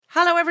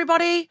Hello,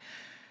 everybody.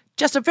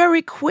 Just a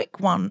very quick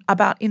one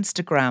about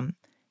Instagram.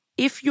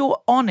 If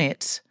you're on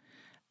it,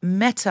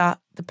 Meta,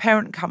 the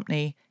parent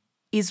company,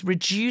 is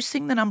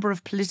reducing the number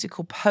of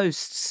political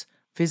posts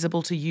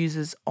visible to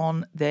users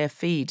on their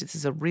feed. This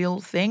is a real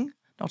thing,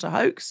 not a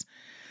hoax.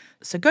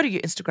 So go to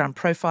your Instagram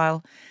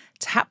profile,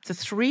 tap the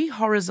 3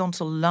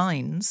 horizontal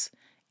lines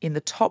in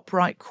the top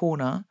right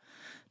corner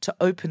to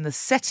open the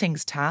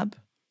Settings tab,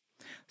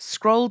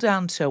 scroll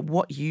down to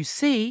What You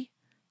See,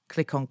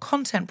 click on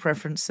Content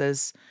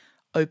Preferences,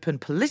 open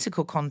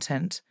Political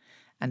Content,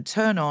 and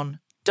turn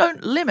on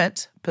Don't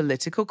Limit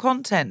Political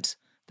Content.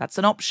 That's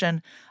an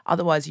option.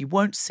 Otherwise, you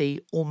won't see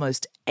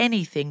almost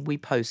anything we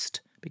post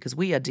because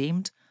we are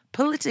deemed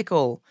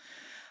political.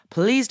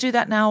 Please do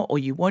that now, or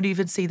you won't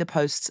even see the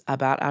posts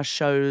about our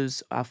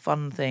shows, our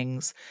fun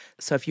things.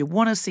 So if you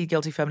want to see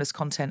Guilty Feminist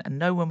content and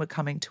know when we're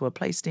coming to a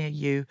place near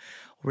you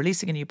or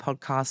releasing a new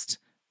podcast,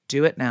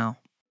 do it now.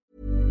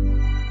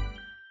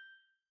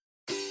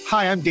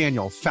 Hi, I'm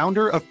Daniel,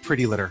 founder of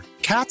Pretty Litter.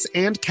 Cats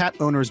and cat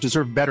owners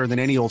deserve better than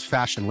any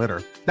old-fashioned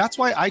litter. That's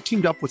why I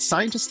teamed up with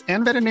scientists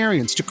and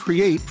veterinarians to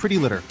create Pretty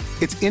Litter.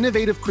 Its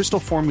innovative crystal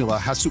formula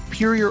has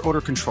superior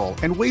odor control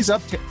and weighs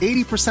up to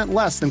 80%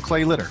 less than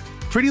clay litter.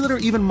 Pretty Litter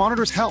even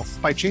monitors health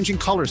by changing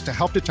colors to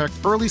help detect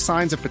early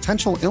signs of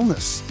potential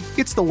illness.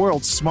 It's the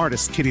world's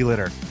smartest kitty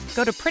litter.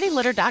 Go to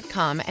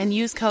prettylitter.com and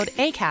use code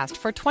ACAST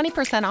for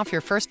 20% off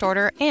your first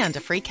order and a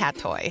free cat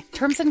toy.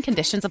 Terms and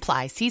conditions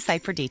apply. See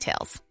site for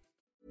details.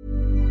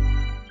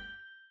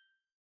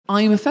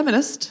 I'm a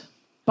feminist,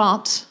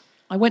 but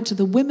I went to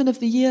the Women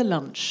of the Year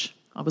lunch.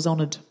 I was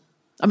honoured.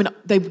 I mean,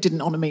 they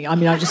didn't honour me. I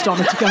mean, I was just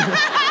honoured to go.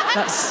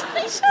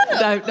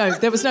 No,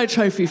 there was no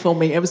trophy for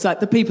me. It was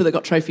like the people that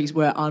got trophies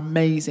were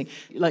amazing.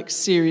 Like,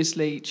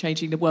 seriously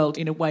changing the world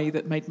in a way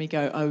that made me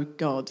go, oh,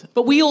 God.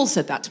 But we all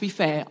said that, to be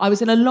fair. I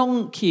was in a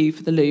long queue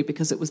for the loo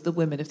because it was the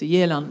Women of the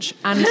Year lunch.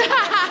 And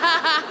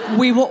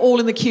we were all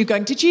in the queue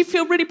going, did you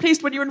feel really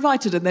pleased when you were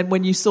invited? And then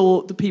when you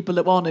saw the people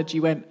that were honoured,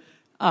 you went,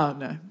 oh,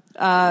 no.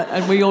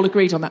 And we all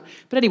agreed on that.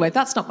 But anyway,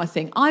 that's not my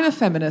thing. I'm a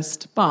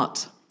feminist,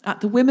 but at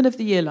the Women of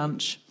the Year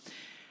lunch,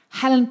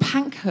 Helen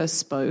Pankhurst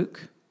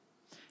spoke,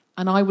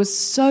 and I was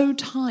so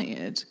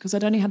tired, because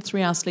I'd only had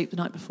 3 hours sleep the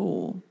night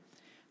before,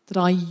 that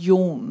I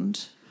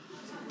yawned.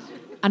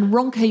 And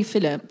Ronke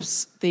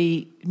Phillips,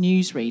 the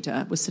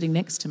newsreader, was sitting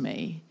next to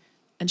me,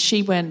 and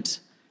she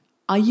went,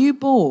 are you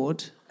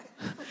bored?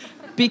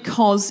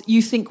 Because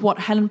you think what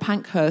Helen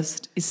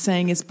Pankhurst is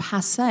saying is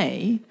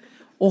passé,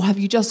 or have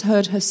you just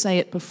heard her say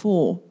it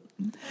before?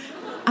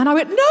 And I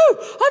went, no,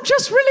 I'm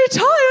just really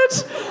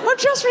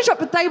tired.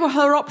 But they were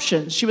her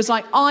options. She was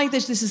like,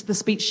 this is the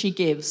speech she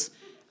gives.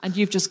 And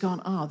you've just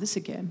gone, this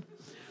again.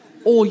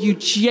 Or you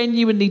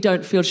genuinely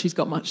don't feel she's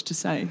got much to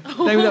say.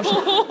 They were the options.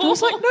 I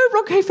was like,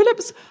 no, Ronke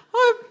Phillips,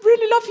 I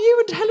really love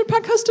you and Helen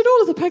Pankhurst and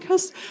all of the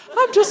Pankhursts.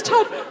 I'm just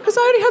tired because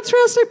I only had 3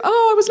 hours sleep.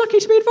 I was lucky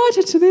to be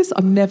invited to this.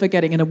 I'm never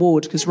getting an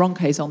award because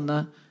Ronke's on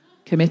the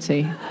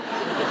committee.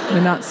 I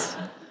mean, that's...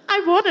 I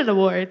won an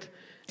award.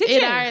 Did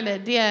in you?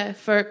 Ireland, yeah,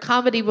 for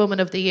Comedy Woman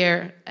of the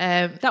Year.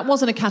 That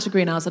wasn't a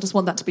category in ours. I just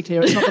want that to be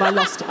clear. It's not that I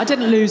lost it. I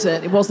didn't lose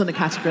it. It wasn't a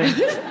category.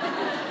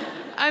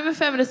 I'm a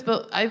feminist,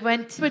 but I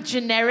went to a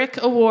generic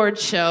award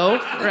show,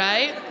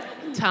 right,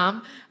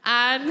 Tom?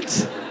 And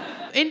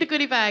in the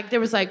goodie bag, there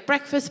was like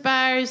breakfast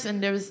bars,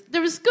 and there was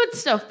good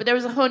stuff, but there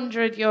was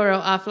 €100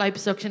 off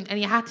liposuction, and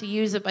you had to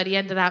use it by the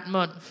end of that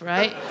month,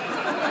 right?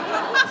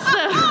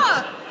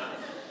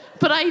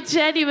 But I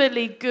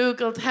genuinely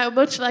Googled how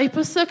much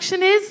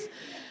liposuction is.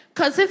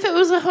 Because if it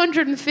was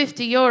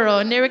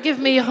 €150 and they were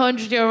giving me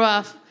 €100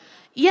 off,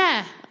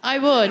 yeah, I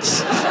would.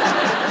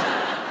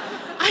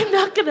 I'm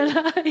not going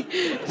to lie.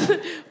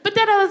 But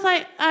then I was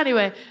like,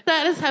 anyway,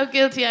 that is how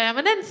guilty I am.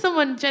 And then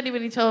someone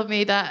genuinely told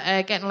me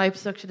that getting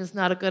liposuction is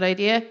not a good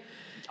idea.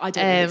 I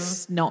don't think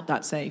it's not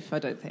that safe, I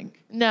don't think.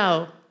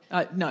 No.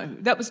 No,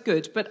 that was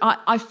good. But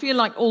I feel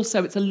like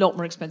also it's a lot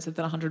more expensive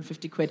than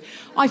 150 quid.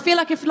 I feel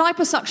like if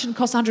liposuction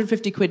costs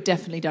 150 quid,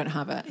 definitely don't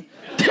have it.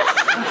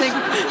 I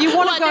think you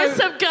want to go... There's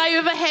some guy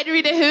with a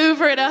Henry the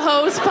Hoover and a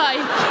hose pipe.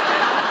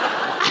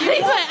 And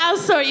he's like, I'll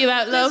sort you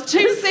out, love.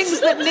 There's 2 things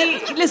that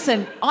need...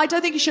 Listen, I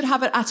don't think you should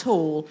have it at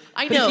all.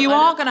 I know. But if you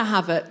are going to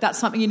have it, that's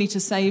something you need to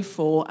save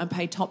for and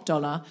pay top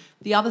dollar.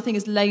 The other thing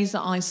is laser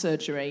eye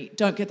surgery.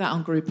 Don't get that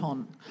on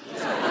Groupon.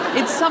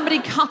 It's somebody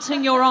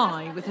cutting your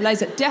eye with a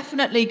laser.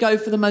 Definitely go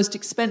for the most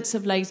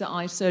expensive laser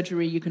eye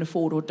surgery you can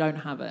afford or don't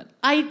have it.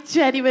 I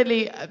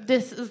genuinely...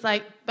 This is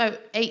like about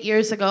 8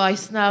 years ago, I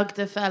snogged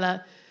a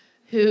fella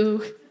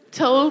who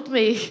told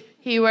me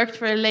he worked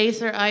for a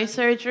laser eye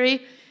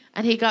surgery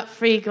and he got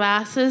free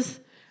glasses,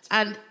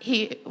 and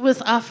he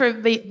was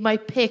offering me my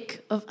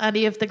pick of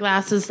any of the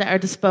glasses that are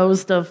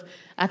disposed of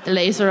at the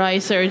laser eye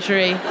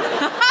surgery. And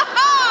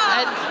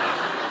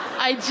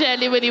I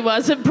genuinely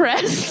was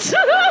impressed.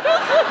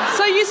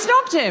 So you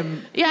snogged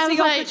him? Yeah, I was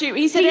like,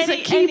 he said he's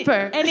a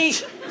keeper.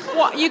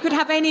 What, you could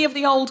have any of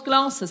the old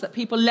glasses that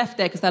people left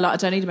there because they're like, I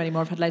don't need them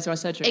anymore, I've had laser eye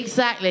surgery.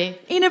 Exactly.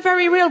 In a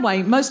very real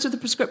way, most of the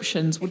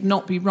prescriptions would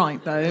not be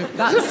right, though.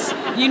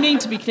 You need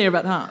to be clear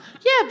about that.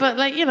 Yeah, but,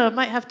 it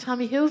might have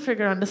Tommy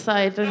Hilfiger on the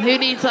side, and who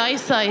needs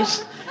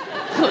eyesight?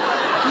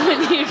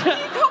 You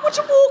can't watch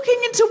them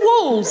walking into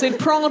walls in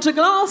Prada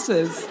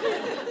glasses.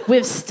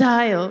 With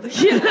style.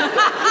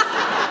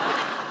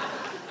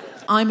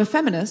 I'm a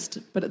feminist,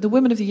 but at the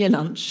Women of the Year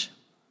lunch,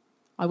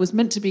 I was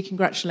meant to be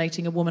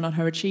congratulating a woman on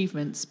her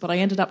achievements, but I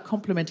ended up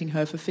complimenting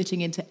her for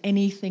fitting into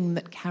anything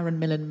that Karen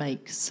Millen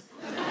makes.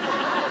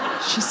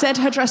 She said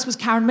her dress was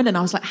Karen Millen.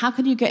 I was like, how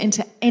can you get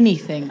into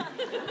anything?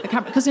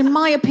 Because in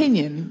my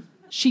opinion,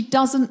 she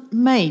doesn't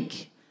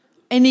make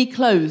any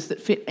clothes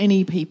that fit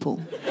any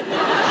people.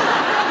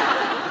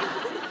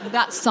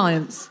 That's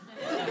science.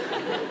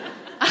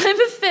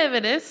 I'm a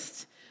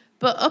feminist,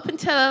 but up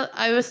until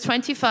I was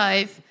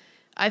 25,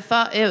 I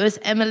thought it was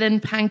Emmeline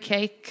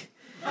Pancake.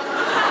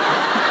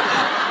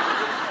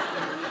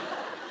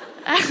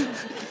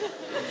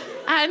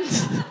 And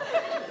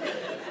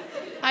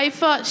I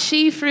thought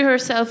she threw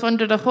herself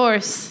under the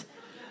horse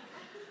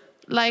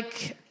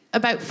like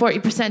about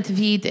 40% of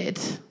ye did.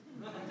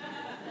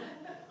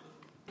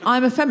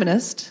 I'm a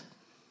feminist,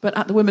 but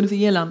at the Women of the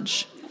Year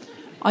lunch,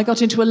 I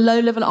got into a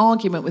low-level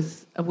argument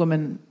with a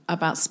woman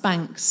about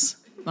Spanx.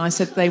 And I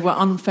said they were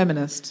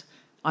unfeminist.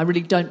 I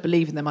really don't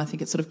believe in them. I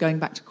think it's sort of going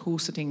back to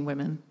corseting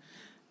women.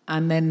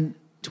 And then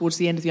towards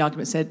the end of the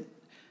argument said,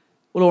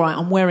 well, all right,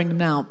 I'm wearing them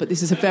now, but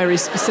this is a very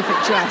specific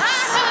dress.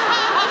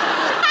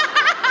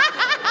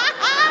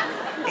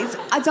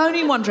 It's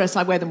only one dress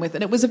I wear them with,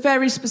 and it was a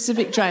very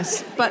specific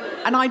dress.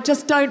 And I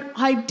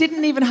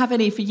didn't even have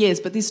any for years,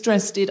 but this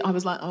dress did. I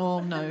was like,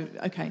 oh, no,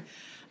 okay.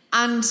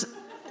 And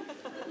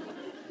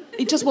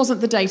it just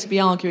wasn't the day to be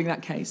arguing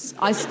that case.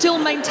 I still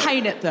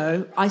maintain it,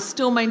 though. I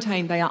still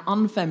maintain they are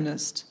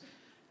unfeminist.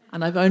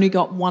 And I've only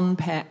got one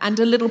pair, and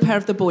a little pair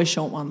of the boy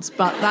short ones,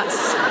 but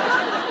that's...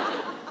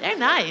 They're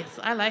nice.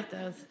 I like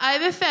those.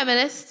 I'm a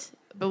feminist,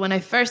 but when I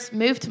first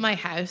moved to my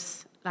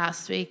house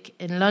last week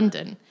in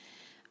London,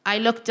 I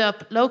looked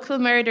up local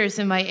murders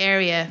in my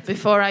area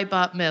before I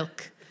bought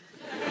milk.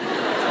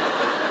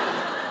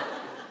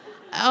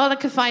 All I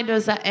could find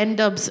was that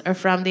N-dubs are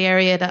from the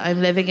area that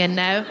I'm living in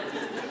now.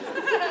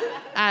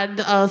 And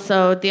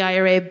also the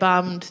IRA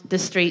bombed the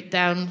street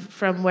down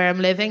from where I'm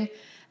living.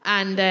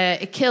 And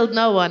it killed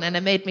no one, and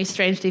it made me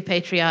strangely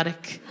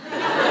patriotic.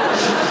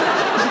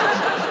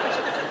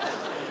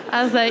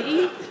 I was like,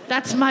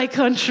 that's my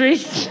country.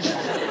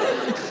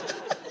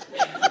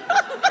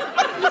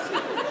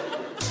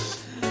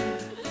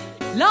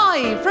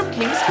 Live from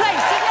King's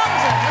Place in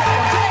London, the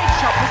Spontaneous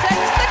Shop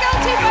presents The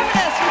Guilty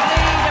Feminist with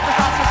me, Deborah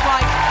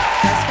Francis-White,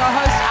 guest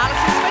co-host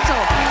Alison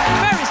Spittle,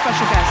 very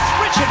special guests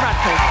Richard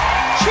Radcliffe,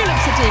 Tulip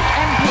Siddiq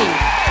MP,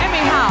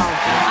 Howell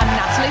and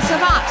Natali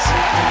Servat,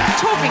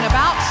 talking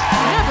about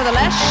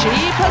Nevertheless She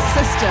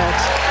Persisted.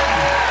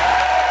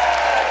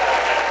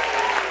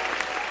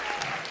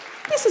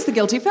 This is The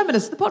Guilty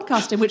Feminist, the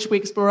podcast in which we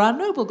explore our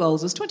noble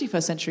goals as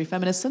 21st century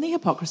feminists and the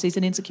hypocrisies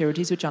and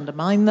insecurities which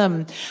undermine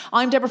them.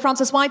 I'm Deborah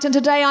Francis-White, and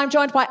today I'm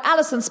joined by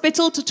Alison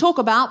Spittle to talk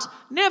about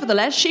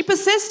Nevertheless She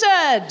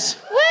Persisted.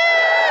 Woo!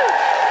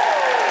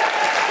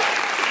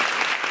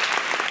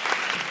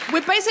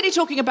 We're basically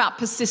talking about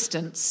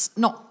persistence,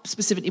 not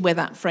specifically where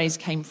that phrase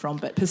came from,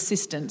 but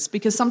persistence,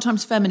 because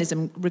sometimes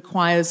feminism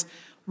requires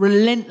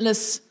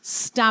relentless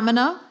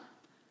stamina,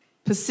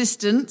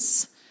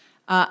 persistence,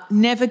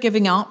 never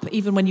giving up,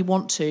 even when you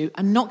want to,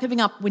 and not giving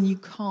up when you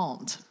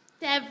can't.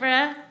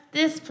 Deborah,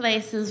 this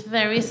place is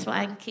very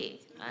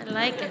swanky. I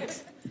like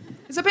it.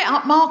 It's a bit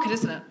upmarket,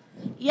 isn't it?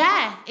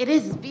 Yeah, it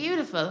is. It's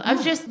beautiful.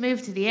 I've just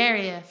moved to the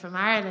area from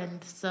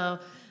Ireland, so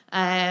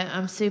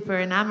I'm super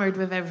enamoured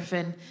with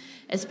everything,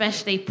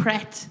 especially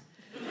Pret.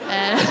 Do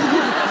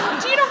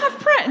you not have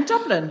Pret in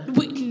Dublin?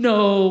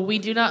 No, we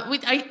do not.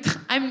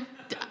 I'm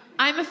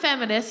a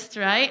feminist,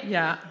 right?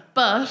 Yeah.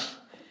 But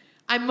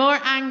I'm more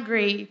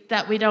angry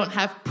that we don't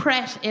have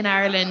Pret in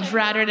Ireland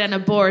rather than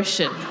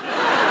abortion.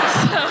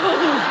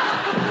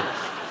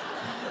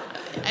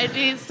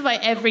 It's my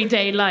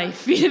everyday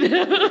life, you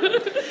know.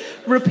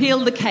 Repeal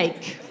the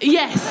cake.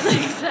 Yes,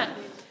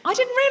 exactly. I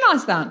didn't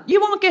realise that.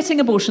 You are getting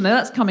abortion there,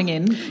 that's coming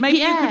in. Maybe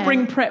you could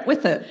bring Pret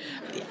with it.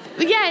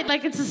 Yeah,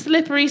 like it's a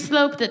slippery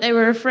slope that they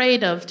were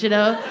afraid of, do you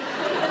know?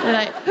 They're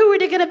like, who are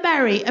they going to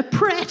marry? A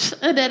Pret?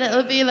 And then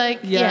it'll be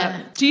like,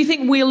 yeah. Do you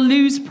think we'll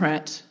lose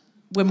Pret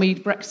when we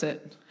Brexit?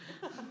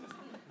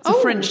 It's a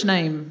French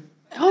name.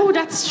 Oh,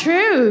 that's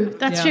true.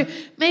 That's true.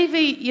 Maybe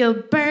you'll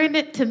burn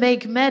it to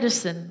make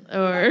medicine,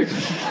 or...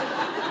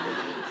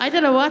 I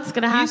don't know what's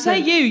going to happen. You say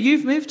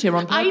you've moved here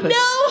on purpose. I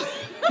know!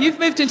 You've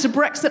moved into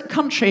Brexit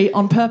country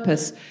on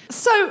purpose.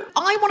 So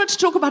I wanted to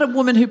talk about a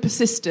woman who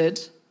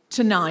persisted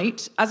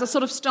tonight as a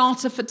sort of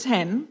starter for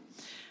 10.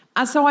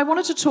 And so I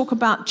wanted to talk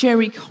about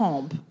Jerry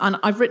Cobb, and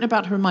I've written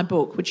about her in my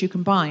book, which you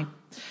can buy.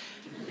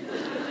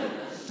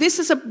 This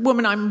is a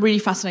woman I'm really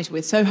fascinated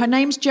with. So her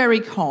name's Jerry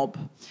Cobb.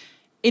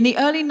 In the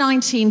early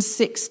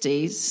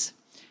 1960s,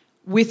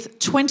 with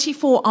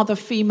 24 other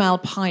female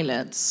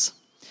pilots.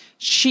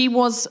 She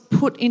was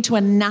put into a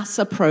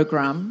NASA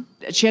program.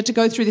 She had to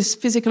go through this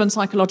physical and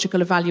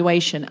psychological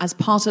evaluation as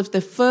part of the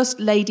First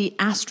Lady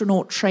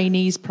Astronaut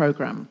Trainees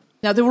program.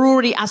 Now, there were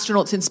already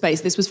astronauts in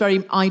space. This was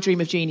very I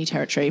Dream of Jeannie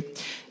territory.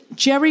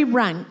 Jerry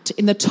ranked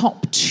in the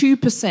top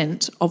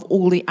 2% of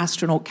all the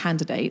astronaut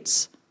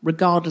candidates,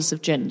 regardless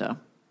of gender.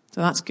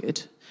 So that's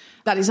good.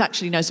 That is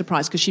actually no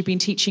surprise because she'd been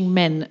teaching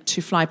men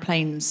to fly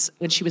planes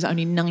when she was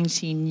only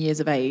 19 years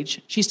of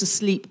age. She used to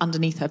sleep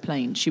underneath her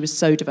plane. She was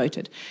so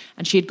devoted.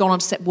 And she had gone on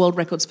to set world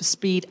records for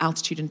speed,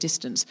 altitude and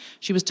distance.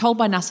 She was told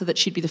by NASA that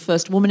she'd be the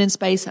first woman in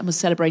space and was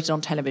celebrated on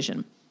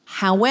television.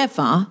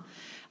 However,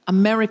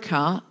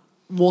 America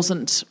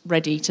wasn't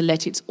ready to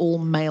let its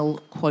all-male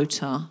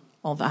quota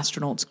of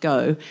astronauts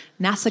go.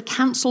 NASA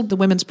cancelled the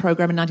women's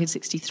program in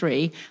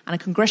 1963 and a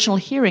congressional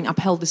hearing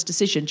upheld this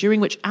decision,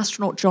 during which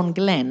astronaut John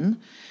Glenn...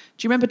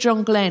 Do you remember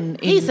John Glenn?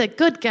 He's a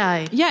good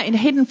guy. Yeah, in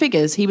Hidden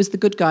Figures, he was the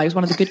good guy. He was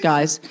one of the good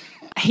guys.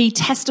 He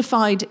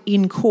testified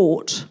in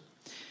court.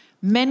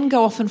 Men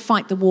go off and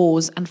fight the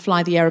wars and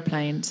fly the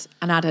aeroplanes,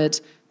 and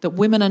added that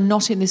women are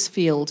not in this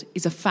field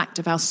is a fact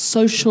of our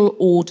social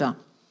order.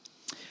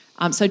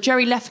 So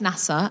Jerry left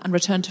NASA and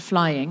returned to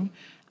flying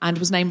and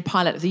was named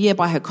Pilot of the Year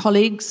by her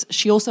colleagues.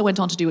 She also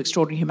went on to do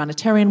extraordinary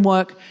humanitarian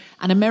work,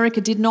 and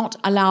America did not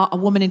allow a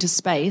woman into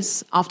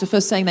space after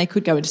first saying they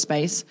could go into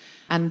space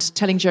and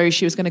telling Jerry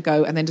she was going to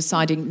go and then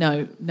deciding,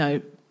 no,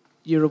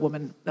 you're a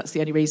woman. That's the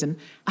only reason.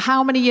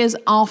 How many years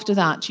after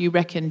that, do you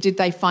reckon, did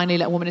they finally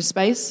let a woman into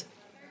space?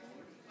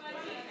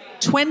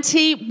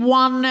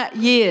 21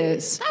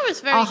 years. That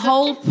was very A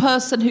whole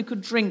person who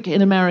could drink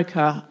in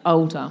America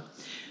older.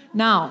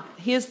 Now,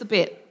 here's the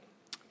bit.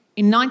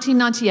 In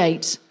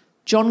 1998,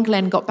 John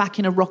Glenn got back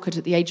in a rocket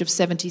at the age of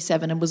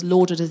 77 and was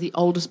lauded as the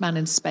oldest man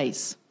in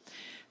space.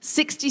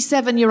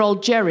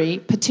 67-year-old Jerry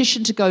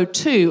petitioned to go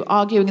too,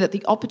 arguing that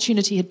the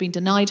opportunity had been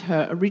denied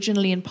her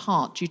originally in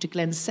part due to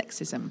Glenn's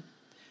sexism.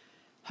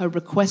 Her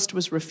request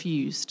was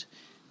refused.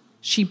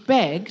 She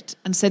begged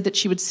and said that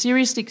she would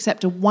seriously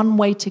accept a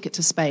one-way ticket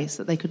to space,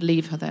 that they could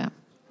leave her there.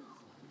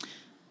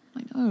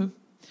 I know.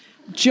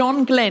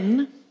 John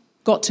Glenn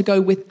got to go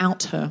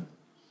without her.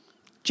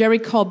 Jerry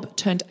Cobb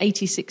turned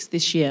 86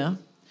 this year,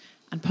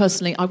 and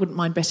personally, I wouldn't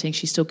mind betting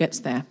she still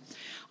gets there.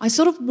 I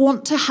sort of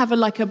want to have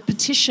a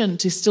petition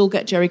to still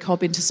get Jerry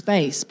Cobb into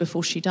space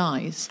before she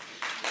dies.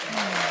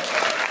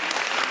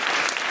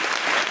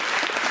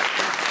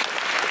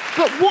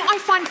 But what I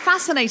find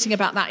fascinating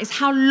about that is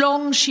how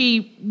long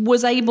she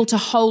was able to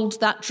hold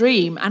that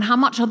dream and how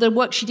much other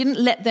work she didn't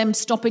let them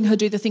stopping her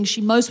do the things she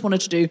most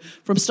wanted to do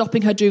from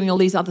stopping her doing all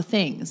these other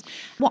things.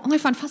 What I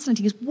find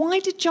fascinating is why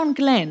did John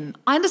Glenn...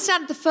 I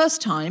understand the first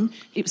time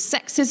it was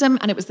sexism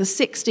and it was the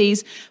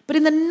 60s, but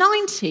in the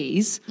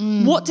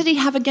 90s, what did he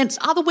have against...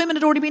 Other women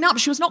had already been up.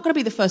 She was not going to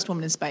be the first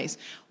woman in space.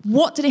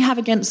 What did he have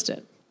against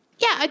it?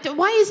 Yeah,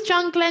 why is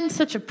John Glenn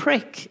such a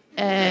prick?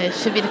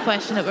 Should be the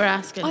question that we're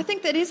asking. I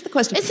think that is the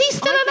question. Is he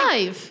still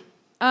alive?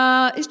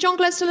 Is John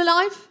Glenn still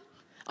alive?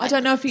 I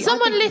don't know if he...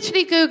 Someone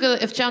literally Google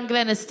if John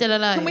Glenn is still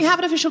alive. Can we have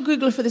an official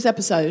Googler for this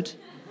episode?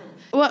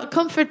 What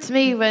comforts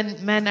me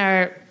when men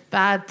are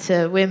bad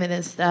to women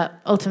is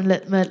that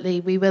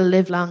ultimately we will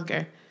live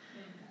longer,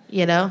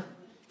 you know?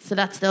 So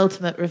that's the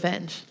ultimate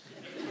revenge.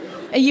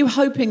 Are you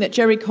hoping that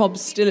Jerry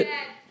Cobb's still...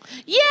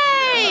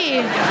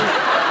 Yay!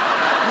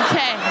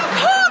 Okay.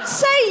 Can't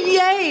say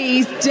yay,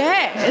 he's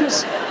dead.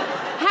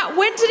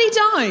 When did he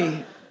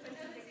die?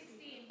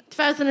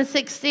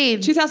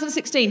 2016.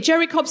 2016.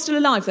 Jerry Cobb's still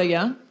alive, though,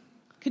 yeah?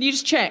 Can you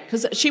just check?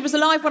 Because she was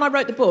alive when I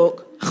wrote the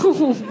book.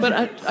 But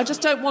I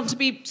just don't want to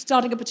be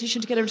starting a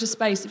petition to get her into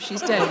space if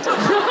she's dead.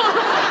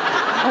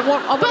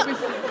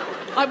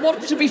 I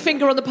want to be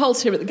finger on the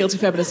pulse here at The Guilty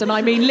Feminist, and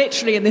I mean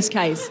literally in this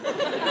case.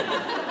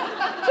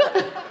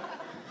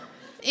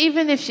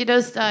 Even if she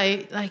does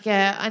die,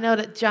 I know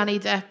that Johnny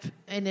Depp,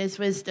 in his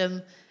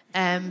wisdom,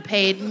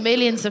 paid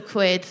millions of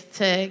quid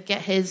to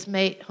get his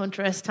mate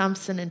Hunter S.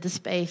 Thompson into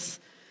space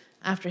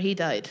after he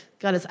died.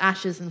 Got his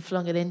ashes and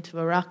flung it into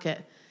a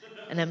rocket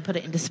and then put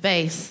it into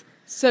space.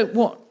 So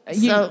what?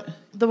 So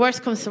the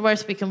worst comes to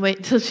worst, we can wait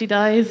until she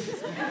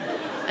dies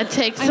and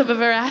take some of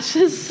her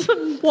ashes.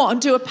 What,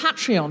 and do a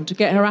Patreon to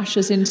get her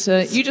ashes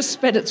into... You just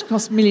spent it to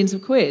cost millions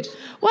of quid.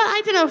 Well,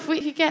 I don't know if we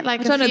could get I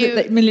don't know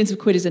that millions of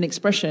quid is an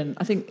expression.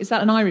 I think, is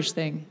that an Irish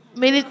thing?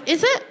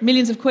 Is it?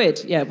 Millions of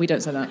quid? Yeah, we don't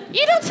say that.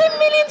 You don't say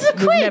millions of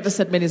quid? We've never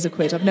said millions of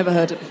quid. I've never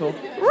heard it before.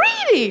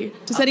 Really?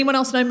 Does anyone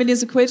else know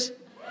millions of quid?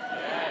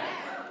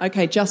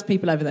 Okay, just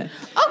people over there.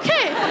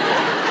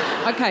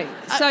 Okay,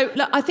 so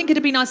look, I think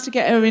it'd be nice to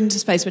get her into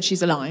space when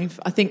she's alive.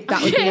 I think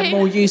that would be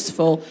more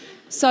useful.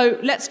 So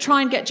let's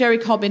try and get Jerry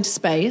Cobb into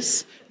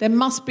space. There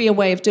must be a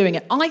way of doing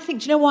it. Do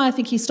you know why I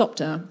think he stopped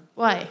her?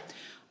 Why?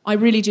 I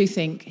really do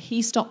think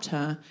he stopped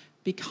her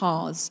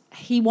because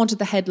he wanted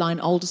the headline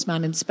oldest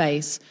man in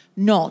space,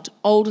 not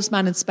oldest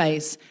man in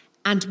space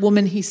and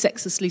woman he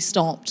sexistly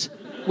stopped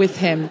with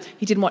him.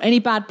 He didn't want any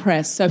bad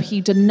press, so he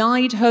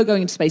denied her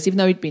going into space, even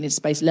though he'd been in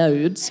space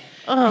loads.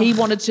 He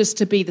wanted just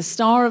to be the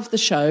star of the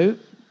show,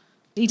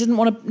 He didn't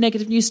want a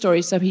negative news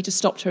story, so he just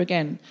stopped her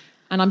again.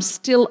 And I'm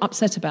still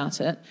upset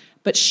about it.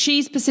 But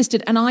she's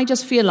persisted, and I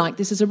just feel like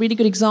this is a really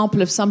good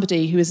example of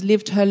somebody who has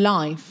lived her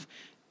life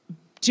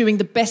doing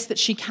the best that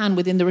she can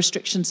within the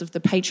restrictions of the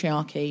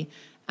patriarchy,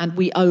 and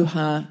we owe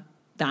her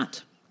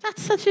that.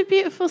 That's such a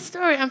beautiful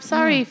story. I'm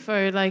sorry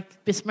for,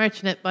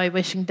 besmirching it by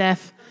wishing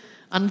death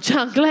on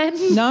John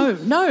Glenn. No,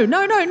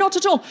 not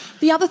at all.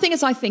 The other thing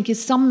is, I think,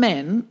 is some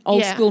men,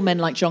 old school men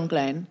like John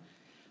Glenn,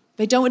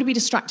 they don't want to be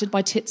distracted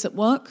by tits at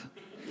work.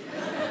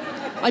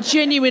 I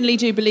genuinely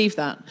do believe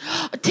that.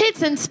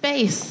 Tits in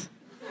space.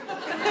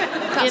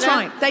 That's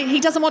right. He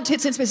doesn't want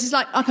tits in space. He's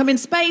like, I'm in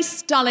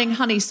space, darling,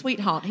 honey,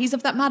 sweetheart. He's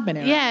of that Mad Men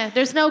era. Yeah,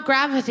 there's no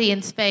gravity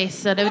in space,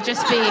 so they would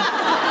just be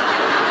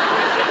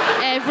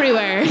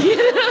everywhere.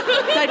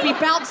 They'd be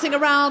bouncing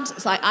around.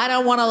 It's like, I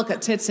don't want to look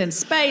at tits in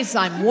space.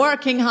 I'm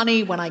working,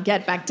 honey. When I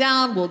get back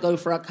down, we'll go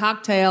for a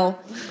cocktail.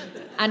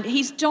 And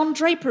he's Don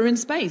Draper in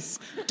space.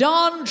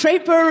 Don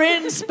Draper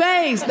in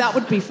space. That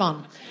would be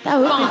fun. That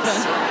would be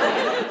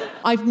fun.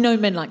 I've known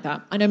men like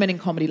that. I know men in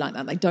comedy like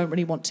that. They don't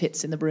really want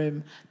tits in the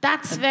room.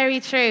 That's very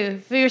true.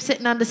 If we were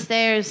sitting on the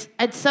stairs,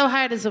 it's so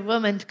hard as a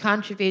woman to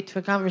contribute to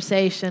a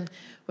conversation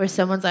where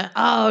someone's like,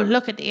 oh,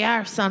 look at the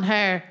arse on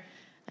her.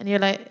 And you're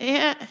like,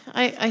 yeah,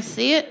 I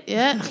see it,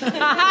 yeah.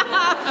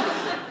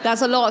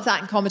 There's a lot of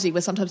that in comedy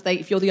where sometimes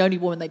if you're the only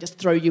woman, they just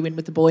throw you in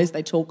with the boys.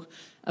 They talk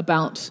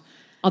about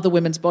other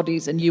women's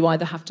bodies and you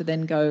either have to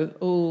then go,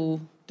 oh,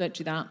 don't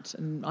do that,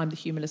 and I'm the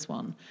humorless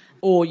one.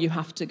 Or you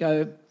have to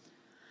go,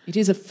 it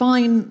is a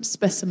fine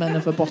specimen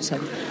of a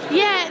bottom.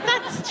 Yeah,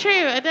 that's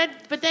true.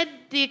 But then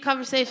the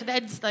conversation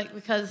ends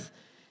because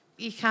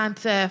you can't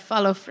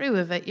follow through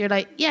with it. You're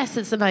like, yes,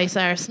 it's a nice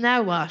arse.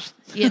 Now what?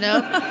 You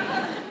know?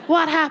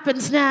 What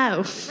happens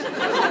now?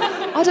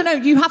 I don't know.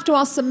 You have to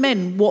ask some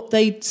men what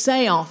they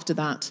say after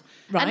that.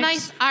 Right. A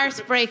nice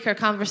arse breaker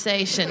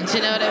conversation. Do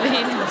you know what I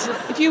mean?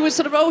 If you were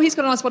sort of, he's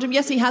got a nice bottom.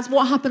 Yes, he has.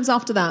 What happens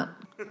after that?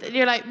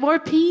 You're like, more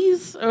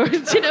peas? Or,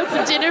 for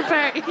dinner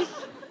party?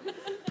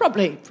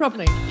 Probably.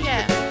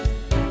 Yeah.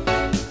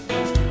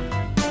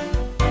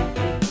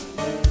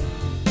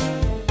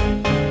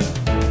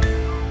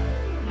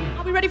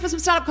 Are we ready for some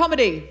stand-up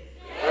comedy?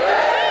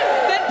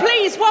 Yeah. Then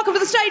please welcome to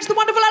the stage the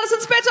wonderful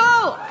Alison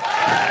Spittle.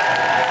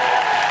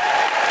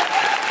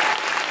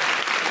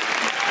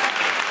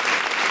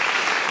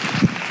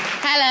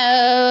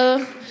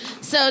 Hello.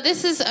 So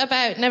this is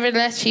about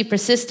Nevertheless She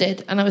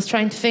Persisted, and I was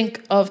trying to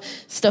think of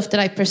stuff that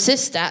I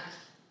persist at,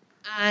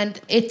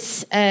 and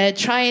it's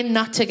trying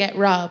not to get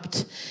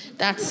robbed.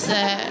 That's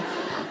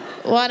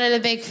one of the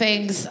big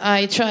things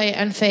I try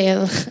and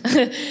fail.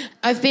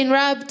 I've been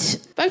robbed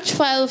about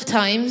 12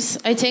 times,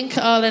 I think,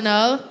 all in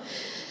all.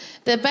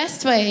 The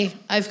best way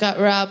I've got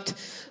robbed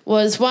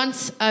was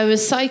once I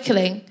was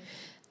cycling,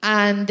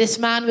 and this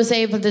man was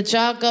able to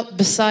jog up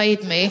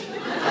beside me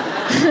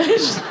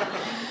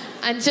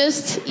and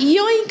just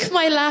yoink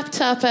my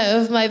laptop out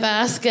of my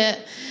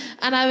basket.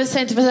 And I was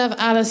saying to myself,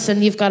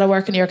 Alison, you've got to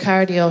work on your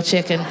cardio,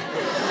 chicken.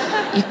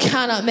 You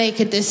cannot make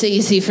it this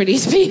easy for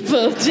these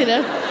people, you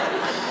know?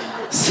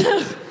 So,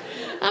 and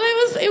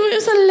it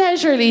was a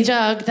leisurely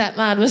jog that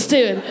man was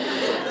doing.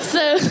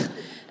 So,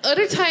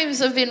 other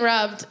times I've been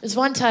robbed. There's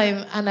one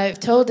time, and I've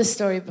told this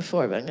story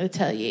before, but I'm going to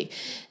tell you.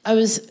 I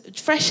was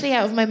freshly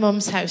out of my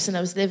mum's house, and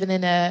I was living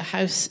in a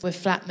house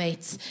with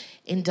flatmates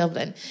in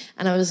Dublin,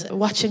 and I was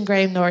watching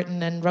Graham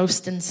Norton and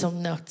roasting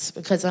some nuts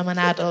because I'm an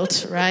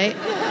adult, right?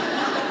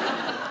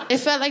 It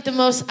felt like the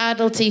most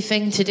adulty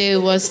thing to do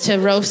was to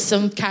roast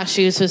some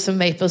cashews with some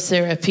maple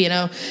syrup, you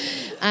know.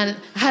 And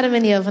I had them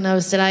in the oven, I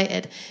was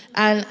delighted.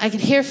 And I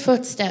could hear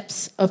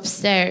footsteps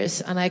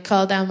upstairs, and I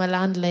called down my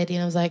landlady,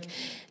 and I was like,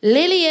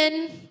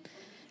 Lillian.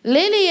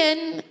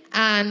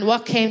 And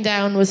what came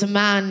down was a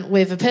man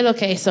with a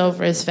pillowcase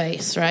over his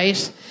face,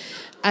 right?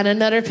 And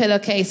another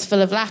pillowcase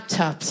full of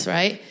laptops,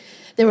 right?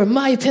 They were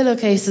my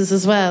pillowcases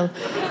as well.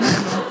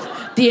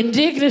 The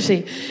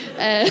indignity.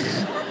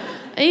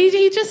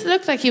 He just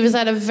looked like he was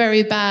at a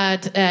very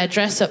bad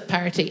dress-up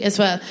party as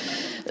well.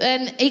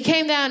 And he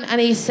came down and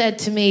he said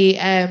to me,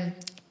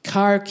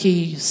 car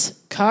keys,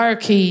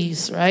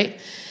 right?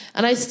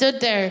 And I stood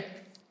there,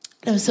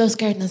 and I was so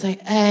scared, and I was like,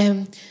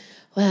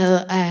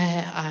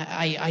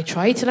 I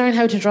tried to learn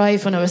how to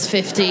drive when I was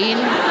 15,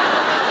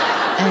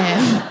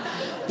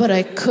 but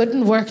I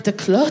couldn't work the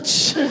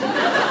clutch.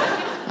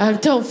 I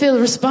don't feel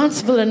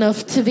responsible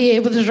enough to be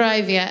able to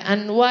drive yet.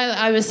 And while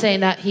I was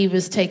saying that, he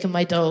was taking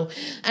my dole.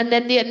 And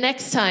then the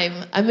next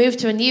time, I moved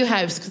to a new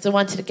house because I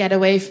wanted to get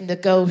away from the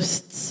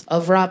ghosts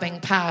of robbing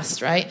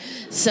past, right?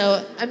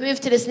 So I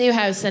moved to this new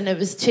house, and it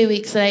was 2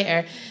 weeks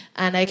later,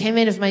 and I came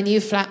in with my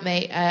new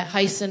flatmate,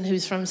 Hyson,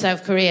 who's from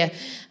South Korea,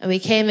 and we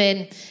came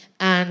in,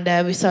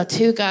 and we saw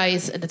two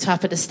guys at the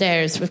top of the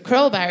stairs with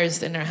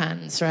crowbars in their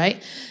hands,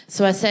 right?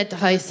 So I said to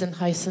Hyson,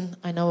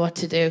 I know what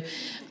to do.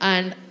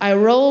 And I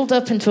rolled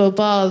up into a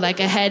ball like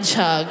a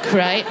hedgehog,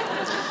 right?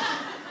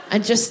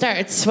 And just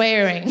started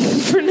swearing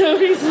for no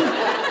reason.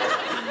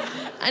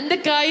 And the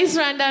guys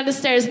ran down the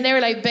stairs, and they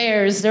were like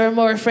bears. They were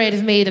more afraid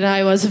of me than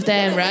I was of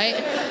them, right?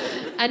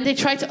 And they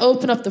tried to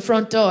open up the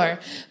front door.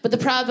 But the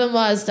problem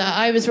was that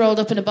I was rolled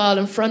up in a ball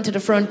in front of the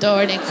front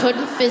door. They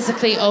couldn't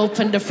physically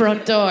open the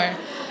front door,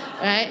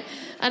 right?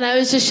 And I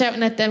was just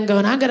shouting at them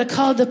going, I'm going to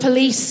call the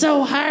police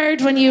so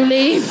hard when you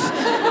leave.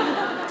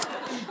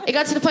 It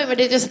got to the point where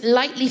they just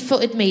lightly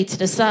footed me to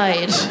the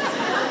side.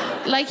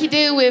 Like you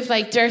do with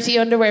like dirty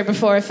underwear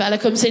before a fella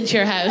comes into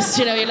your house.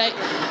 You know, you're like,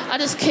 I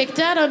just kicked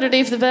that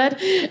underneath the bed.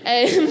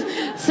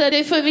 So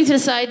they put me to the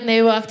side and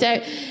they walked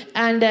out.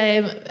 And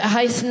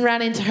Alison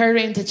ran into her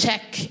room to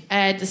check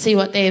to see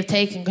what they have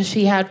taken, because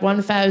she had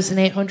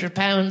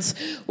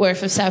 £1,800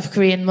 worth of South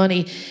Korean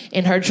money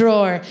in her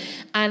drawer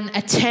and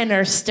a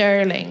tenner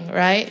sterling,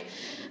 right?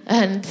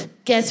 And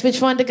guess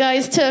which one the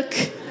guys took?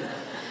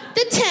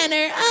 The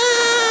tenner.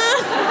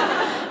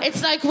 Ah!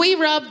 It's like we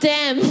robbed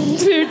them.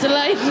 We were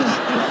delighted.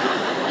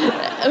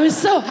 I was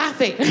so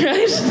happy,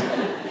 right?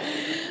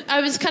 I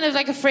was kind of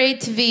like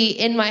afraid to be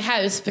in my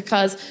house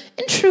because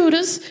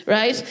intruders,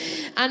 right?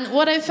 And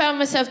what I found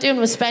myself doing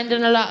was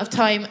spending a lot of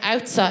time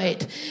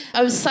outside.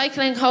 I was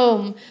cycling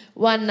home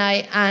one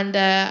night and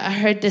I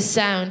heard this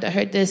sound. I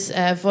heard this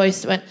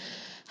voice that went,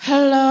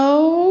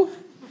 hello?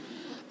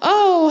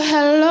 Oh,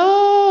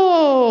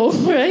 hello,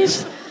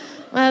 right?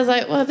 And I was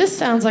like, well, this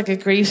sounds like a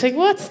greeting.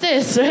 What's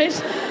this, right?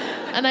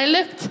 And I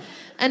looked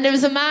and there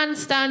was a man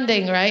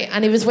standing, right?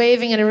 And he was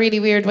waving in a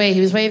really weird way.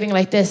 He was waving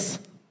like this.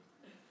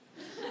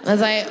 I was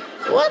like,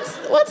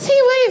 what's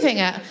he waving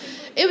at?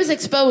 It was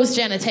exposed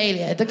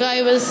genitalia. The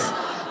guy was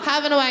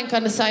having a wank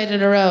on the side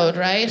of the road,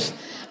 right?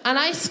 And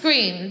I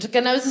screamed,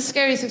 and that was the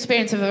scariest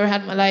experience I've ever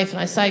had in my life, and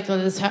I cycled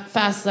as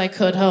fast as I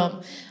could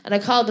home. And I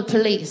called the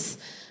police.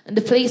 And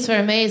the police were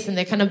amazing.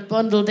 They kind of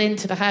bundled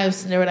into the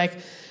house, and they were like,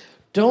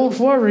 don't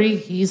worry,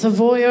 he's a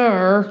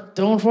voyeur.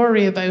 Don't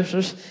worry about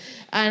it.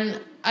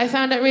 And I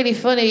found it really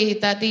funny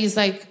that these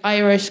like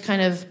Irish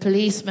kind of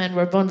policemen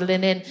were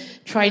bundling in,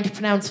 trying to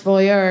pronounce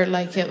voyeur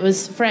like it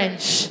was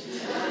French,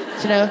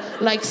 you know,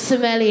 like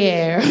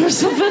sommelier or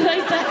something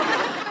like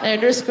that. They're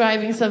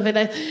describing something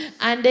like,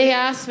 and they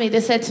asked me,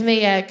 they said to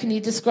me, can you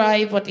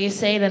describe what the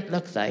assailant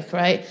looked like,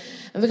 right?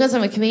 And because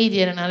I'm a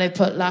comedian and I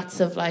put lots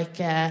of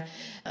like,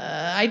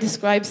 I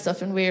describe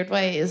stuff in weird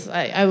ways.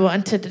 I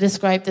wanted to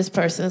describe this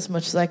person as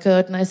much as I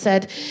could. And I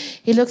said,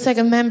 he looks like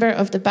a member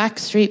of the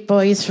Backstreet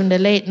Boys from the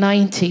late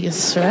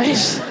 90s,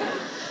 right?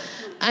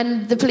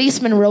 And the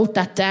policeman wrote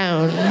that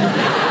down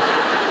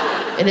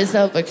in his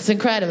notebook. It's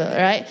incredible,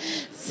 right?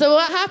 So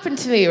what happened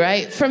to me,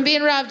 right, from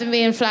being robbed and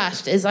being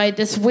flashed is I had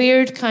this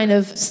weird kind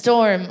of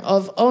storm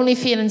of only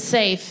feeling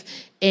safe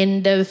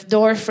in the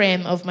door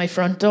frame of my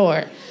front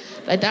door.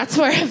 Like, that's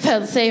where I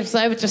felt safe, so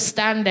I would just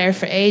stand there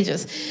for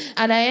ages.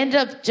 And I ended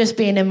up just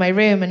being in my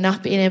room and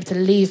not being able to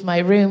leave my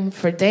room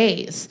for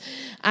days.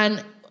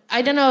 And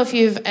I don't know if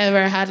you've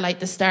ever had, like,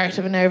 the start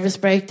of a nervous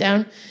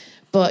breakdown,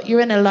 but you're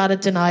in a lot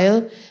of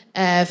denial.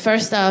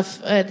 First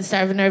off, at the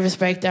start of a nervous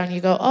breakdown, you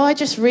go, I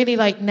just really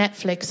like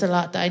Netflix a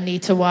lot, that I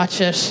need to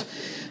watch it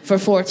for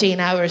 14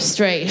 hours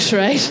straight,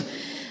 right?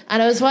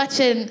 And I was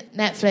watching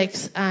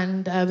Netflix,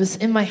 and I was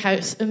in my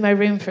house, in my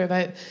room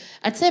for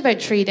I'd say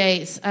about 3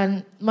 days,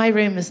 and my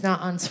room is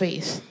not en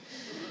suite.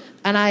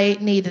 And I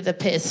needed a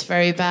piss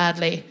very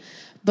badly.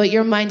 But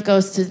your mind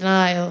goes to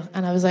denial.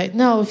 And I was like,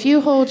 no, if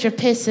you hold your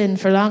piss in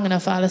for long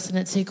enough, Alison,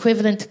 it's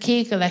equivalent to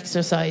Kegel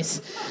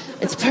exercise.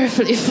 It's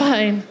perfectly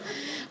fine.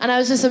 And I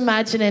was just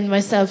imagining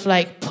myself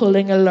like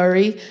pulling a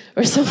lorry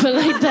or something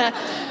like that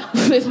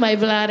with my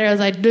bladder. I was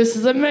like, this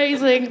is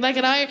amazing. Like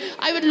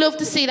I would love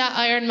to see that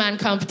Ironman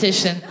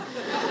competition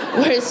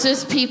where it's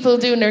just people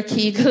doing their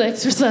Kegel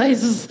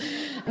exercises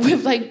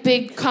with like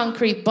big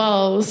concrete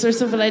balls or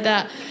something like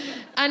that.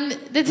 And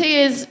the thing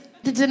is,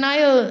 the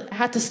denial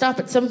had to stop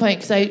at some point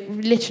because I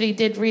literally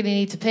did really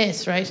need to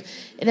piss, right?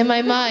 And in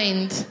my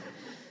mind,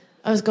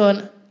 I was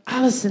going,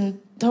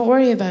 Alison, don't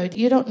worry about it.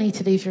 You don't need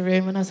to leave your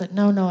room. And I was like,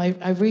 no,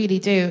 I really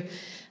do.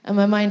 And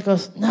my mind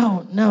goes,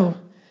 no,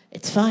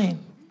 it's fine.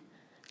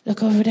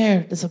 Look over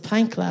there, there's a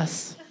pint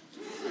glass.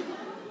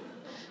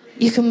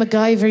 You can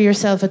MacGyver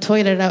yourself a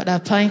toilet out of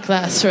that pint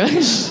glass,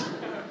 right?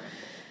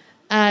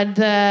 And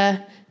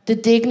the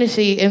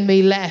dignity in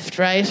me left,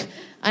 right?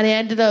 And I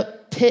ended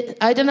up,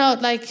 I don't know,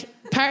 like,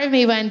 part of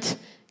me went,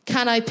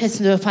 can I piss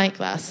into a pint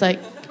glass? Like,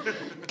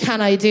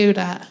 can I do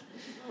that?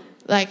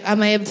 Like,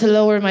 am I able to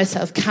lower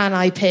myself? Can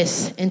I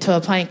piss into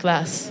a pint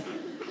glass?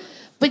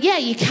 But yeah,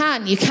 you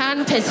can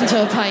piss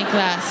into a pint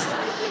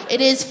glass. It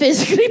is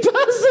physically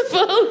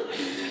possible.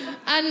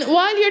 And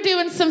while you're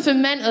doing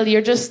something mental,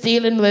 you're just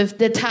dealing with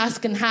the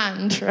task in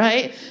hand,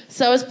 right?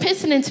 So I was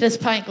pissing into this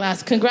pint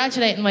glass,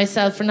 congratulating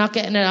myself for not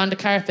getting it on the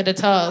carpet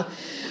at all.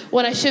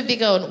 When I should be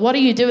going, what are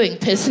you doing,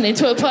 pissing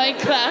into a pint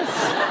glass?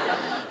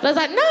 But I was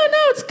like, no,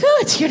 it's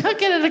good. You're not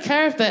getting the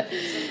carpet.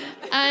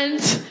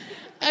 And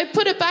I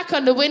put it back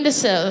on the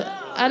windowsill,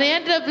 and I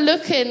ended up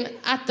looking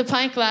at the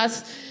pint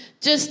glass,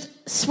 just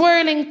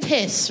swirling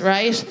piss,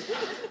 right?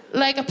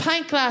 Like a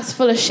pint glass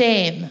full of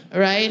shame,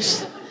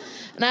 right?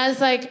 And I was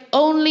like,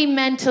 only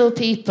mental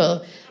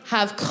people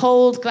have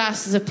cold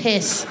glasses of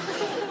piss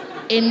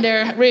in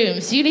their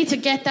rooms. You need to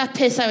get that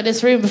piss out of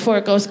this room before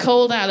it goes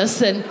cold,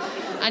 Alison,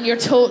 and you're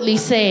totally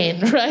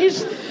sane, right?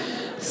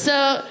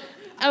 So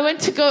I went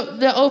to go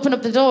to open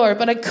up the door,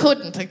 but I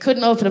couldn't. I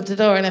couldn't open up the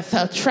door, and I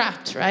felt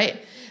trapped,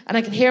 right? And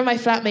I could hear my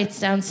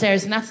flatmates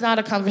downstairs, and that's not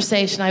a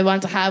conversation I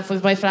want to have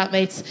with my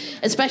flatmates,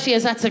 especially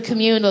as that's a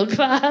communal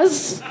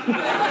class.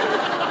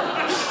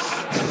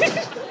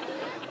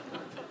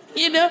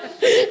 You know,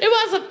 it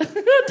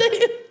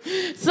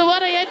wasn't. So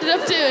what I ended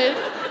up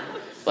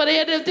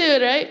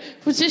doing, right,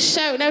 was just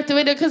shouting out the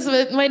window because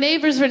my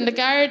neighbours were in the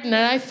garden,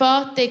 and I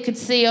thought they could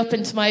see up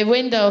into my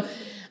window,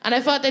 and I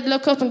thought they'd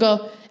look up and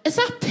go, "Is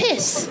that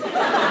piss? Is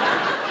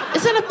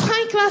that a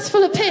pint glass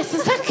full of piss?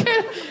 Is that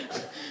girl?"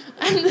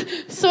 And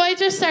so I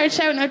just started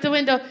shouting out the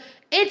window,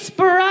 "It's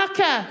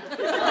Baraka!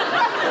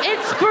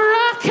 It's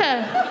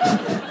Baraka!"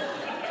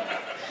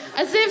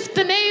 As if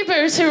the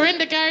neighbours who were in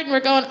the garden were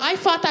going, "I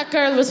thought that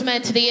girl was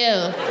mentally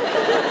ill."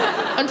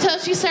 Until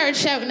she started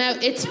shouting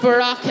out, "It's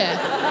Baraka."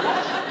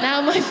 Now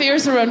my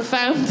fears are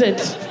unfounded.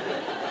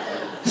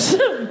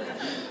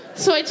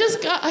 So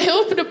I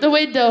opened up the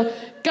window,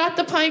 got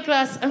the pint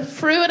glass and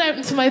threw it out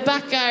into my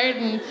back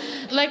garden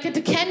like a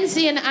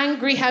Dickensian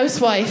angry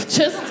housewife,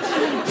 just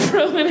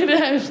throwing it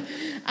out.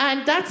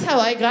 And that's how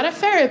I got a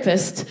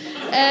therapist.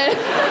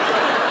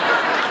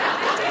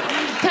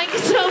 Thank you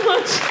so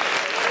much.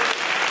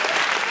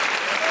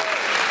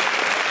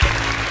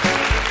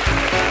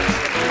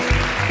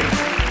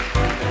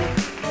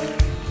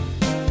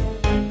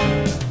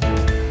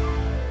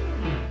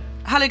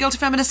 Hello, Guilty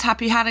Feminists.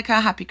 Happy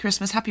Hanukkah, happy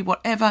Christmas, happy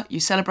whatever you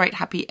celebrate,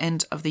 happy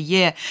end of the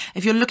year.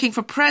 If you're looking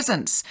for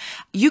presents,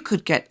 you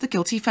could get the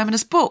Guilty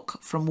Feminist book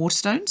from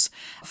Waterstones,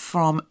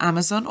 from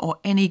Amazon or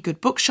any good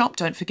bookshop.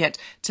 Don't forget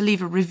to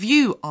leave a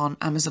review on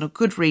Amazon or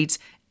Goodreads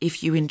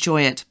if you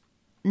enjoy it.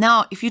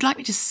 Now, if you'd like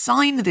me to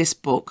sign this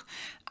book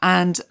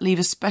and leave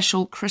a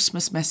special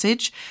Christmas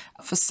message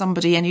for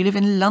somebody and you live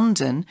in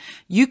London,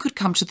 you could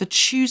come to the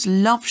Choose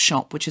Love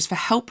shop, which is for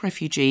help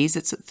refugees.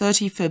 It's at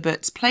 30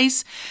 Filbert's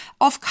Place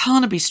off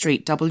Carnaby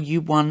Street,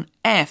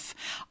 W1F.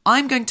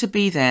 I'm going to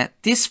be there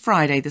this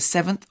Friday, the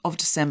 7th of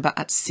December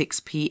at 6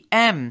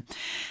 p.m.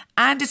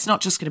 And it's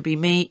not just going to be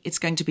me, it's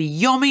going to be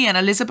Yomi and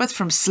Elizabeth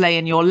from Slay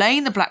in Your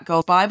Lane, the Black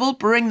Girl Bible.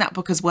 Bring that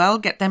book as well,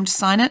 get them to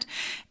sign it.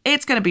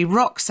 It's going to be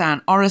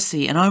Roxanne,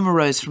 Oracy and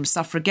Omarose from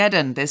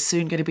Suffrageddon. There's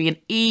soon going to be an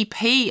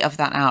EP of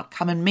that out.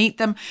 Come and meet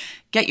them,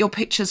 get your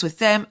pictures with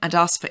them and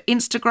ask for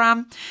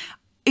Instagram.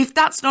 If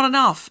that's not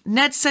enough,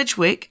 Ned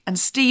Sedgwick and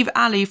Steve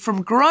Alley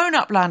from Grown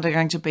Up Land are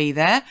going to be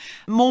there.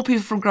 More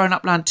people from Grown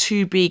Up Land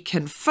to be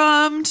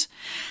confirmed.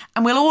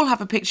 And we'll all have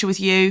a picture with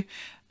you.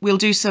 We'll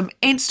do some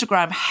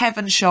Instagram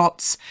heaven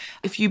shots.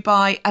 If you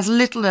buy as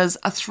little as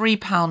a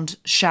 £3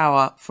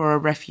 shower for a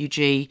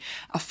refugee,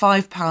 a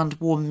 £5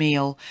 warm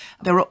meal,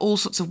 there are all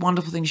sorts of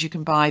wonderful things you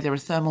can buy. There are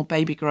thermal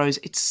baby grows.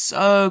 It's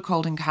so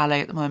cold in Calais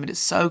at the moment. It's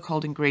so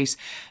cold in Greece.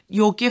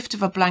 Your gift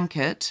of a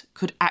blanket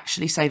could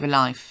actually save a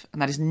life.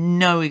 And that is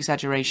no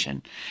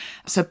exaggeration.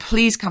 So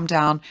please come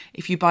down.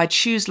 If you buy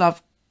Choose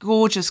Love,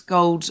 gorgeous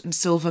gold and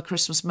silver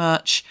Christmas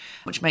merch,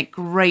 which make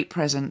great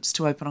presents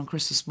to open on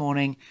Christmas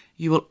morning,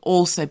 you will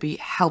also be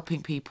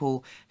helping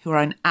people who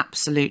are in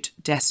absolute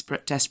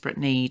desperate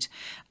need.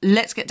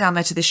 Let's get down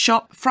there to this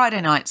shop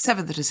Friday night,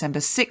 7th of December,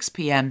 6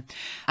 p.m.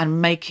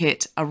 and make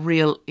it a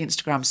real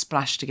Instagram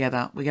splash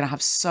together. We're going to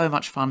have so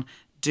much fun.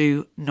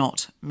 Do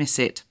not miss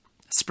it.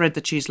 Spread the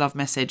Choose Love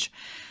message.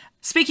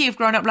 Speaking of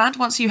Grown Up Land,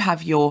 once you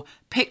have your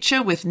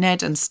picture with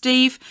Ned and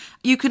Steve,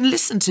 you can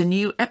listen to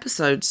new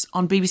episodes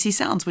on BBC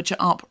Sounds, which are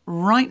up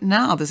right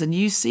now. There's a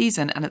new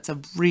season and it's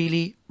a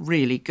really,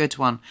 really good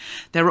one.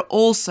 There are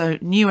also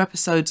new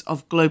episodes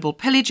of Global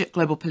Pillage at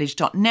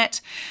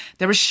globalpillage.net.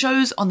 There are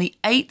shows on the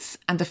 8th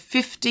and the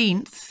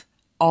 15th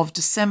of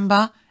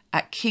December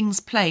at King's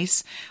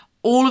Place.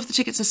 All of the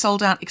tickets are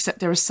sold out, except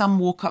there are some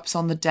walk-ups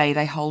on the day.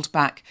 They hold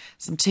back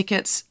some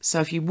tickets.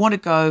 So if you want to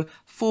go,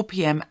 4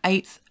 p.m,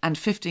 8th and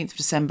 15th of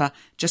December,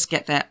 just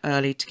get there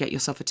early to get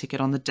yourself a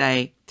ticket on the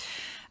day.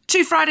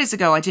 2 Fridays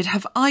ago, I did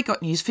have I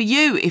Got News for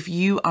You. If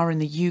you are in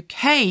the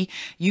UK,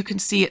 you can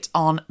see it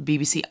on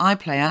BBC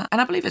iPlayer, and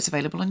I believe it's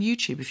available on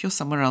YouTube if you're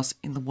somewhere else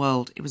in the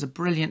world. It was a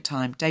brilliant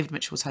time. David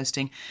Mitchell was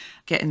hosting.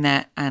 Get in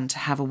there and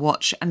have a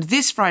watch. And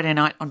this Friday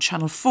night on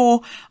Channel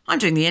 4, I'm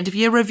doing the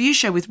end-of-year review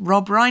show with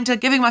Rob Rinder,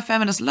 giving my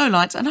feminist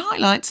lowlights and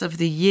highlights of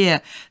the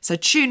year. So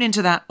tune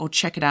into that or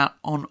check it out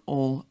on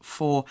All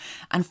 4.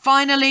 And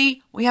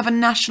finally, we have a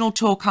national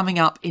tour coming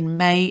up in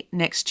May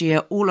next year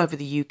all over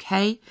the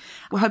UK.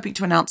 We're hoping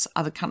to announce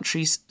other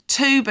countries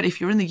too, but if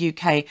you're in the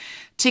UK,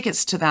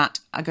 tickets to that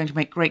are going to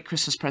make great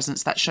Christmas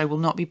presents. That show will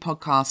not be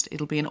podcast.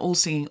 It'll be an all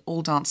singing,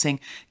 all dancing,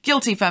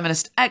 guilty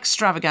feminist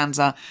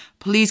extravaganza.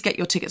 Please get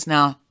your tickets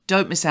now.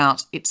 Don't miss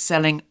out. It's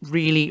selling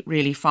really,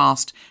 really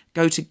fast.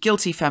 Go to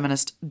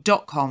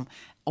guiltyfeminist.com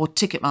or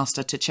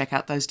Ticketmaster to check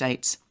out those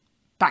dates.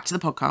 Back to the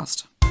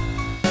podcast.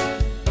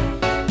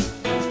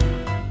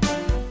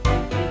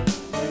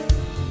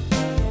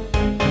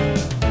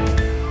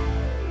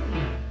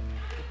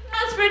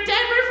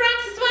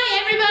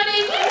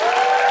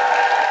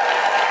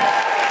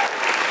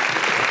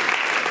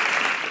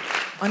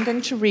 I'm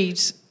going to read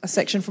a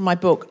section from my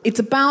book. It's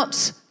about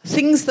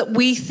things that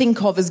we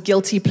think of as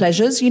guilty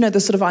pleasures, you know, the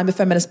sort of I'm a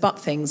feminist but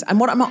things. And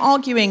what I'm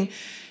arguing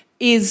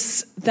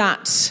is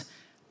that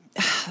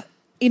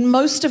in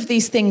most of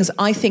these things,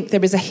 I think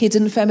there is a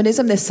hidden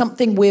feminism. There's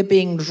something we're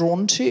being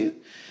drawn to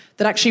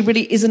that actually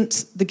really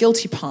isn't the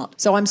guilty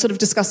part. So I'm sort of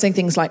discussing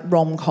things like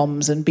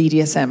rom-coms and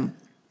BDSM.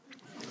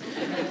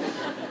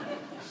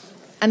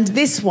 And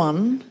this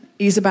one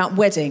is about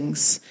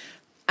weddings.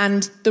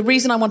 And the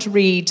reason I want to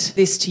read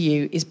this to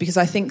you is because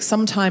I think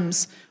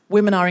sometimes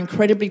women are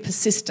incredibly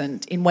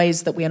persistent in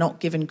ways that we are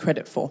not given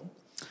credit for.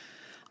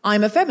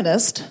 I'm a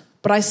feminist,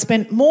 but I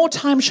spent more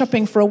time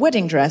shopping for a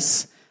wedding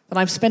dress than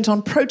I've spent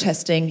on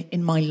protesting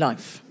in my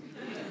life.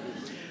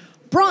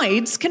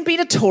 Brides can be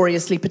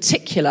notoriously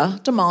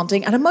particular,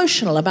 demanding and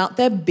emotional about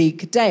their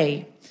big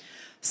day.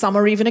 Some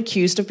are even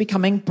accused of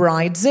becoming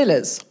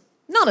bridezillas.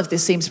 None of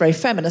this seems very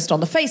feminist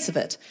on the face of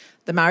it.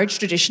 The marriage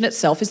tradition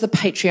itself is the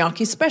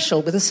patriarchy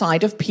special with a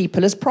side of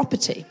people as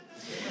property.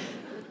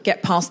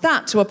 Get past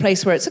that to a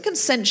place where it's a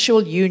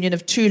consensual union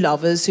of two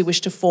lovers who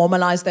wish to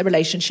formalise their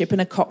relationship in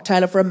a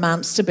cocktail of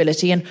romance,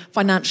 stability and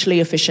financially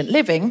efficient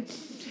living.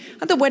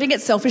 And the wedding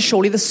itself is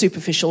surely the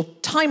superficial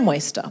time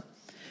waster.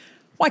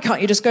 Why can't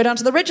you just go down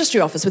to the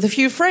registry office with a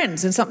few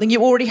friends in something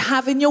you already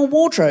have in your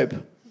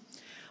wardrobe?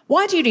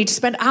 Why do you need to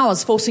spend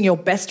hours forcing your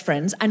best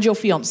friends and your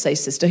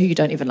fiancé's sister, who you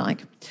don't even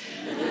like,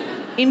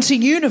 into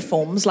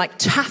uniforms like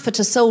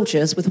taffeta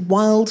soldiers with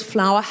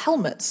wildflower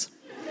helmets?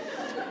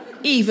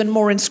 Even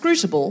more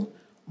inscrutable,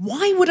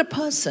 why would a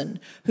person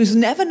who's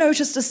never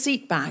noticed a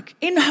seat back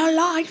in her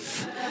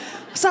life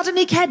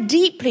suddenly care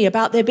deeply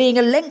about there being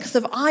a length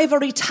of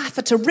ivory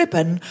taffeta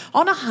ribbon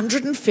on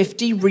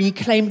 150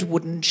 reclaimed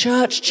wooden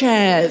church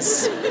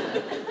chairs?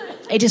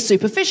 It is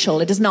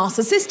superficial, it is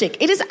narcissistic,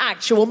 it is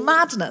actual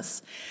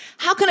madness.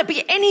 How can it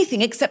be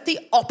anything except the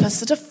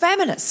opposite of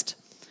feminist?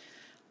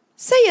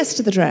 Say Yes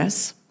to the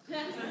Dress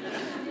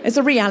is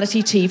a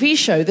reality TV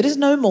show that is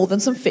no more than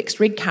some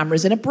fixed-rig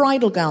cameras in a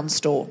bridal gown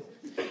store.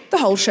 The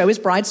whole show is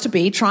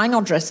brides-to-be trying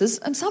on dresses,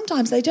 and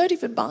sometimes they don't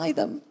even buy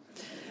them.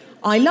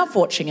 I love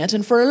watching it,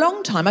 and for a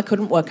long time I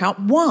couldn't work out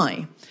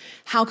why.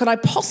 How could I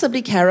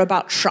possibly care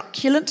about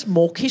truculent,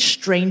 mawkish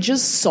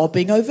strangers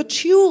sobbing over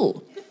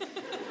tulle?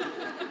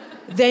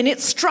 Then it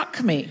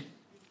struck me.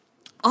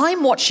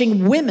 I'm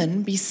watching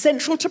women be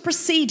central to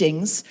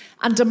proceedings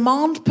and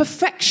demand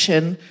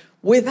perfection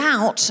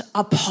without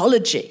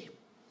apology.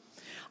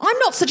 I'm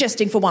not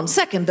suggesting for 1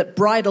 second that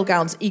bridal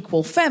gowns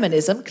equal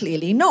feminism,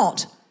 clearly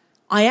not.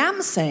 I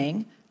am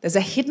saying there's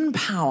a hidden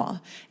power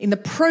in the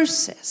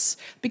process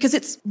because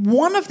it's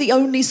one of the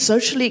only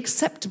socially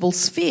acceptable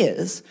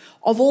spheres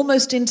of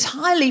almost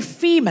entirely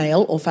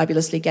female, or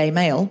fabulously gay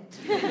male,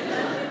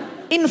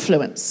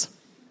 influence.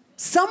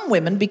 Some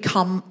women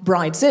become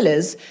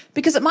bridezillas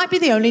because it might be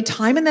the only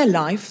time in their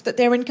life that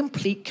they're in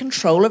complete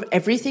control of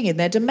everything in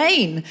their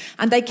domain,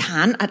 and they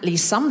can, at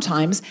least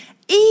sometimes,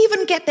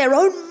 even get their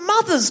own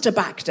mothers to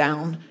back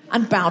down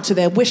and bow to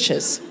their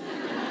wishes.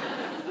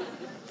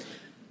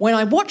 When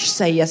I watch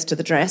Say Yes to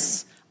the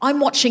Dress, I'm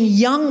watching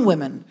young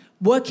women,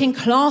 working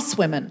class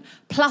women,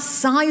 plus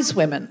size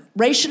women,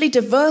 racially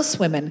diverse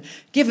women,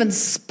 given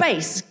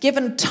space,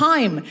 given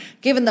time,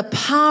 given the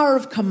power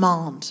of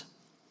command.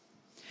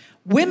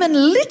 Women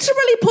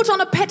literally put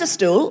on a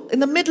pedestal in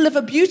the middle of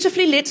a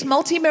beautifully lit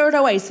multi-mirrored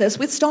oasis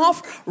with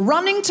staff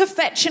running to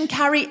fetch and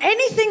carry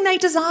anything they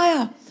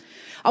desire.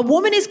 A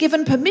woman is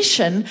given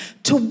permission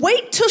to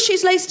wait till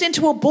she's laced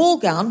into a ball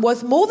gown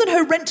worth more than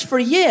her rent for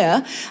a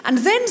year and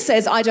then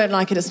says, I don't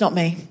like it, it's not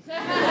me.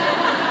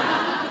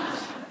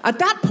 At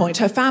that point,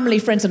 her family,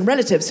 friends and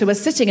relatives who are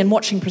sitting and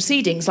watching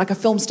proceedings like a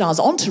film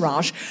star's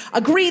entourage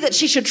agree that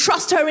she should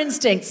trust her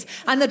instincts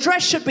and the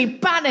dress should be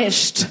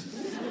banished.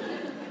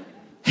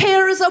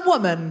 Here is a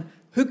woman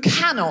who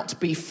cannot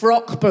be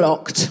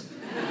frock-blocked.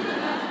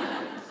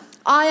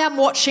 I am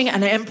watching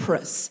an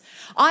empress.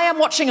 I am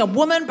watching a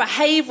woman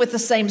behave with the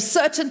same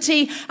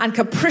certainty and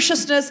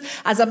capriciousness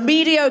as a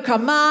mediocre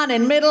man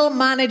in middle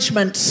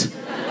management.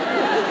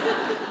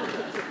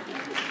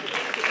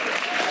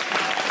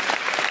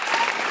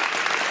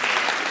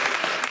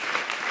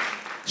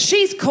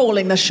 She's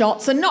calling the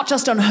shots, and not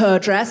just on her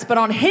dress, but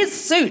on his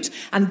suit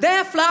and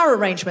their flower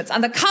arrangements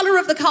and the colour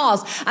of the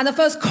cars and the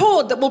first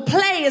chord that will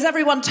play as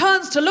everyone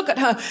turns to look at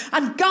her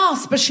and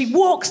gasp as she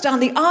walks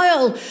down the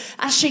aisle,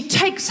 as she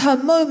takes her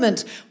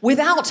moment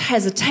without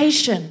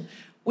hesitation,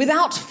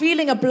 without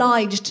feeling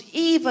obliged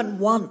even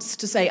once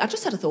to say, I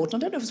just had a thought,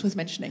 and I don't know if it's worth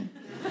mentioning.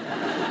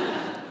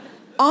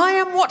 I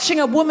am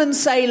watching a woman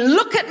say,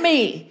 look at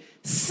me,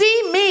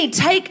 see me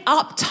take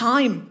up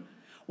time.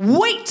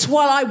 Wait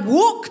while I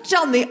walk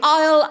down the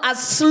aisle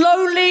as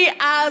slowly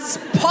as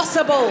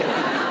possible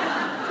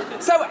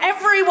so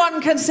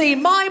everyone can see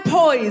my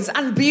poise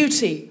and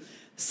beauty.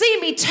 See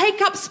me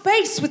take up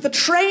space with the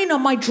train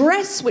on my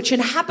dress, which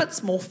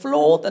inhabits more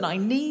floor than I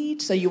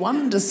need, so you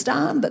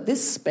understand that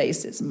this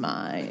space is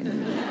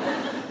mine.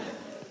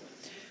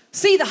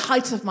 See the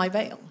height of my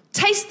veil.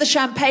 Taste the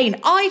champagne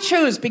I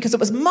chose because it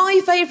was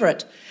my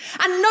favourite.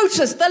 And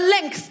notice the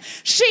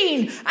length,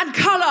 sheen and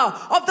colour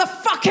of the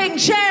fucking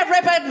chair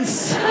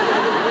ribbons.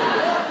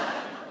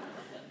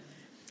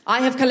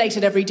 I have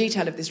collated every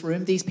detail of this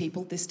room, these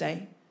people, this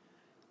day.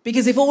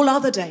 Because if all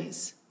other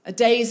days are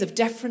days of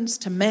deference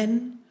to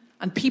men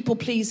and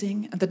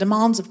people-pleasing and the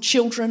demands of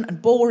children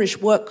and boorish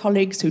work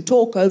colleagues who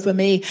talk over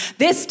me,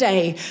 this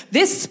day,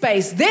 this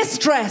space, this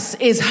dress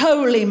is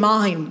wholly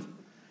mine.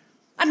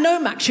 And no,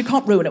 Max, you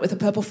can't ruin it with a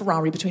purple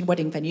Ferrari between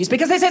wedding venues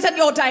because this isn't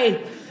your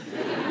day.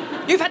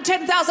 You've had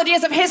 10,000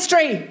 years of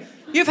history.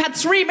 You've had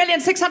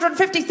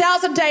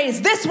 3,650,000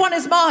 days. This one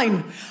is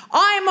mine.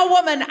 I'm a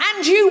woman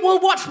and you will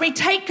watch me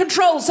take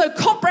control so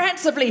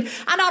comprehensively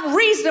and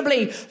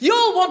unreasonably.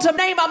 You'll want to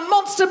name a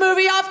monster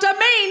movie after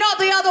me, not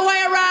the other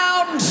way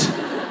around.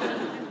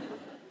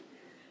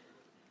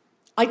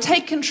 I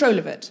take control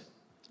of it,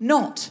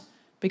 not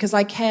because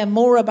I care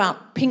more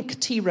about pink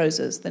tea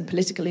roses than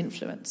political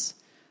influence,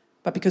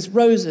 but because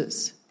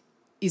roses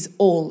is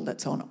all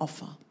that's on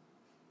offer.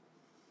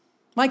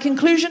 My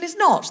conclusion is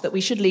not that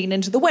we should lean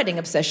into the wedding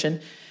obsession.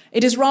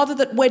 It is rather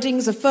that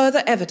weddings are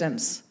further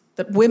evidence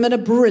that women are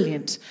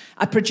brilliant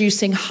at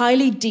producing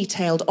highly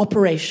detailed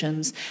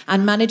operations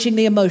and managing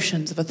the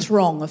emotions of a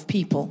throng of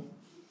people.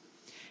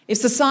 If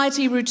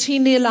society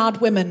routinely allowed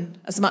women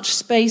as much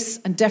space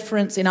and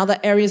deference in other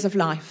areas of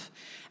life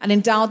and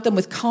endowed them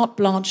with carte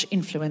blanche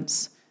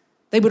influence,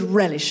 they would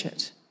relish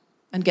it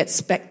and get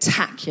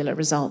spectacular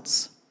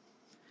results.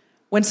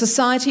 When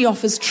society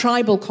offers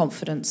tribal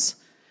confidence,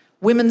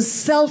 women's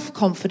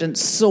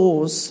self-confidence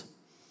soars.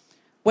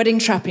 Wedding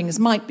trappings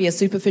might be a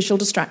superficial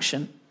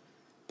distraction,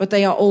 but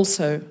they are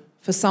also,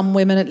 for some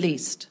women at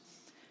least,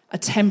 a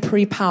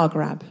temporary power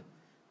grab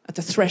at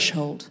the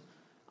threshold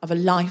of a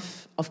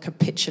life of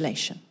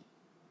capitulation.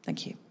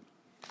 Thank you.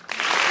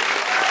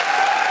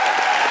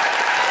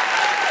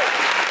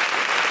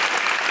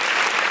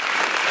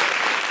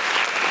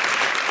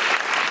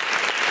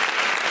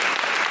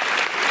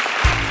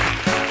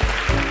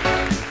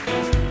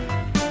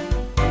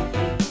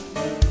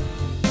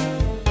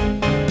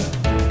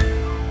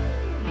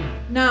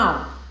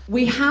 Now,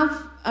 we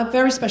have a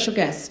very special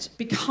guest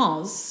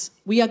because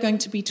we are going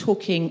to be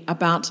talking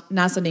about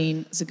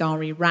Nazanin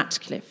Zaghari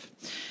Radcliffe.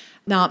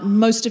 Now,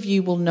 most of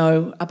you will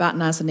know about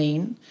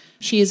Nazanin.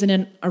 She is in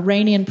an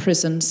Iranian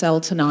prison cell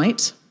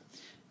tonight,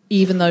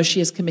 even though she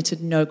has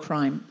committed no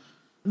crime.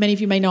 Many of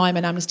you may know I'm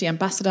an Amnesty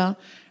ambassador,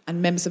 and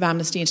members of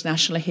Amnesty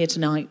International are here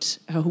tonight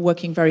who are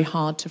working very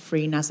hard to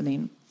free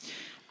Nazanin.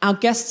 Our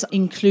guests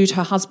include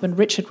her husband,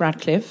 Richard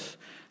Radcliffe,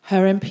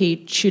 her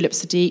MP, Tulip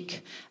Siddiq,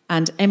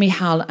 and Emmy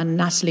Howell and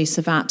Natali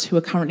Servat, who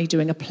are currently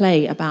doing a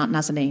play about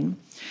Nazanin.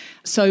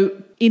 So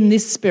in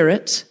this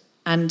spirit,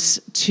 and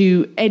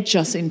to edge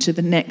us into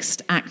the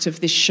next act of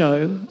this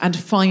show and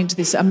find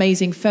this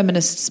amazing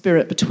feminist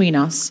spirit between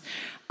us,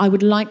 I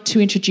would like to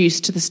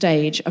introduce to the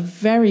stage a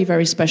very,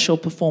 very special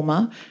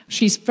performer.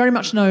 She's very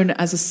much known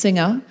as a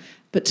singer,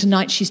 but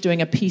tonight she's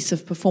doing a piece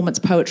of performance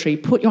poetry.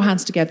 Put your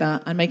hands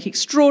together and make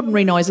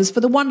extraordinary noises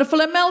for the wonderful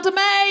Imelda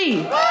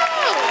May!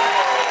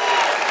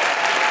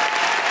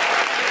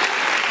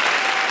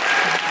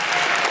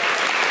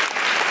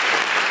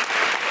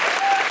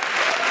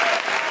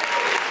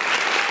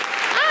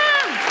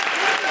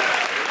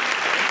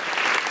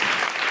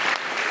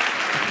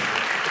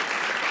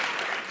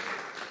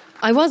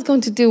 I was going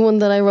to do one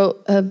that I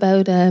wrote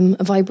about a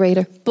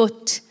vibrator,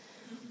 but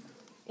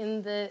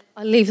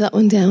I'll leave that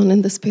one down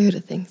in the spirit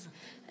of things.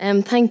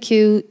 Thank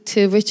you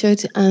to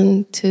Richard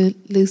and to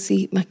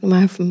Lucy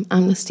McNamara from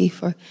Amnesty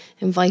for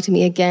inviting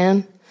me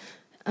again.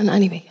 And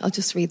anyway, I'll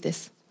just read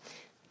this.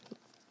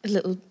 A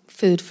little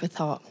food for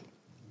thought.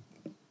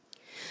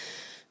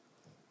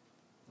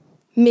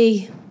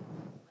 Me,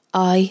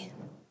 I,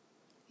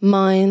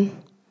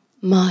 mine,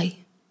 my.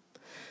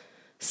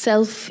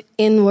 Self,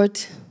 inward,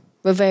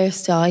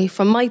 reversed I.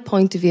 From my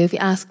point of view, if you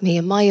ask me,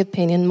 in my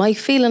opinion, my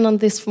feeling on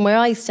this from where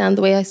I stand,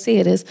 the way I see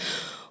it is,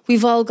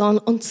 we've all gone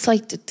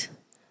unsighted,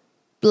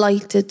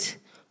 blighted,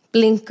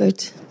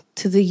 blinkered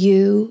to the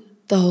you,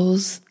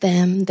 those,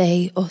 them,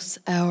 they, us,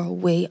 our,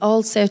 we,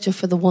 all searching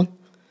for the one.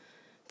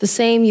 The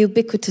same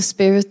ubiquitous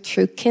spirit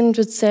through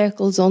kindred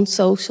circles,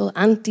 unsocial,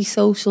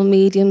 antisocial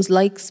mediums,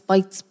 likes,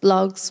 bites,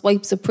 blogs,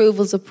 swipes,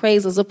 approvals,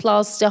 appraisals,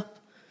 applause, stop.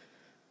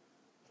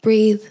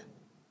 Breathe.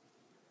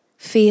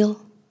 Feel.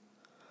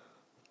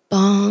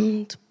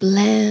 Bond,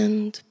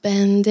 blend,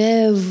 bend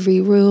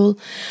every rule.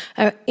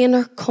 Our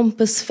inner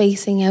compass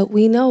facing out.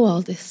 We know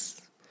all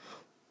this.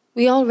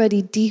 We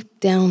already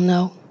deep down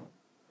know.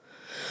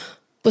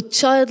 But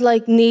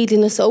childlike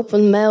neediness,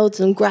 open mouths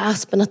and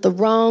grasping at the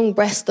wrong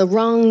breast, the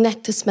wrong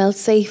neck to smell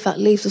safe at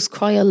leaves us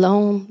cry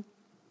alone.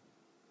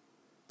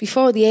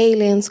 Before the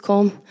aliens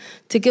come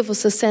to give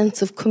us a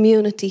sense of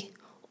community,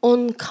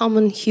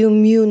 uncommon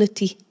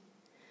humanity,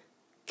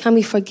 can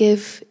we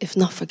forgive if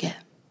not forget?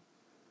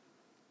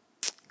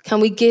 Can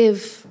we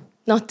give,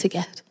 not to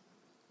get?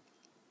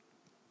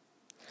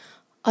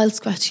 I'll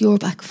scratch your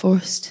back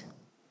first.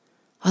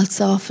 I'll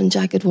soften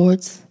jagged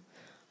words.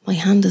 My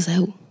hand is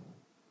out.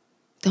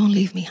 don't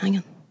leave me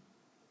hanging.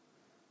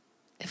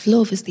 If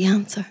love is the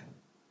answer,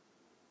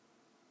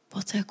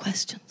 what's our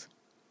questions?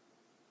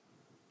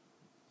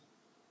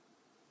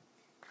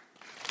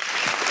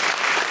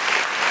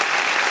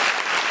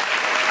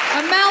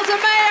 Imelda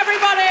May,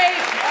 everybody!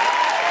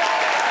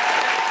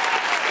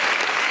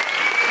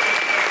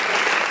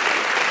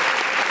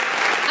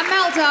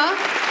 Imelda,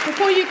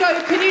 before you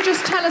go, can you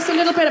just tell us a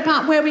little bit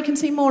about where we can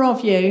see more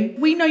of you?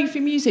 We know you for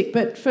music,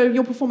 but for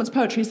your performance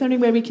poetry, is there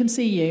anywhere we can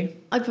see you?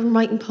 I've been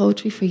writing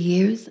poetry for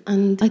years,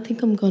 and I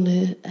think I'm going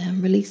to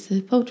release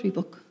a poetry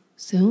book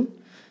soon,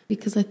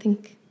 because I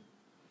think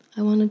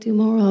I want to do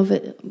more of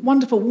it.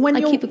 Wonderful.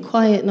 I keep it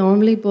quiet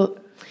normally, but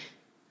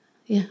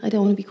yeah, I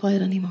don't want to be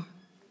quiet anymore.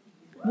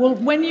 Well,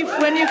 when you've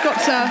got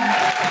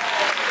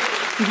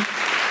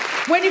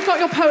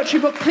your poetry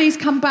book, please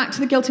come back to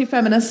The Guilty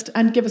Feminist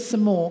and give us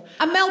some more.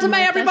 Imelda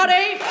May,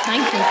 everybody!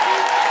 Thank you.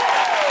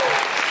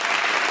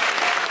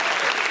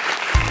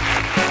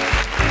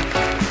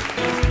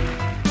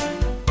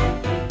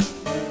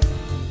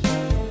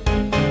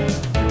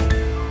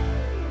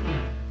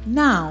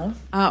 Now,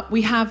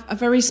 we have a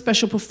very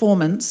special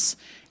performance.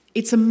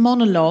 It's a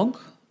monologue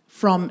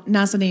from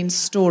Nazanine's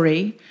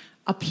story,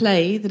 a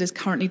play that is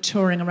currently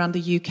touring around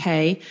the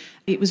UK.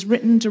 It was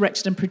written,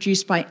 directed and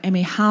produced by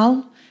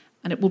Howell,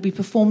 and it will be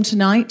performed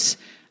tonight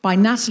by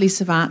Natali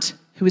Servat,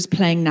 who is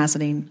playing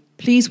Nazanine.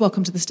 Please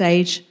welcome to the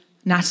stage,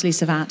 Natali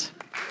Servat.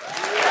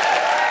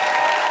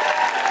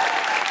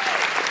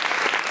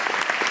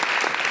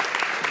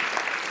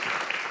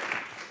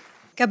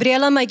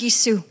 Gabriela, my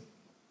Gisu,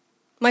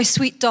 my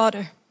sweet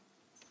daughter,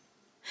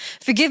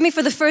 forgive me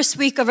for the first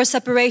week of our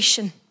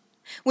separation,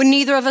 when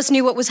neither of us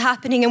knew what was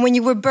happening and when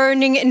you were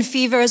burning in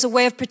fever as a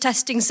way of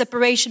protesting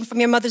separation from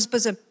your mother's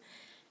bosom.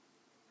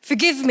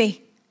 Forgive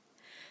me,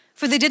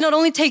 for they did not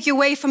only take you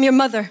away from your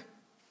mother,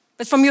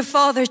 but from your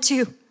father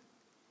too.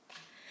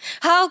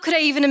 How could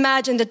I even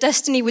imagine that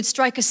destiny would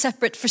strike us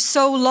separate for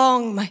so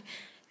long, my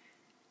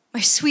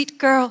sweet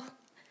girl?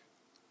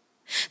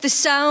 The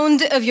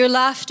sound of your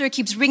laughter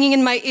keeps ringing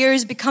in my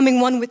ears,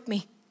 becoming one with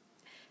me.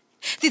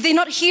 Did they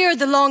not hear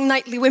the long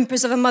nightly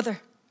whimpers of a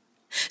mother?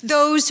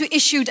 Those who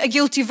issued a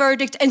guilty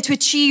verdict and to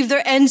achieve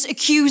their ends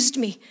accused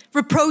me,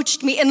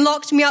 reproached me, and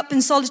locked me up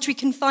in solitary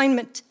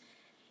confinement.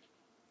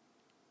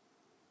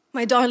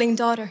 My darling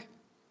daughter,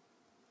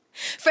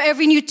 for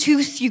every new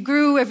tooth you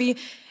grew, every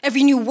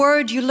new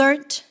word you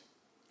learnt,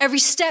 every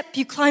step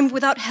you climbed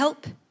without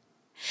help,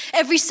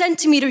 every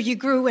centimetre you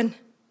grew, and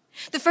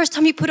the first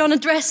time you put on a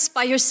dress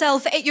by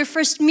yourself, ate your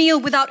first meal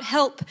without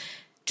help,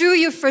 drew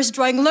your first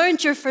drawing,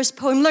 learnt your first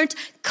poem, learnt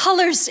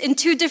colours in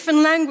 2 different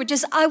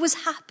languages, I was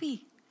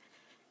happy.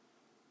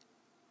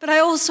 But I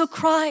also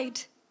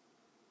cried.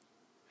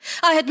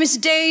 I had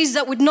missed days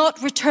that would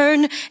not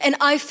return, and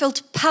I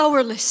felt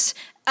powerless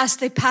as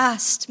they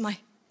passed, my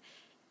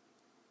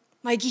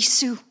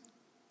Gisu.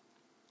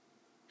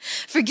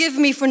 Forgive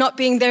me for not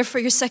being there for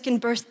your 2nd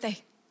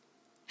birthday,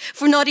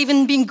 for not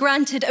even being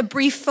granted a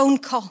brief phone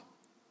call.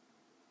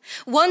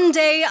 One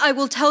day I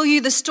will tell you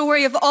the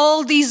story of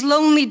all these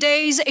lonely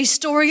days, a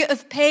story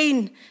of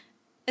pain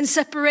and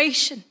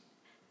separation.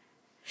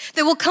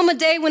 There will come a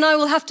day when I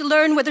will have to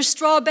learn whether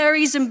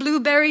strawberries and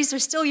blueberries are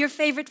still your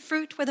favorite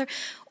fruit, whether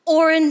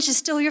orange is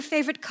still your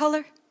favorite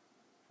color.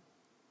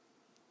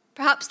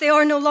 Perhaps they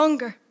are no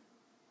longer.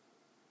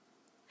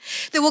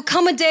 There will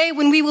come a day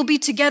when we will be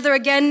together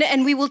again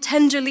and we will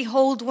tenderly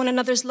hold one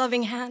another's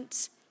loving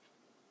hands.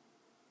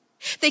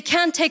 They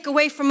can't take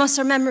away from us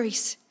our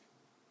memories.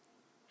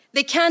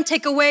 They can't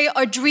take away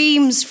our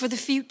dreams for the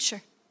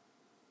future.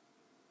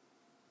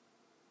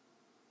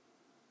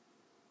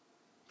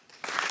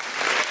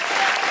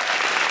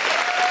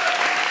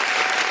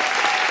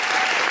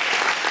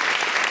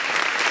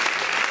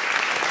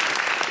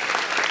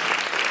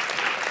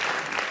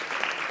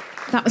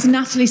 That was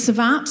Natali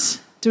Servat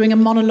doing a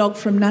monologue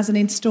from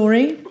Nazanine's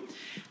story.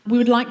 We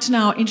would like to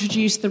now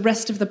introduce the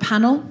rest of the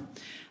panel.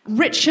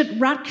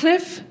 Richard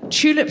Radcliffe,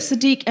 Tulip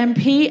Siddiq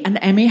MP, and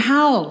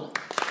Howell.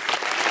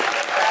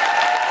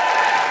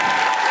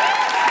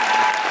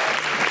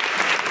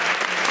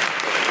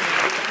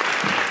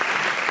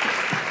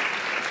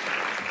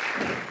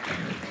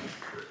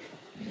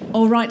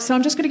 All right, so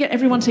I'm just going to get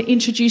everyone to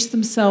introduce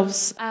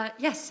themselves.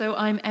 Yes, so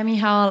I'm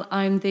Howell.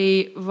 I'm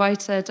the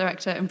writer,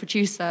 director and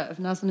producer of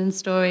Nazanine's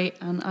story,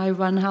 and I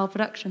run Howell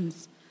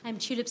Productions. I'm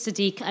Tulip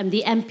Siddiq. I'm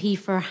the MP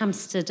for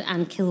Hampstead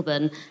and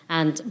Kilburn,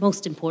 and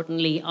most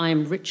importantly,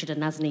 I'm Richard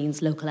and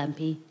Nazanine's local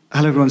MP.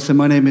 Hello everyone, so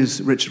my name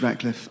is Richard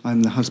Radcliffe.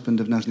 I'm the husband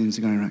of Nazanin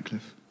Zaghari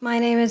Radcliffe. My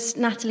name is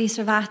Natali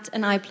Servat,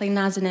 and I play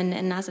Nazanine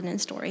in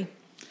Nazanine's story.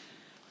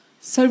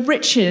 So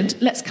Richard,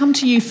 let's come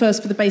to you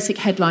first for the basic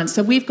headlines.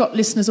 So we've got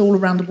listeners all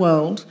around the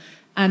world,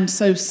 and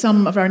so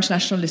some of our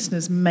international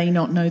listeners may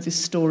not know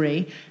this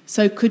story.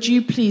 So could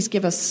you please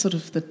give us sort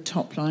of the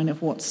top line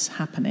of what's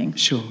happening?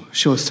 Sure.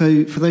 So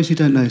for those who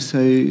don't know, so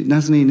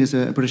Nazanin is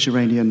a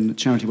British-Iranian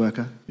charity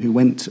worker who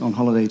went on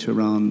holiday to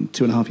Iran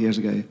 2.5 years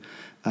ago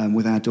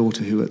with our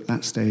daughter, who at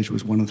that stage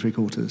was 1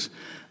 3/4,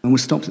 and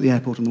was stopped at the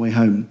airport on the way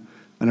home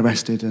and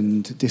arrested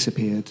and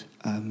disappeared,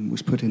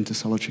 was put into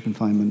solitary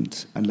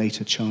confinement and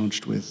later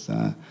charged with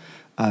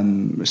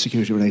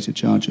security-related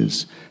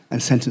charges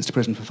and sentenced to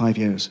prison for 5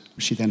 years.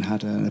 She then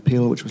had an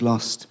appeal which was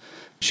lost.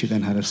 She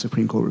then had a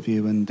Supreme Court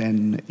review, and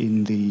then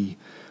in the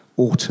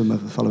autumn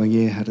of the following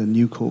year had a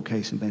new court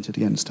case invented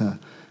against her,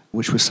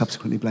 which was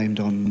subsequently blamed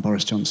on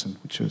Boris Johnson,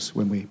 which was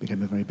when we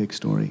became a very big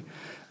story.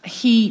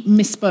 He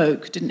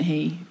misspoke, didn't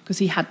he? Because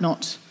he had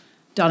not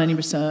done any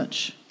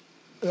research.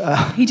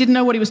 He didn't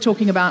know what he was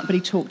talking about, but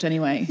he talked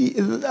anyway.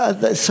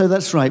 So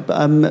that's right.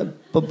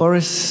 But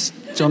Boris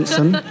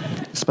Johnson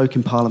spoke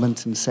in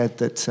Parliament and said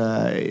that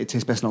it's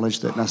his best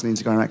knowledge that Nazanin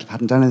Zaghari-Ratcliffe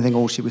hadn't done anything.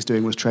 All she was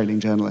doing was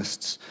trailing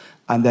journalists.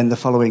 And then the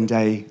following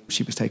day,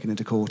 she was taken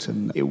into court,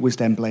 and it was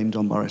then blamed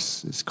on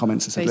Boris's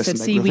comments and said, they said,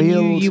 they see,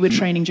 revealed... we knew you were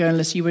training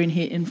journalists, you were in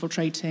here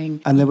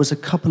infiltrating. And there was a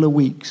couple of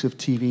weeks of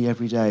TV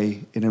every day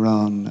in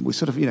Iran with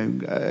sort of,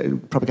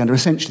 propaganda,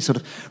 essentially sort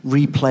of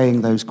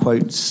replaying those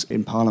quotes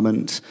in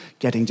Parliament,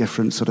 getting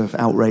different sort of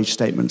outrage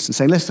statements and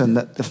saying, listen,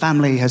 that the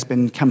family has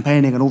been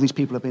campaigning and all these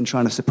people have been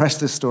trying to suppress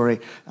this story,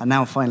 and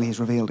now finally he's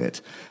revealed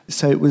it.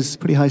 So it was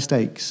pretty high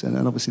stakes, and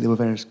obviously there were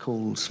various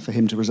calls for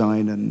him to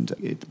resign, and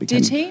it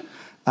became... Did he?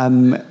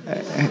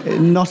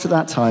 Not at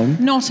that time.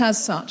 Not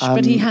as such,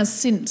 but he has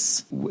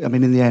since. I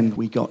mean, in the end,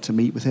 we got to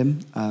meet with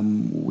him.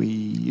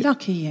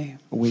 Lucky you.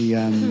 We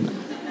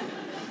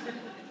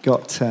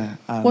got...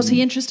 was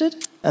he interested?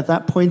 At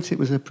that point, it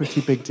was a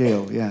pretty big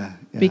deal, yeah.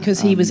 Because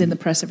he was in the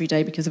press every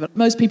day because of it.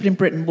 Most people in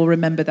Britain will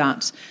remember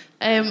that.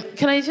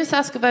 Can I just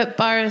ask about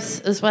Boris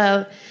as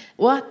well?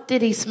 What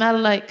did he smell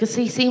like? Because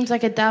he seems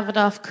like a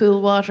Davidoff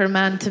cool water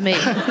man to me.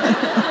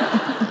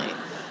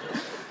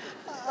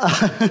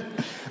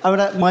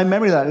 My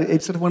memory of that,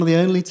 it's sort of one of the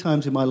only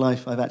times in my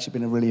life I've actually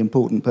been a really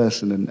important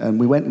person. And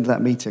we went into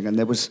that meeting and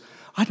there was,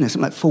 I don't know,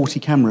 something like 40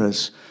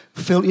 cameras.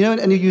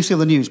 And you see on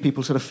the news,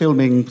 people sort of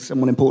filming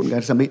someone important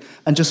going to somebody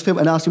and just film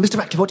and asking, Mr.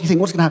 Radcliffe, what do you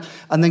think? What's going to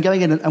happen? And then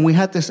going in and we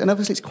had this, and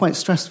obviously it's quite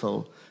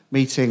stressful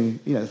meeting,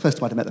 the first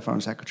time I'd met the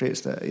Foreign Secretary,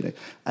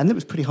 and it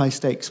was pretty high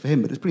stakes for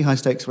him, but it was pretty high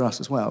stakes for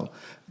us as well.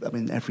 I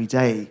mean, every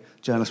day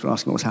journalists were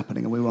asking what was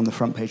happening, and we were on the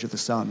front page of The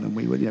Sun, and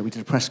we did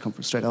a press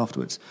conference straight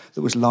afterwards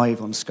that was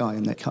live on Sky,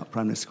 and they cut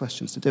Prime Minister's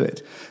questions to do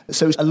it.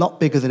 So it was a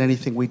lot bigger than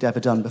anything we'd ever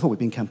done before. We'd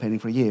been campaigning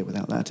for a year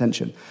without that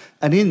attention.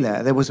 And in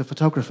there was a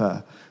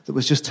photographer that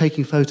was just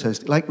taking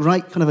photos, like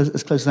right kind of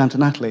as close as I am to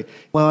Natali,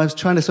 while I was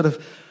trying to sort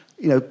of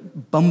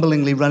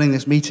bumblingly running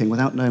this meeting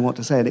without knowing what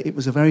to say. And it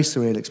was a very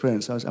surreal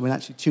experience.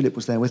 Actually, Tulip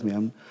was there with me.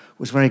 I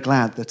was very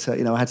glad that,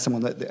 I had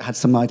someone that had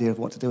some idea of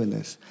what to do in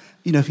this.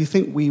 If you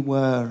think we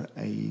were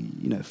a,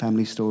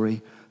 family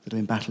story that had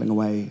been battling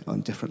away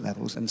on different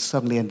levels and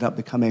suddenly ended up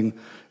becoming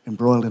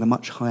embroiled in a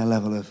much higher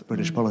level of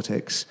British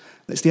politics.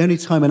 It's the only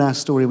time in our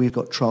story we've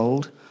got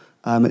trolled.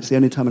 It's the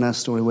only time in our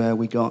story where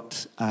we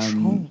got...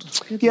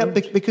 trolled?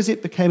 Because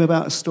it became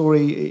about a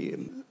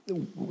story...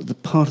 The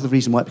part of the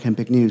reason why it became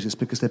big news is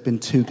because there'd been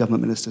 2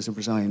 government ministers who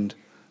resigned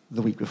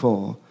the week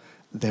before.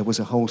 There was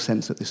a whole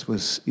sense that this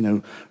was,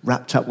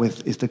 wrapped up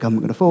with, is the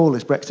government going to fall?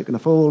 Is Brexit going to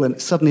fall? And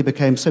it suddenly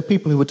became, so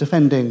people who were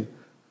defending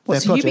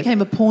their project... you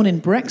became a pawn in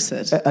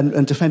Brexit?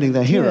 And defending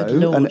their hero.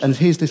 And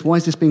here's this, why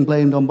is this being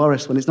blamed on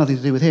Boris when it's nothing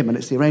to do with him and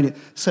it's the Iranian...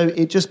 So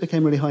it just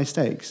became really high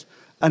stakes.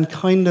 And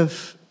kind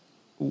of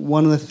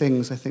one of the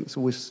things I think is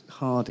always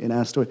hard in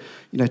our story,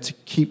 to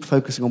keep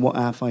focusing on what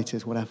our fight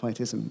is, what our fight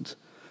isn't.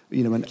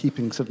 And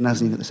keeping sort of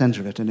Nazanin at the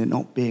centre of it and it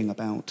not being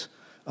about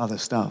other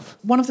stuff.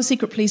 One of the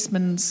Secret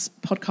Policeman's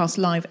podcast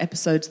live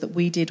episodes that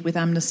we did with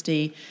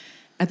Amnesty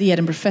at the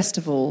Edinburgh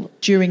Festival,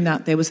 during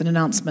that there was an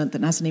announcement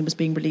that Nazanin was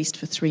being released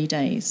for 3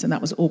 days, and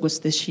that was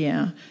August this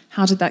year.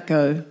 How did that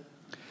go?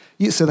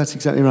 Yeah, so that's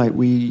exactly right.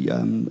 We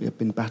had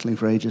been battling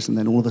for ages, and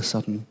then all of a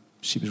sudden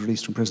she was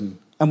released from prison.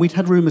 And we'd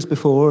had rumours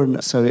before,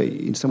 and so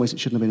in some ways it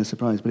shouldn't have been a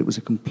surprise, but it was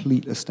a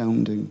complete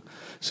astounding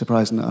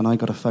surprise. And I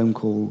got a phone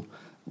call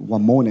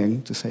one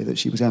morning to say that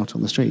she was out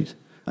on the street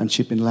and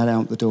she'd been let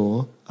out the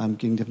door,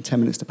 giving them 10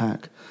 minutes to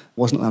pack,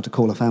 wasn't allowed to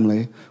call her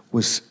family,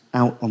 was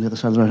out on the other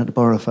side of the road, had to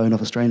borrow a phone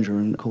off a stranger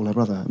and call her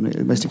brother. I mean,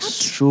 the most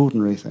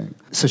extraordinary thing.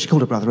 So she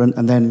called her brother,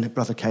 and then her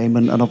brother came,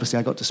 and obviously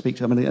I got to speak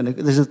to him. And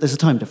there's a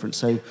time difference,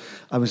 so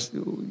I was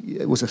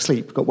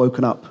asleep, got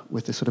woken up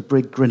with this sort of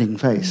big grinning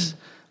face.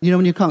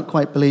 When you can't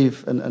quite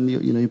believe, and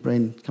your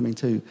brain coming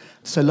to.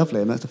 So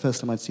lovely, and that's the first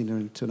time I'd seen her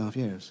in 2.5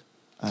 years.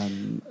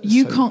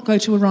 You can't go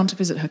to Iran to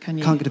visit her, can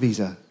you? Can't get a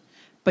visa.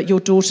 But your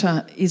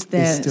daughter is still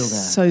there.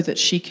 So that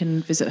she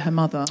can visit her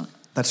mother.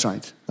 That's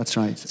right.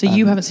 So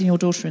you haven't seen your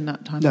daughter in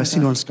that time? No, I've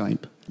seen her on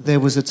Skype. There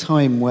was a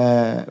time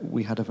where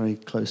we had a very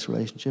close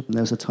relationship, and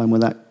there was a time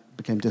when that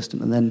became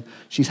distant, and then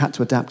she's had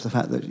to adapt to the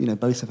fact that,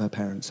 both of her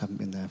parents haven't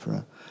been there for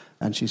her,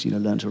 and she's,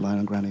 learned to rely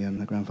on Granny and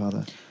her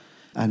grandfather.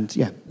 And,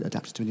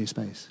 adapted to a new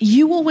space.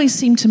 You always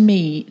seem to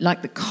me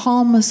like the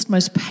calmest,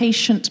 most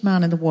patient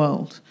man in the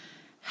world.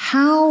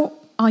 How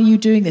are you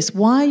doing this?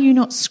 Why are you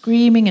not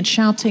screaming and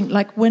shouting?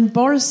 Like when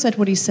Boris said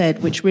what he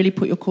said, which really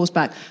put your cause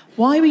back,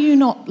 why were you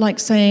not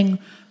saying,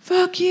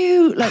 fuck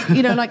you?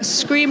 Like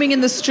screaming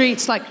in the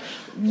streets, like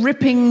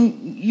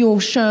ripping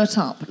your shirt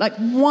up. Like,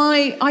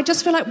 why? I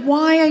just feel like,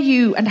 why are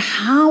you and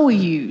how are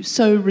you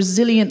so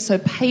resilient, so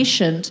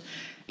patient?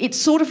 It's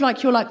sort of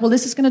like you're like, well,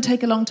 this is going to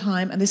take a long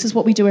time, and this is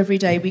what we do every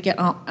day. We get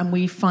up and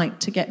we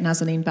fight to get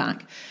Nazanin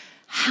back.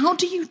 How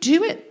do you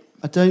do it?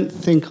 I don't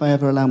think I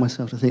ever allow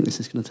myself to think this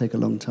is going to take a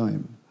long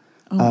time.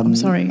 Oh, I'm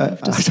sorry.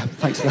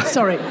 Thanks for that.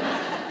 Sorry.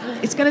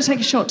 It's going to take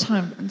a short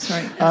time. I'm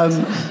sorry.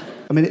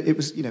 I mean, it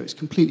was, it's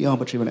completely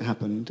arbitrary when it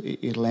happened.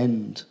 It'll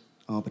end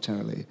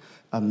arbitrarily.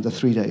 The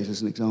 3 days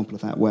is an example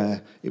of that,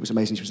 where it was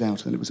amazing she was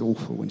out, and it was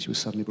awful when she was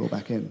suddenly brought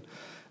back in.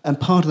 And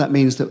part of that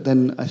means that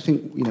then I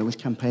think, with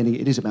campaigning,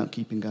 it is about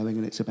keeping going,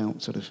 and it's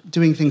about sort of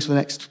doing things for the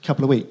next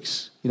couple of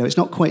weeks. It's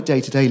not quite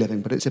day-to-day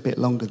living, but it's a bit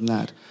longer than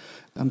that.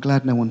 I'm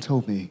glad no one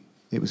told me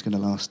it was going to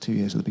last 2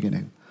 years at the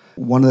beginning.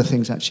 One of the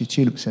things, actually,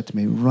 Tulip said to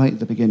me right at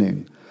the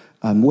beginning,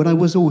 when I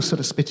was all sort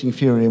of spitting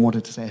fury and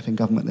wanted to say effing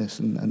government this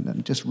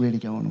and just really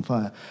go on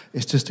fire,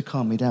 is just to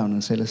calm me down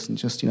and say, listen,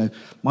 just,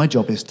 my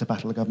job is to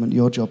battle the government,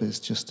 your job is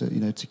just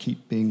to, to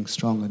keep being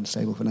strong and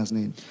stable for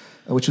Nazanin,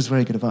 which was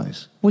very good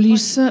advice. Well, you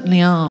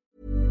certainly are.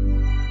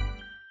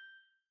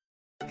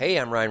 Hey,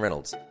 I'm Ryan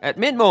Reynolds. At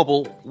Mint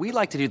Mobile, we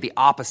like to do the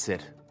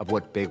opposite of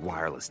what Big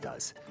Wireless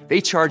does.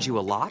 They charge you a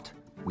lot.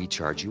 We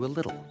charge you a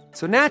little.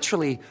 So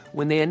naturally,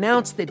 when they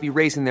announced they'd be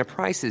raising their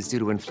prices due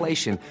to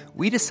inflation,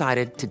 we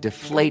decided to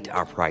deflate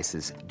our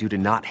prices due to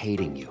not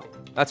hating you.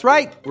 That's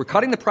right. We're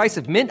cutting the price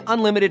of Mint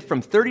Unlimited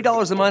from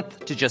 $30 a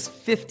month to just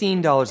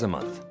 $15 a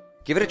month.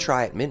 Give it a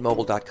try at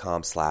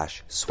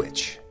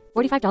mintmobile.com/switch.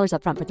 $45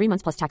 up front for 3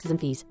 months plus taxes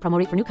and fees. Promo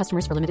rate for new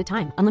customers for limited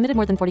time. Unlimited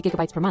more than 40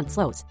 gigabytes per month.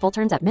 Slows full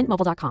terms at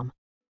mintmobile.com.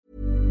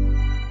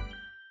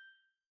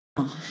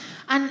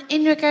 And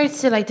in regards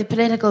to the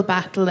political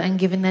battle and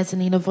giving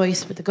Nazanin a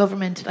voice with the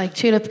government,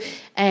 Tulip,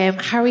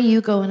 how are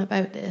you going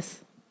about this?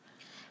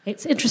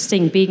 It's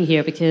interesting being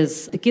here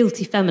because the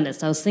guilty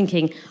feminist, I was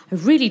thinking, I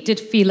really did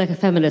feel like a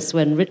feminist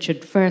when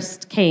Richard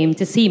first came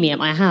to see me at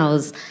my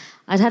house.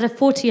 I'd had a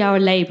 40-hour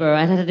labour,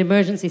 I'd had an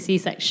emergency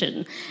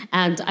C-section,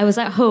 and I was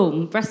at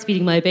home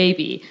breastfeeding my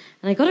baby,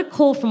 and I got a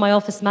call from my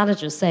office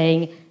manager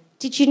saying,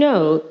 did you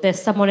know there's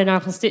someone in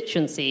our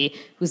constituency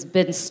who's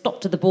been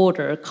stopped at the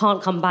border,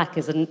 can't come back,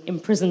 is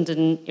imprisoned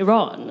in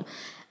Iran,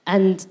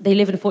 and they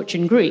live in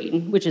Fortune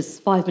Green, which is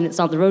 5 minutes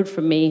down the road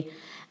from me.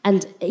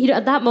 And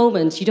at that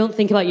moment, you don't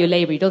think about your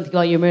labour, you don't think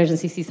about your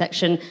emergency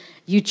C-section,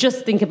 you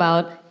just think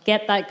about,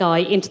 get that guy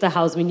into the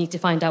house, we need to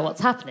find out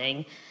what's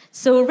happening.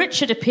 So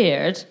Richard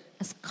appeared,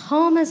 as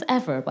calm as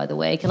ever, by the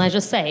way, can I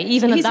just say,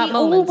 even at that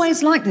moment. Is he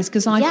always like this?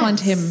 Because I find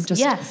him just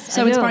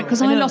so inspiring.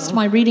 Because I lost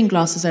my reading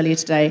glasses earlier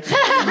today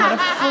and had a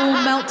full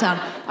meltdown.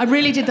 I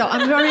really did that.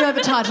 I'm very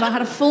overtired and I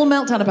had a full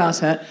meltdown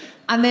about it.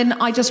 And then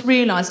I just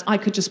realised I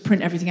could just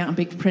print everything out in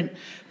big print.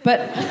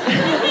 But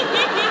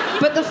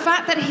the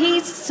fact that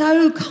he's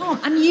so calm,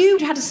 and you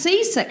had a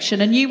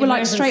C-section, and you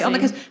were straight on the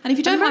case. And if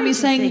you don't mind me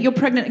saying that you're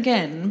pregnant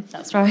again,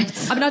 that's right.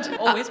 I mean,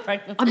 always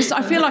pregnant.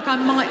 I feel like I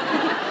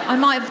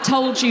might have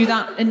told you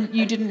that, and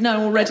you didn't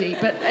know already.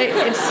 But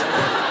it's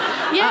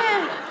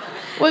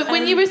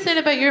When you were saying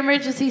about your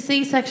emergency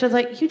C-section, I was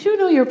like, you do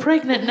know you're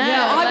pregnant now.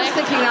 Yeah, I was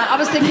thinking that. I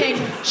was thinking,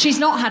 she's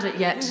not had it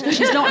yet.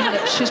 She's not had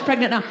it. She's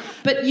pregnant now.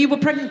 But you were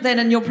pregnant then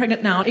and you're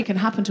pregnant now. It can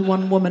happen to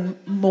one woman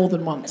more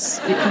than once.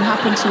 It can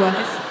happen to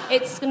her.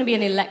 It's going to be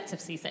an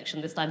elective C-section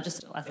this time,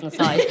 just as an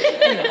aside.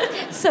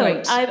 Anyway,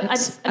 so I'm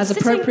as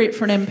appropriate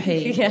for an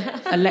MP.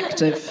 Yeah.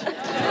 Elective.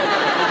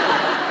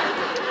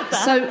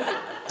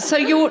 So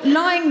you're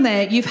lying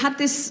there, you've had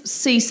this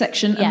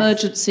C-section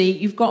emergency,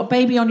 you've got a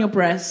baby on your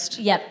breast.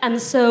 Yep,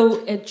 and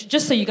so,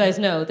 just so you guys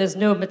know, there's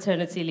no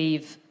maternity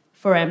leave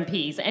for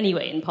MPs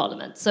anyway in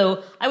Parliament.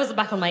 So I was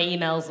back on my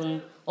emails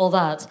and all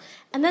that.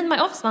 And then my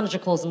office manager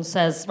calls and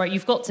says, right,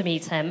 you've got to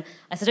meet him.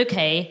 I said,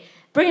 okay,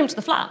 bring him to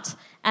the flat.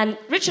 And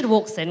Richard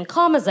walks in,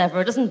 calm as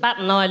ever, doesn't bat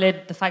an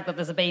eyelid, the fact that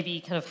there's a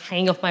baby kind of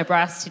hanging off my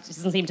breast, he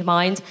doesn't seem to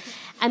mind.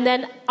 And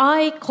then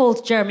I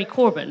called Jeremy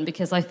Corbyn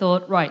because I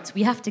thought, right,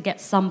 we have to get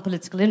some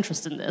political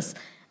interest in this.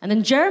 And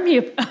then Jeremy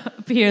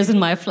appears in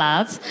my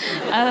flat.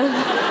 And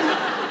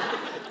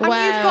you've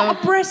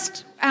got a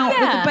breast out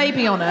with a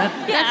baby on it.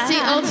 Yeah, that's the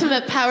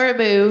ultimate power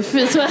move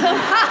as well.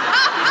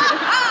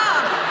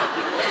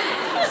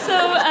 So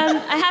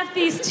I have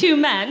these two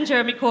men,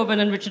 Jeremy Corbyn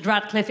and Richard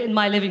Radcliffe, in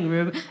my living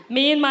room,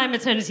 me in my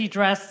maternity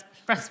dress,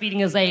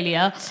 breastfeeding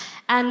Azalea.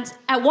 And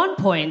at one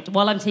point,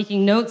 while I'm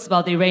taking notes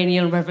about the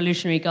Iranian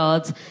Revolutionary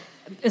Guards,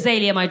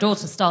 Azalea, my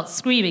daughter, starts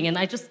screaming, and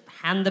I just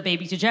hand the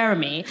baby to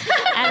Jeremy.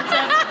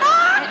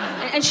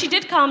 And she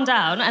did calm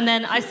down, and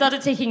then I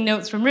started taking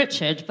notes from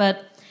Richard.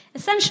 But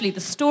essentially,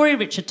 the story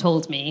Richard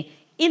told me,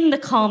 in the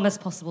calmest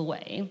possible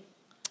way,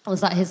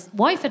 was that his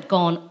wife had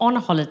gone on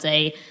a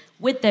holiday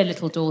with their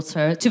little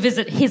daughter to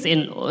visit his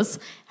in-laws,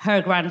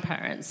 her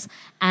grandparents,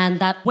 and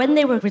that when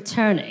they were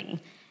returning,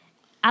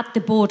 at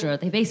the border,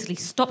 they basically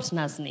stopped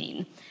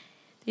Nazanin.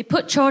 They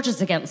put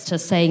charges against her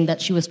saying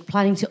that she was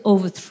planning to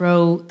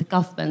overthrow the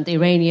government, the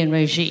Iranian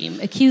regime,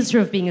 accused her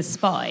of being a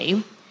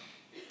spy.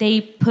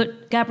 They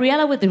put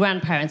Gabriella with the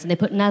grandparents and they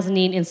put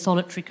Nazanin in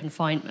solitary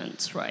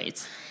confinement,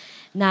 right?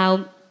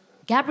 Now,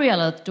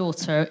 Gabriella, the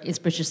daughter, is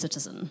British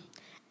citizen.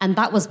 And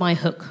that was my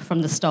hook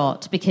from the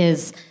start,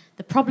 because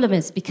the problem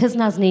is, because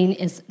Nazanin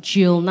is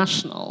dual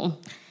national,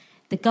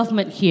 the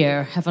government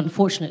here have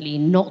unfortunately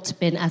not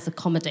been as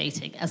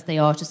accommodating as they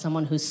are to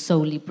someone who's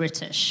solely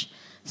British.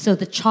 So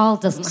the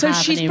child doesn't have...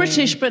 So she's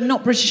British, but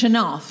not British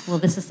enough. Well,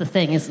 this is the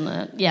thing, isn't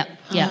it?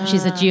 Yeah,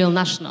 she's a dual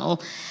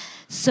national.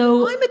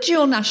 So I'm a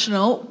dual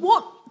national.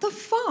 What the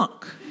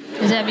fuck?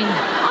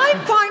 I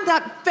find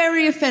that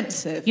very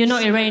offensive. You're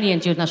not Iranian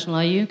dual national,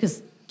 are you?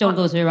 Because don't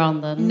go to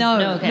Iran then.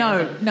 No.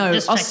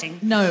 Just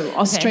checking.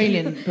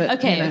 Australian. Okay. But,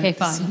 okay,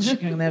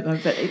 fine.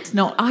 But it's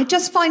not. I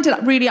just find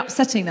it really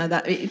upsetting, though,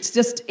 that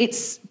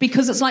it's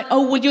because it's like,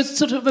 oh, well, you're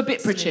sort of a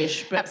bit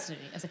British. But...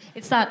 Absolutely.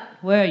 It's that,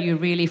 where are you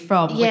really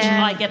from, which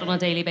I get on a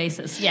daily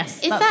basis.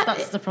 Yes,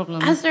 that's the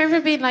problem. Has there ever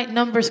been, like,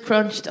 numbers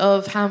crunched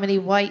of how many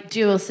white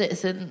dual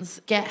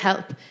citizens get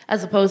help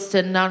as opposed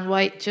to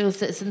non-white dual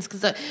citizens?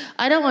 Because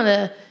I don't want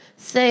to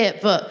say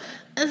it, but...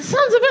 it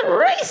sounds a bit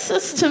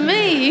racist to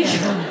me.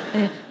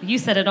 You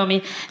said it on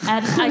me.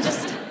 And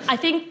I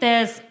think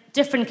there's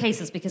different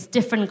cases because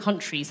different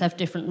countries have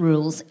different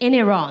rules. In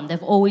Iran,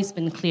 they've always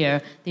been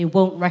clear they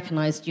won't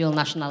recognise dual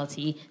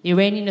nationality. The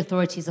Iranian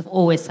authorities have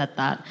always said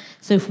that.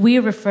 So if we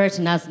refer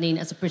to Nazanin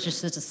as a British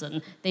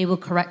citizen, they will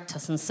correct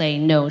us and say,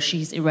 no,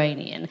 she's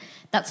Iranian.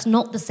 That's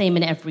not the same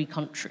in every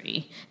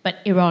country, but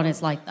Iran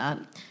is like that.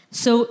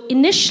 So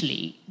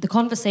initially, the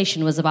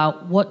conversation was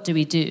about what do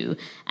we do?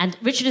 And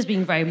Richard is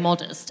being very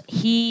modest.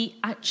 He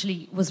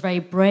actually was very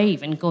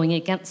brave in going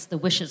against the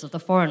wishes of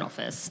the Foreign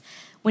Office.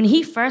 When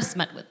he first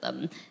met with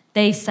them,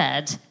 they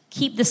said,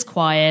 keep this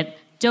quiet,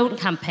 don't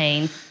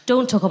campaign,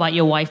 don't talk about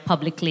your wife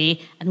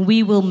publicly, and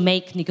we will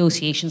make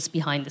negotiations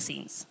behind the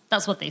scenes.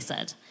 That's what they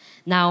said.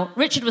 Now,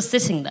 Richard was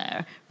sitting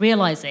there,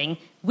 realising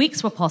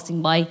weeks were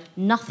passing by,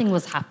 nothing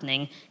was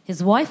happening.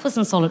 His wife was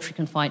in solitary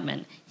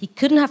confinement. He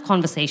couldn't have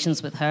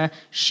conversations with her.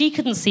 She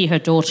couldn't see her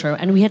daughter,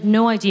 and we had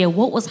no idea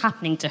what was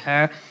happening to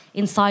her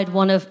inside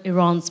one of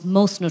Iran's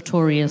most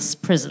notorious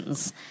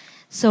prisons.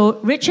 So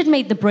Richard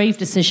made the brave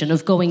decision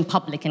of going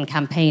public and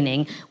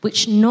campaigning,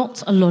 which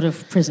not a lot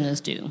of prisoners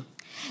do.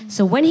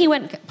 So when he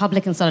went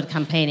public and started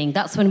campaigning,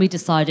 that's when we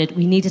decided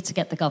we needed to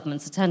get the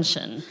government's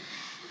attention.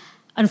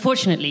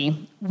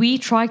 Unfortunately, we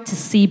tried to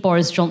see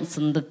Boris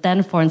Johnson, the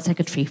then Foreign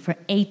Secretary, for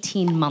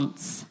 18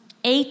 months.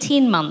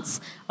 18 months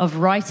of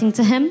writing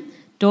to him,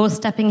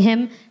 doorstepping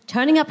him,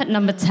 turning up at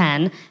number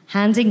 10,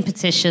 handing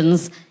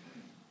petitions,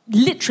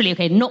 literally,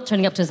 not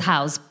turning up to his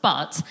house,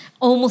 but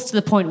almost to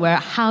the point where,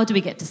 how do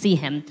we get to see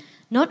him?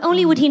 Not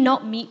only would he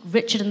not meet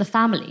Richard and the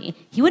family,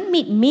 he wouldn't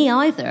meet me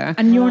either.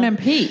 And you're an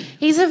MP.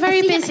 He's a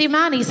very busy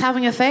man. He's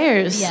having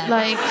affairs. Yeah.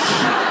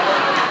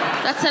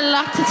 That's a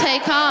lot to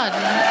take on.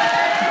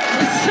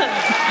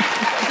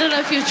 I don't know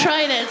if you've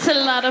tried it. It's a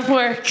lot of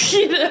work,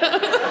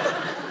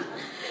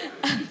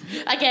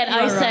 Again,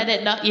 I said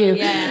it, not you.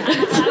 Yeah,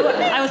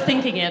 I was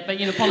thinking it, but,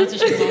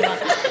 politicians and all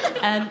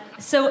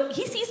that. So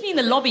he sees me in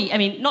the lobby. I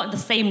mean, not in the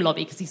same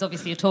lobby, because he's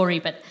obviously a Tory,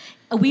 but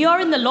we are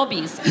in the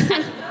lobbies.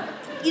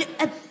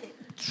 And,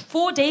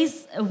 4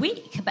 days a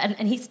week,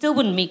 and he still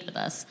wouldn't meet with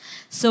us.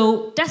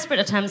 So,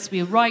 desperate attempts,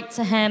 we write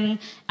to him.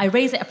 I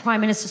raise it at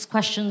Prime Minister's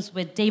questions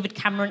with David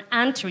Cameron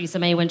and Theresa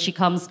May when she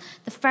comes.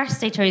 The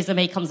first day Theresa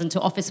May comes into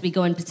office, we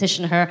go and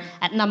petition her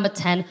at number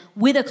 10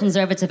 with a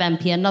Conservative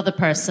MP, another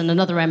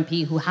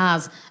MP who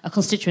has a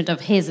constituent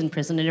of his in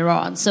prison in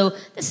Iran. So,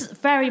 this is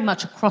very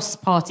much a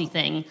cross-party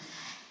thing.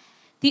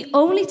 The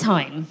only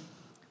time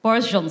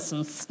Boris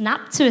Johnson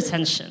snapped to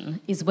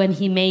attention is when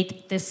he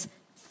made this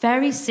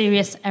very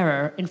serious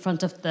error in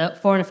front of the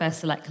Foreign Affairs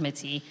Select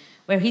Committee,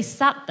 where he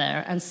sat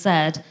there and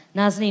said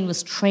Nazanin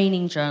was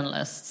training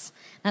journalists.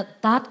 Now,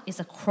 that is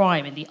a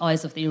crime in the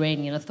eyes of the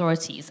Iranian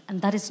authorities,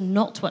 and that is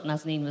not what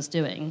Nazanin was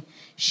doing.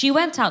 She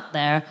went out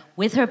there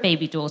with her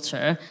baby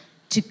daughter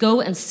to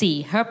go and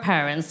see her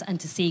parents and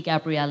to see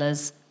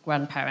Gabriella's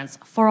grandparents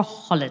for a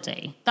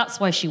holiday. That's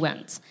why she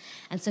went.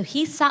 And so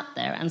he sat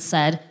there and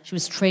said she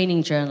was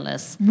training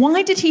journalists.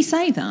 Why did he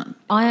say that?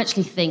 I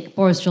actually think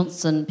Boris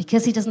Johnson,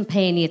 because he doesn't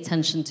pay any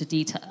attention to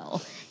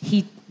detail,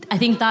 I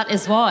think that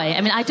is why.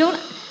 I mean,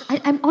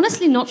 I'm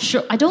honestly not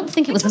sure. I don't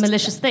think it was a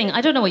malicious thing.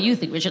 I don't know what you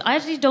think, Richard. I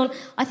actually don't.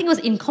 I think it was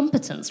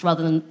incompetence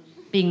rather than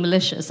being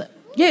malicious.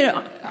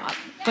 Yeah.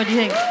 What do you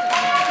think?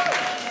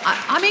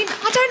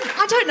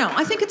 I don't know.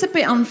 I think it's a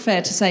bit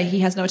unfair to say he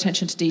has no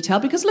attention to detail,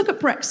 because look at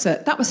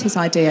Brexit. That was his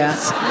idea.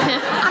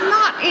 And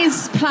that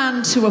is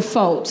planned to a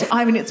fault.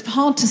 I mean, it's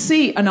hard to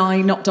see an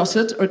I not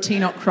dotted or a T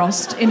not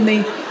crossed in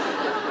the...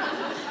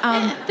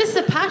 This is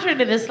a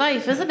pattern in his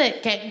life, isn't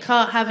it? Getting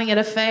caught having an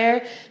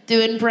affair,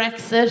 doing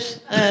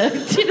Brexit.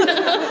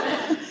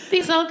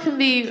 These all can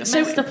be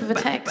messed up with a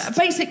text.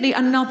 Basically,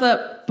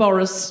 another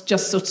Boris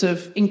just sort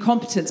of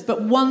incompetence,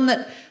 but one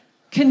that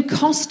can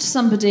cost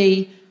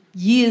somebody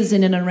years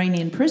in an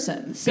Iranian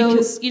prison. So,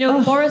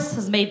 Boris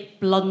has made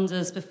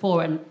blunders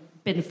before and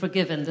been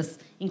forgiven, this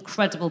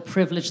incredible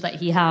privilege that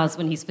he has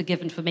when he's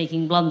forgiven for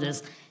making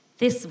blunders.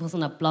 This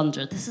wasn't a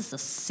blunder. This is a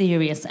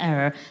serious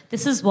error.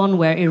 This is one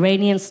where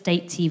Iranian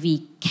state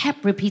TV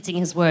kept repeating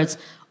his words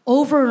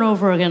over and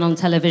over again on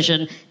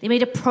television. They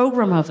made a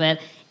program of it.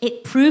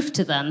 It proved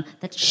to them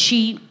that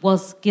she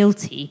was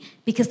guilty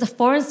because the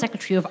foreign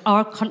secretary of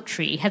our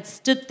country had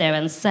stood there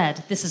and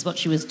said this is what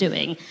she was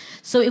doing.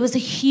 So it was a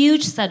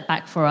huge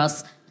setback for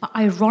us. But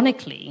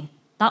ironically,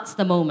 that's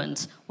the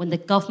moment when the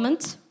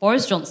government,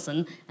 Boris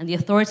Johnson, and the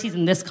authorities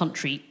in this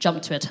country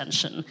jumped to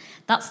attention.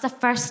 That's the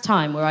first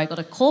time where I got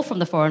a call from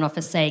the Foreign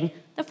Office saying,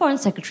 the Foreign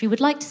Secretary would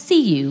like to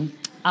see you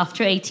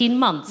after 18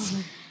 months.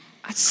 Mm-hmm.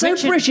 It's so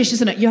British,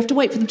 isn't it? You have to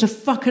wait for them to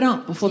fuck it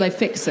up before they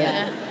fix it.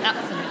 Yeah,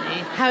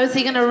 absolutely. How is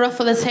he going to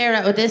ruffle his hair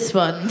out with this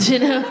one? Do you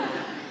know?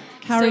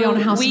 Carry on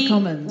House of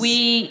Commons.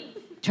 We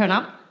turn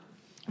up.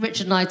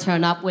 Richard and I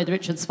turn up with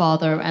Richard's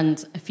father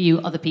and a few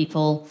other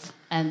people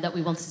that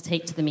we wanted to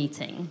take to the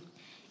meeting.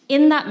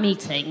 In that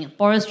meeting,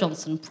 Boris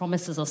Johnson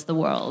promises us the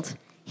world.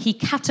 He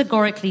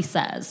categorically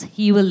says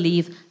he will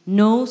leave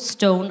no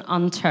stone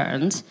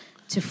unturned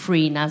to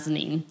free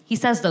Nazanin. He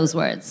says those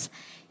words.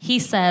 He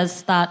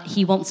says that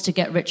he wants to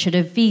get Richard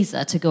a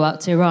visa to go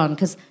out to Iran,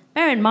 because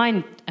bear in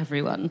mind,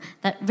 everyone,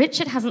 that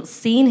Richard hasn't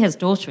seen his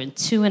daughter in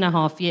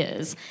 2.5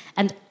 years.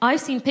 And I've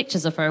seen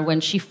pictures of her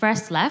when she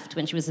first left,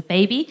 when she was a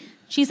baby.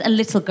 She's a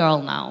little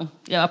girl now,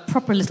 a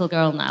proper little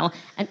girl now.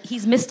 And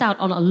he's missed out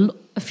on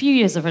a few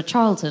years of her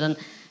childhood. And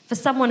for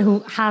someone who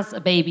has a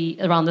baby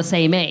around the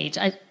same age,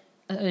 I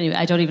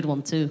don't even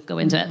want to go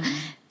into it.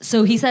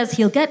 So he says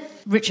he'll get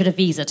Richard a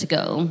visa to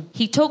go.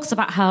 He talks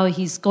about how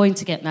he's going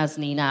to get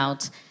Nazanin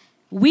out.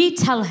 We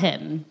tell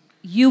him,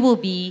 you will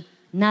be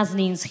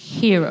Nazanin's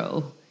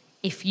hero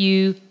if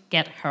you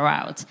get her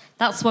out.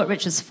 That's what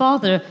Richard's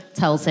father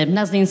tells him.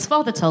 Nazanin's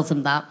father tells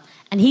him that.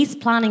 And he's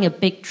planning a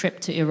big trip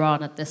to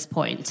Iran at this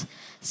point.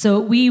 So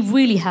we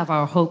really have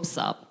our hopes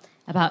up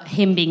about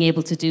him being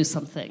able to do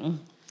something.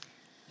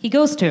 He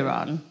goes to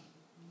Iran.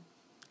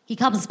 He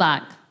comes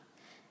back.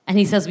 And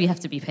he says we have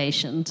to be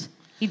patient.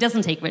 He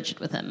doesn't take Richard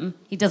with him.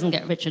 He doesn't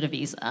get Richard a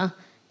visa.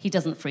 He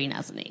doesn't free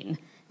Nazanin.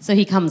 So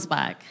he comes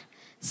back.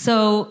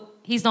 So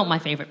he's not my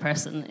favourite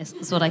person,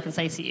 is what I can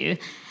say to you.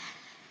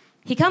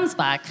 He comes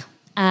back,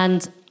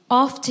 and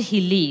after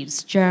he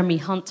leaves, Jeremy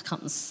Hunt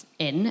comes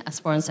in as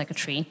Foreign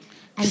Secretary.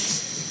 And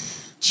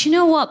do you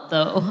know what,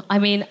 though? I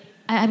mean,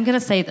 I'm going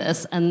to say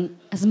this, and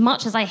as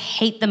much as I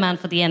hate the man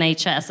for the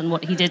NHS and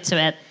what he did to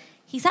it,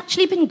 he's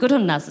actually been good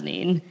on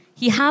Nazanin.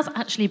 He has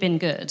actually been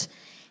good.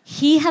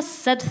 He has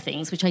said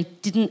things which I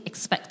didn't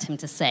expect him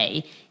to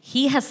say.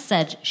 He has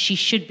said she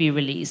should be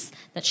released,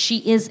 that she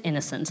is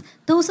innocent.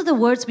 Those are the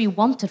words we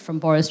wanted from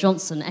Boris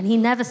Johnson, and he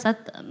never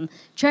said them.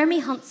 Jeremy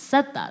Hunt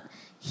said that.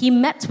 He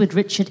met with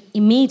Richard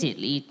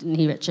immediately, didn't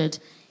he, Richard?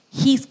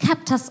 He's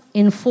kept us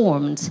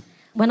informed.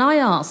 When I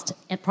asked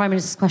at Prime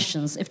Minister's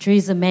Questions if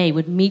Theresa May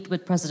would meet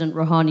with President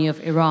Rouhani of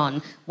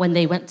Iran when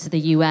they went to the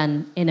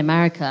UN in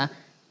America,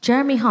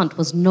 Jeremy Hunt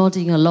was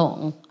nodding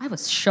along. I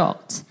was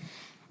shocked.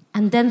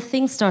 And then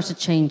things started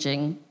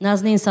changing.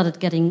 Nazanin started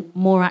getting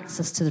more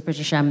access to the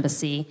British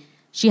Embassy.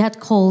 She had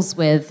calls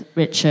with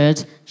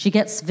Richard. She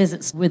gets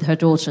visits with her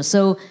daughter.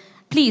 So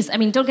please, I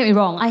mean, don't get me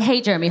wrong. I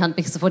hate Jeremy Hunt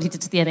because of what he did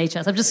to the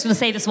NHS. I'm just going to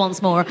say this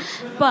once more.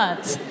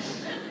 But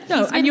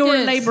no, and you're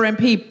a Labour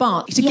MP,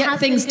 but to get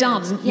things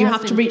done, you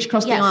have to reach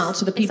across the aisle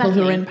to the people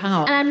who are in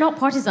power. And I'm not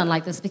partisan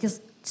like this because,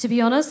 to be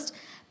honest,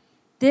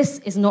 this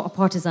is not a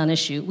partisan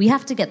issue. We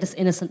have to get this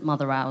innocent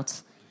mother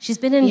out. She's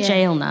been in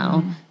jail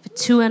now for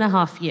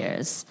 2.5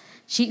 years.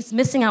 She's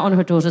missing out on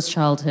her daughter's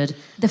childhood.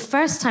 The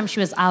first time she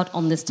was out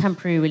on this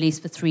temporary release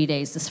for 3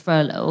 days, this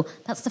furlough,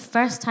 that's the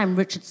first time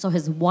Richard saw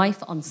his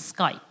wife on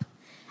Skype.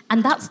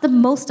 And that's the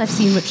most I've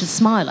seen Richard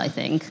smile, I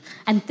think.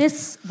 And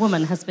this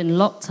woman has been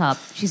locked up.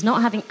 She's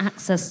not having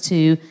access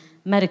to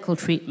medical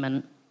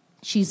treatment.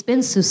 She's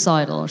been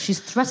suicidal. She's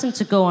threatened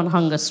to go on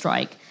hunger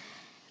strike.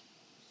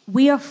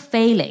 We are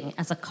failing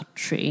as a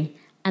country,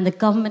 and the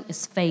government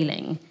is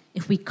failing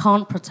if we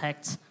can't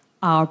protect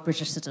our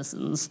British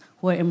citizens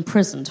who are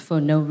imprisoned for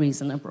no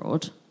reason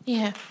abroad.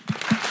 Yeah.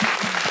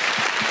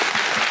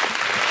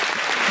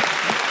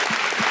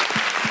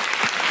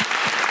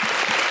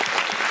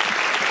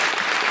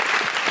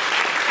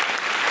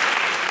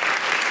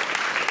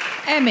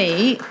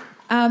 Emmy,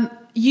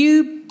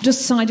 you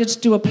decided to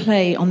do a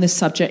play on this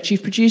subject.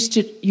 You've produced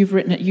it, you've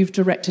written it, you've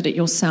directed it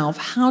yourself.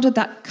 How did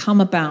that come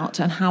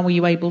about, and how were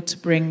you able to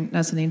bring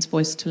Nazanin's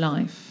voice to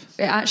life?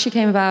 It actually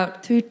came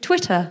about through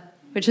Twitter,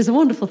 which is a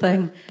wonderful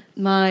thing.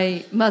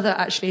 My mother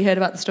actually heard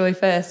about the story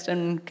first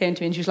and came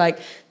to me and she was like,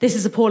 this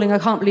is appalling, I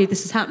can't believe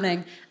this is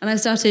happening. And I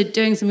started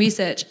doing some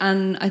research,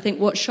 and I think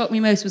what shocked me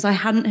most was I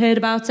hadn't heard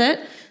about it.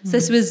 So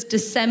this was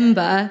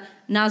December,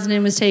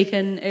 Nazanin was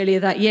taken earlier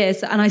that year,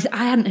 and I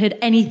hadn't heard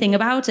anything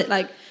about it,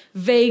 like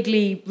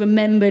vaguely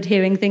remembered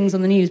hearing things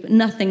on the news, but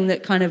nothing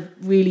that kind of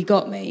really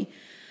got me.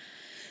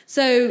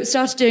 So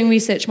started doing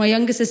research. My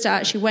younger sister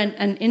actually went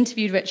and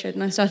interviewed Richard,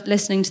 and I started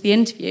listening to the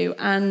interview,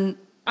 and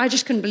I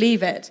just couldn't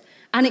believe it.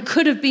 And it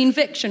could have been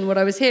fiction, what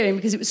I was hearing,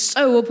 because it was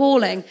so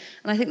appalling.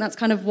 And I think that's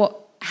kind of what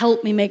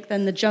helped me make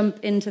then the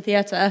jump into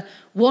theatre.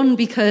 One,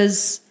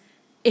 because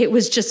it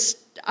was just,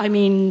 I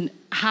mean,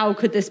 how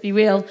could this be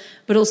real?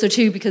 But also,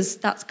 too, because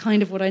that's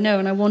kind of what I know,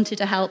 and I wanted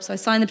to help. So I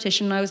signed the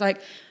petition, and I was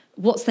like,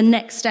 what's the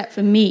next step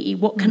for me?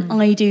 What can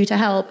I do to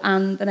help?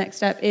 And the next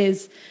step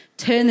is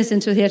turn this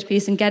into a theatre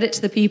piece and get it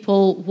to the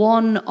people,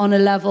 one, on a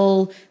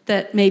level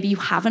that maybe you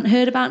haven't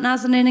heard about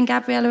Nazanin and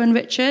Gabriella and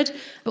Richard,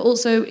 but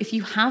also, if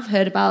you have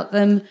heard about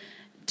them,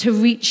 to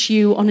reach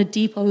you on a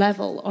deeper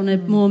level, on a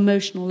more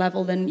emotional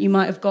level than you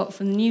might have got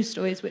from the news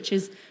stories, which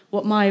is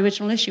what my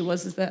original issue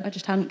was, is that I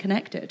just hadn't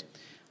connected.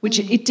 Which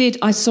it did.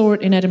 I saw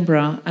it in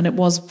Edinburgh, and it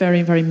was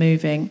very, very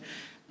moving.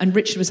 And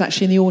Richard was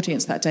actually in the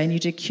audience that day, and you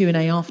did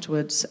Q&A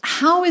afterwards.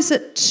 How is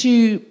it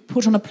to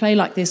put on a play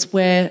like this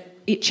where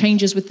it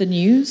changes with the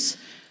news?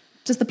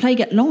 Does the play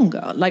get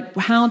longer? Like,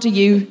 how do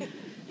you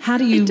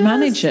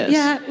manage it?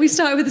 Yeah, we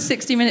started with a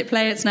 60-minute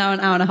play. It's now an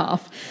hour and a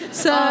half.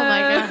 So oh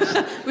my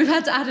gosh. We've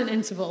had to add an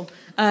interval,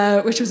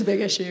 which was a big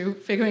issue,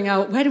 figuring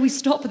out where do we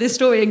stop this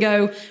story and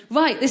go,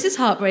 right, this is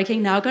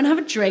heartbreaking, now go and have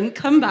a drink,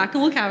 come back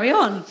and we'll carry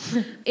on.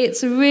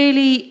 It's a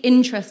really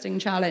interesting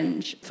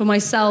challenge for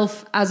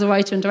myself as a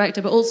writer and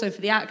director, but also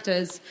for the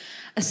actors,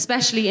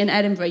 especially in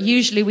Edinburgh.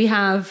 Usually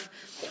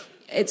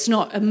it's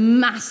not a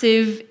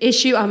massive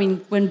issue. I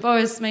mean, when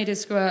Boris made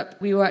his screw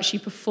up, we were actually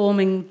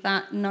performing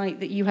that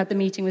night that you had the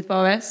meeting with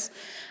Boris.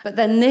 But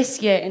then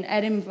this year in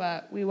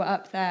Edinburgh, we were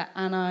up there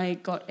and I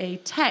got a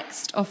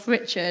text off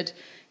Richard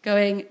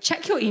going,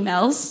 check your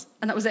emails.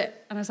 And that was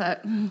it. And I was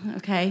like,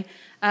 okay.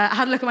 I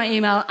had a look at my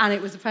email and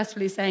it was a press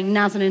release saying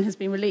Nazanin has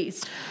been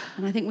released.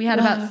 And I think we had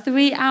about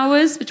 3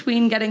 hours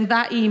between getting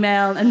that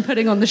email and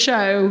putting on the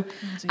show.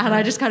 And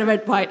I just kind of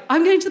went, right,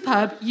 I'm going to the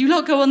pub. You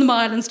lot go on the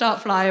mile and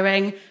start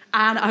flyering.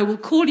 And I will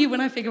call you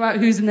when I figure out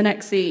who's in the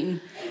next scene.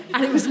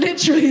 And it was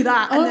literally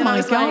that. And then I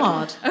was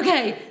like,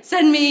 okay,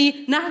 send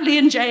me Natali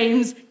and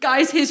James.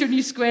 Guys, here's your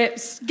new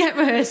scripts. Get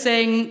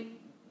rehearsing.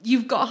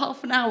 You've got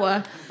half an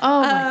hour.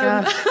 Oh, my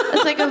gosh.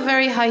 It's like a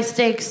very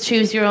high-stakes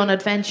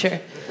choose-your-own-adventure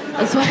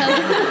as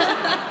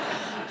well.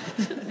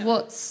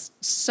 What's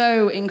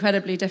so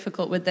incredibly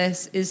difficult with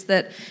this is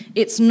that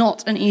it's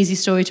not an easy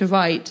story to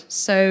write.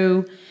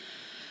 So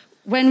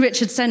when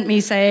Richard sent me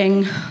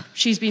saying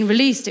she's been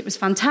released, it was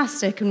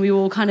fantastic, and we were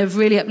all kind of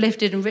really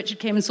uplifted, and Richard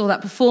came and saw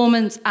that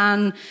performance,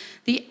 and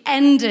the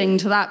ending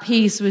to that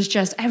piece was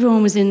just,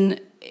 everyone was in,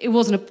 it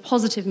wasn't a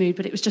positive mood,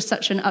 but it was just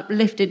such an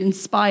uplifted,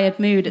 inspired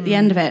mood at the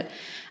end of it.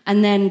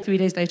 And then 3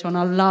 days later on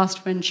our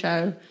last Fringe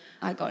show,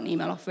 I got an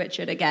email off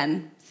Richard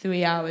again,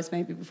 3 hours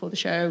maybe before the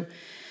show,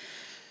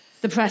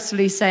 the press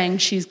release saying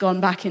she's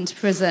gone back into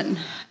prison.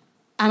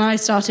 And I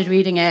started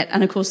reading it,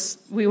 and of course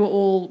we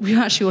were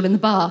actually all in the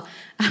bar,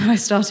 and I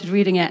started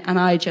reading it, and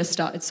I just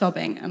started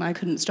sobbing, and I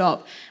couldn't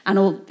stop. And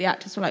all the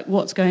actors were like,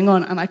 what's going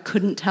on? And I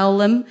couldn't tell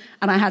them,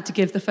 and I had to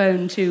give the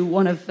phone to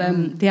one of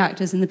the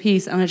actors in the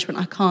piece, and I just went,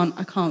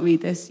 I can't read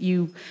this.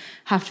 You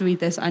have to read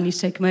this. I need to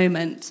take a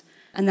moment.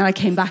 And then I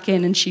came back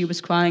in, and she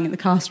was crying, and the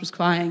cast was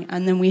crying,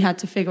 and then we had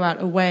to figure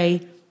out a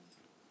way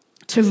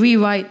to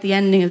rewrite the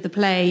ending of the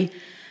play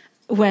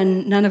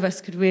when none of us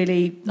could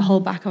really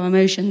hold back our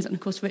emotions. And of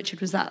course Richard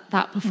was that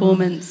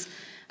performance.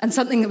 And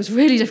something that was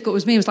really difficult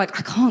with me was like,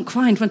 I can't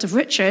cry in front of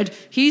Richard.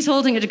 He's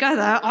holding it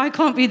together. I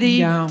can't be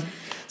the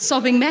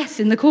sobbing mess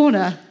in the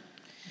corner.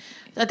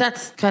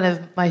 That's kind of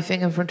my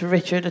thing in front of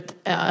Richard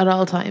at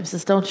all times,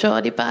 is don't show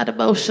any bad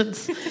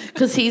emotions,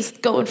 because he's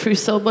going through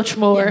so much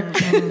more.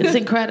 It's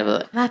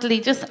incredible.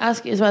 Natali, just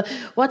ask you as well,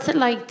 what's it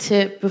like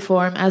to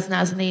perform as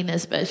Nazanin,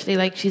 especially?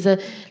 Like, she's a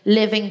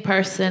living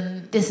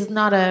person. This is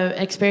not an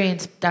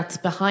experience that's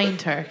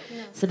behind her.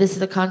 Yeah. So this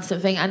is a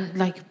constant thing. And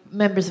like,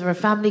 members of her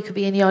family could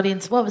be in the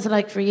audience. What was it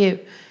like for you?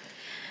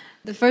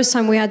 The first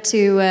time we had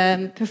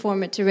to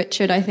perform it to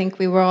Richard, I think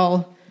we were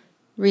all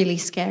really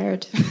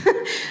scared.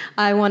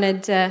 I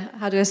wanted,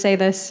 how do I say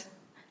this?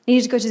 I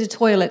needed to go to the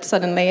toilet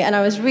suddenly, and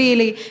I was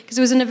really, because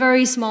it was in a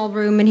very small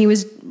room and he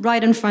was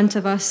right in front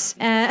of us,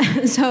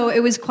 so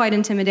it was quite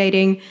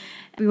intimidating.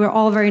 We were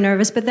all very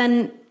nervous, but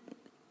then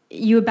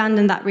you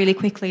abandon that really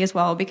quickly as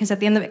well, because at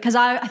the end of it, because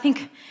I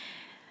think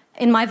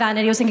in my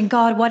vanity I was thinking,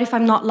 God, what if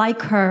I'm not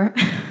like her?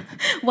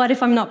 What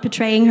if I'm not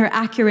portraying her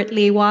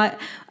accurately? What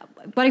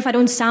if I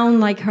don't sound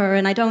like her,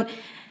 and I don't,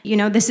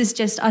 this is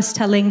just us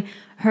telling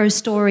her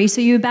story.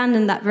 So you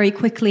abandon that very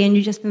quickly and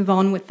you just move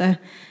on with the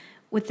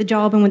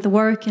job and with the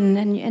work,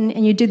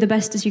 and you do the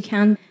best as you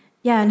can.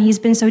 Yeah, and he's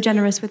been so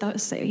generous with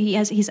us.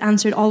 He's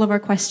answered all of our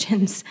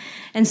questions,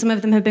 and some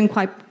of them have been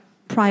quite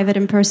private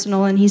and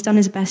personal, and he's done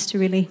his best to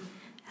really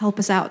help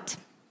us out.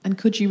 And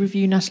could you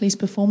review Natalie's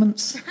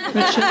performance,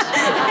 Richard?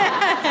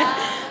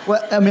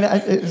 Well, I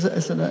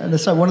mean,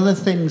 so one of the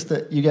things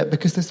that you get,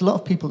 because there's a lot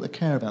of people that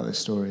care about this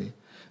story,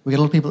 we get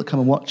a lot of people that come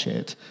and watch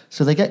it,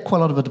 so they get quite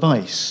a lot of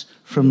advice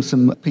from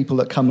some people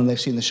that come and they've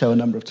seen the show a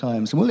number of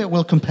times. And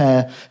we'll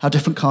compare how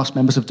different cast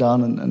members have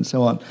done and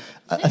so on.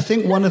 I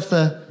think one of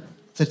the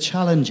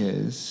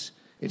challenges,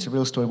 it's a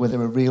real story where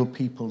there are real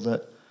people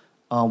that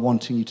are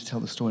wanting you to tell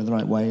the story the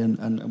right way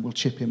and will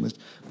chip in with...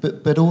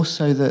 But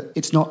also that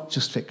it's not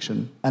just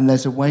fiction. And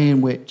there's a way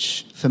in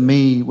which, for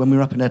me, when we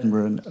were up in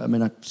Edinburgh, and I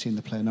mean, I've seen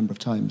the play a number of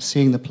times,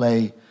 seeing the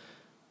play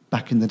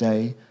back in the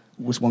day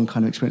was one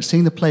kind of experience.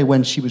 Seeing the play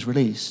when she was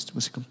released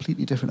was a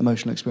completely different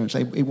emotional experience.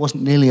 It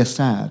wasn't nearly as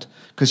sad,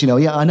 because,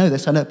 I know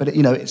this, but,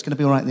 it's going to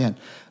be all right in the end.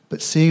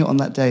 But seeing it on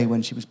that day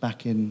when she was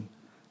back in,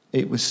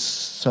 it was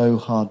so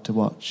hard to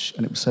watch,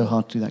 and it was so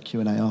hard to do that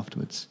Q&A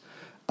afterwards.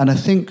 And I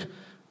think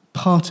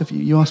part of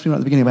you asked me right at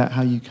the beginning about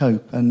how you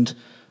cope, and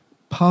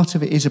part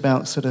of it is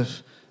about sort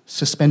of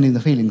suspending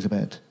the feelings a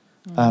bit.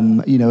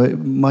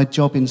 My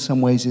job in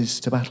some ways is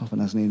to battle for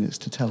Nazanin. It's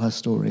to tell her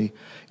story.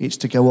 It's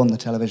to go on the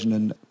television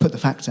and put the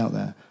facts out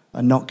there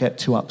and not get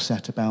too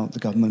upset about the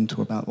government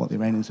or about what the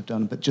Iranians have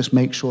done, but just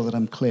make sure that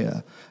I'm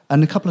clear.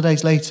 And a couple of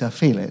days later,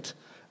 feel it.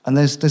 And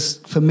there's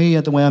for me,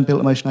 the way I'm built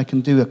emotion, I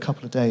can do a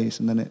couple of days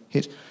and then it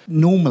hits.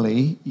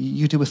 Normally,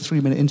 you do a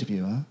 3-minute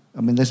interview.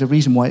 I mean, there's a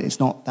reason why it's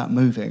not that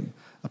moving.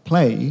 A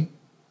play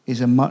is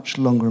a much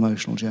longer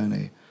emotional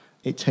journey.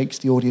 It takes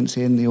the audience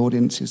in. The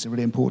audience is a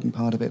really important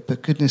part of it.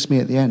 But goodness me,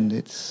 at the end,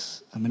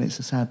 it's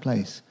a sad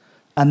place.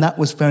 And that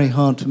was very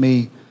hard for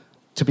me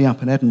to be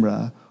up in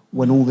Edinburgh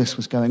when all this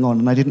was going on.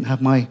 And I didn't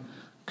have my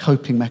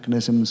coping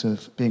mechanisms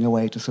of being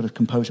away to sort of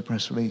compose a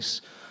press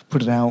release,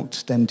 put it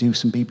out, then do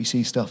some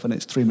BBC stuff, and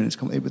it's 3 minutes.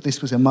 But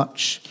this was a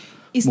much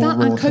Is more that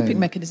raw a coping thing.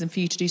 mechanism for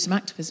you to do some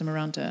activism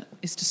around it?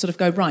 Is to sort of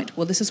go, right,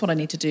 well, this is what I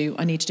need to do.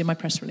 I need to do my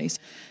press release.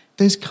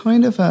 There's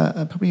kind of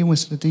probably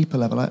almost at a deeper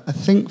level. I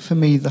think for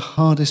me, the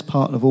hardest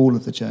part of all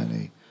of the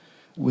journey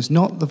was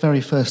not the very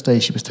first day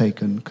she was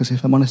taken, because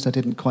if I'm honest, I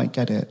didn't quite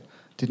get it,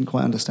 didn't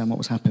quite understand what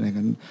was happening.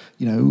 And,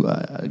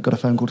 I got a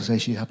phone call to say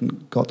she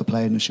hadn't got the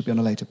plane and should be on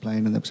a later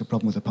plane, and there was a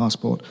problem with her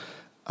passport.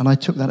 And I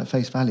took that at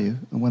face value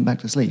and went back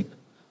to sleep.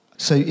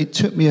 So it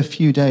took me a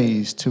few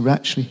days to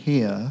actually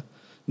hear,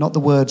 not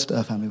the words that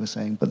her family were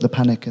saying, but the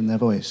panic in their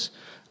voice.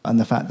 And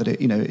the fact that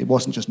it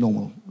wasn't just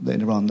normal that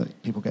in Iran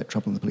that people get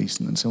trouble in the police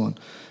and so on.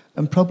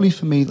 And probably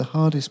for me, the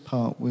hardest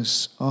part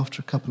was after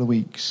a couple of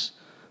weeks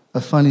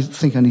of finally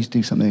thinking I need to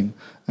do something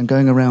and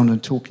going around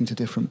and talking to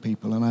different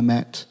people. And I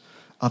met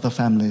other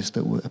families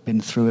that had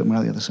been through it and were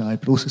out the other side,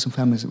 but also some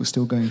families that were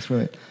still going through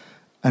it.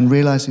 And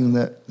realising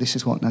that this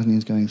is what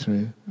Nazanin's going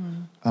through.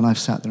 And I've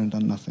sat there and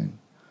done nothing.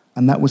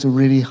 And that was a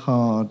really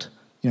hard,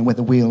 where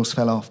the wheels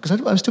fell off. Because I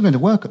was still going to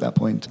work at that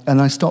point.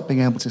 And I stopped being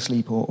able to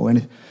sleep or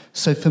anything.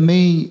 So for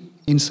me,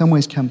 in some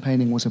ways,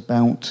 campaigning was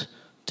about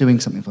doing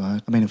something for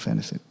her. I mean, in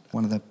fairness,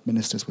 one of the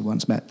ministers we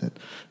once met that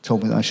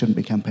told me that I shouldn't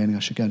be campaigning, I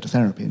should go into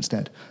therapy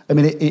instead. I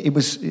mean, it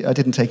was, I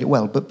didn't take it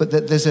well, but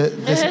there's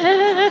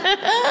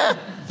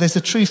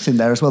a truth in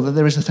there as well, that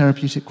there is a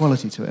therapeutic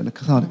quality to it and a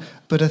cathartic.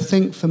 But I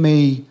think for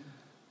me,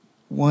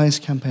 why is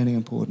campaigning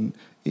important?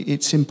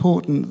 It's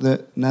important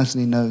that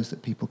Nazanin knows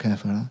that people care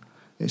for her.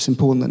 It's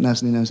important that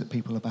Nazanin knows that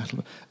people are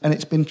battling. And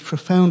it's been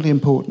profoundly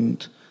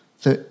important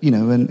that,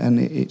 and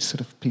it's sort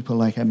of people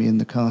like Emmy in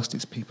the cast,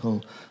 it's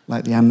people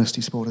like the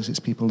Amnesty supporters, it's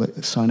people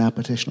that sign our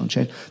petition on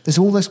change. There's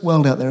all this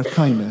world out there of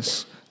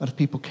kindness, of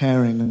people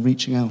caring and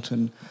reaching out.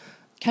 And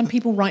can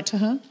people write to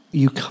her?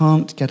 You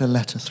can't get a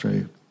letter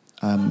through.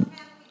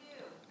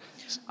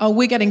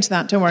 We're getting to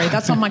that, don't worry.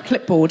 That's on my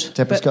clipboard.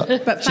 Deborah's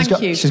but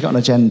thank you. She's got an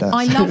agenda.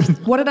 I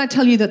love... What did I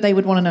tell you that they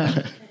would want to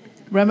know?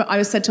 Remember,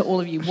 I said to all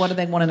of you, what do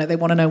they want to know? They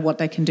want to know what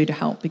they can do to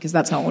help, because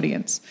that's our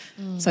audience.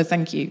 So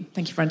thank you.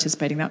 Thank you for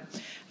anticipating that.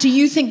 Do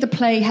you think the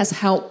play has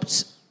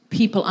helped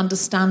people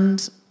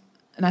understand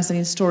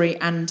Nazanin's story,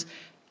 and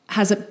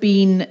has it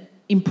been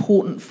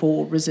important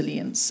for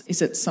resilience?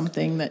 Is it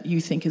something that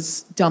you think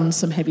has done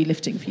some heavy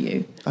lifting for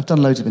you? I've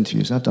done loads of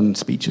interviews, I've done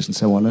speeches and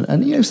so on,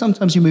 and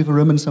sometimes you move a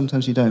room and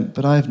sometimes you don't,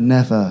 but I've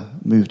never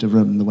moved a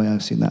room the way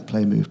I've seen that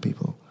play move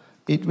people.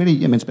 It really,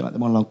 it's a bit like the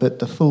monologue, but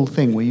the full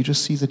thing where you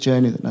just see the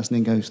journey that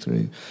Nazanin goes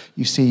through.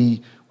 You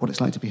see what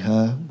it's like to be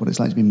her, what it's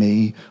like to be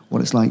me,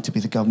 what it's like to be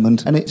the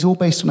government. And it's all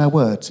based on our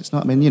words. It's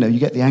not, you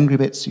get the angry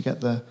bits, you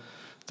get the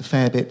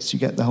fair bits, you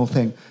get the whole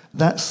thing.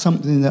 That's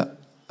something that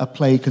a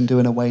play can do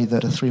in a way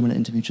that a 3-minute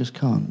interview just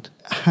can't.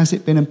 Has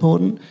it been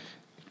important?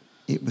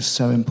 It was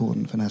so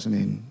important for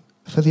Nazanin,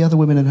 for the other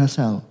women in her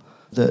cell,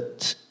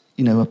 that,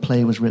 a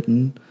play was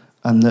written,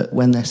 and that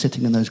when they're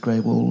sitting in those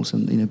grey walls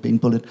and being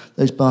bullied,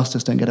 those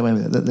bastards don't get away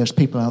with it. That there's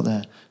people out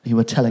there who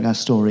are telling our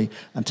story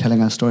and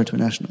telling our story to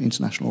an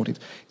international audience.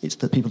 It's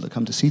the people that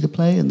come to see the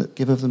play and that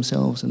give of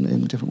themselves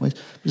in different ways.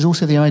 There's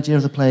also the idea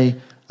of the play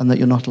and that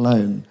you're not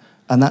alone.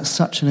 And that's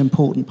such an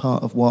important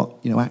part of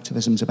what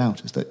activism's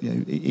about, is that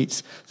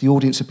it's the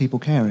audience of people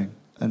caring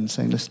and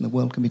saying, listen, the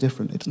world can be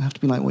different. It doesn't have to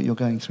be like what you're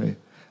going through.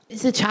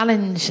 It's a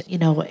challenge,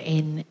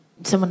 in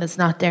someone that's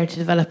not there to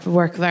develop a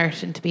work of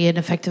art and to be an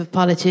effective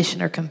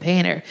politician or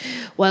campaigner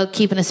while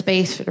keeping a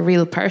space for the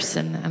real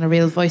person and a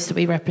real voice that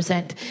we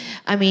represent.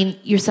 I mean,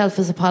 yourself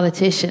as a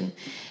politician,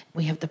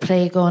 we have the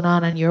play going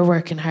on and you're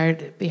working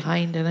hard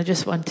behind, and I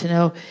just want to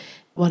know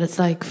what it's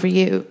like for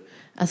you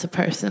as a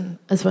person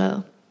as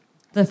well.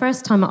 The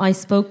first time I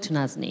spoke to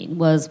Nazanin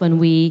was when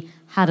we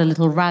had a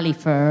little rally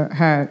for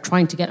her,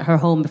 trying to get her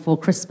home before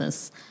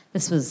Christmas.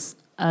 This was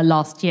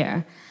last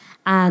year.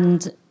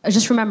 And I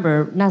just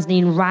remember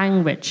Nazanin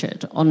rang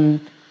Richard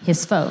on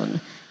his phone,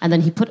 and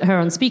then he put her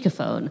on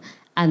speakerphone,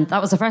 And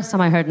that was the first time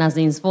I heard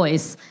Nazanin's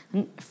voice.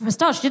 And for a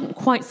start, she didn't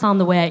quite sound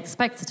the way I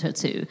expected her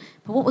to.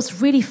 But what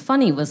was really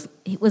funny was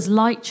it was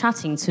like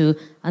chatting to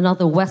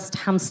another West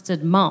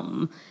Hampstead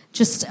mum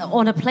just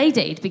on a play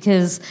date,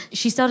 because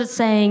she started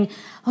saying,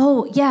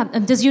 oh, yeah,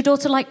 and does your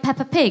daughter like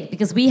Peppa Pig?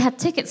 Because we had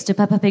tickets to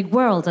Peppa Pig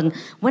World. And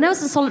when I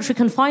was in solitary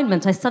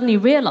confinement, I suddenly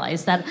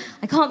realised that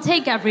I can't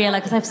take Gabriella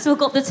because I've still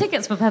got the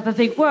tickets for Peppa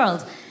Pig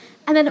World.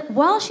 And then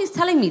while she's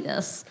telling me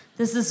this,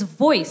 there's this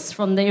voice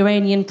from the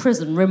Iranian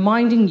prison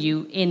reminding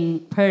you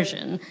in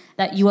Persian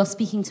that you are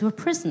speaking to a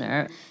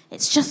prisoner.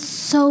 It's just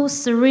so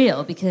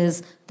surreal,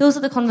 because those are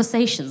the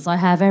conversations I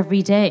have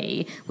every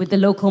day with the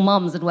local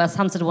mums in West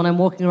Hampstead when I'm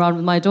walking around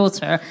with my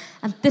daughter.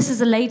 And this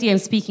is a lady I'm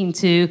speaking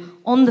to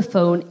on the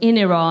phone in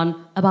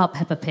Iran about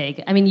Peppa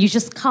Pig. I mean, you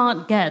just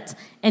can't get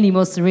any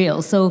more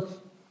surreal. So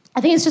I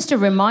think it's just a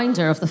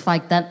reminder of the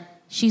fact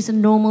that she's a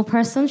normal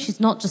person. She's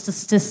not just a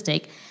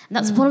statistic. And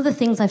that's one of the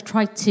things I've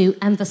tried to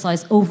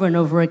emphasise over and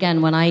over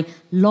again when I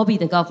lobby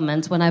the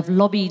government, when I've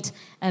lobbied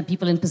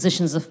people in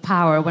positions of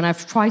power, when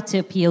I've tried to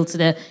appeal to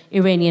the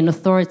Iranian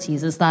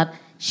authorities, is that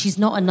she's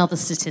not another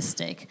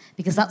statistic,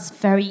 because that's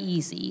very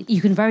easy. You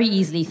can very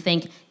easily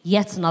think,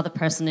 yet another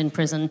person in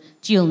prison,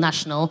 dual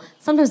national.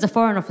 Sometimes the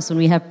Foreign Office, when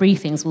we have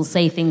briefings, will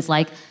say things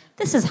like,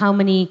 this is how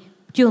many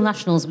dual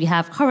nationals we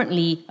have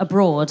currently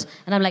abroad.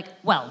 And I'm like,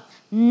 well,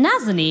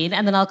 Nazanin,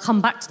 and then I'll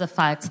come back to the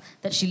fact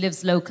that she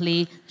lives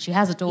locally, she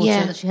has a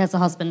daughter, that she has a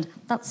husband.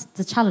 That's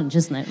the challenge,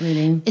 isn't it,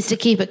 really? It's to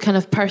keep it kind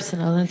of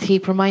personal and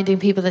keep reminding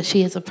people that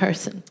she is a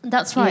person.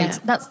 That's right.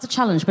 That's the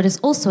challenge. But it's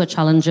also a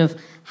challenge of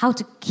how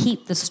to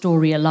keep the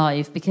story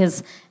alive,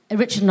 because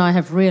Richard and I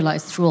have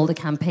realised through all the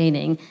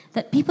campaigning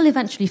that people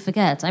eventually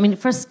forget. I mean,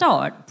 for a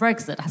start,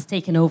 Brexit has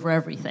taken over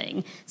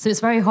everything, so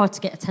it's very hard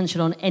to get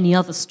attention on any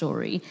other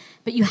story.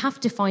 But you have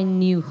to find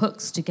new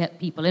hooks to get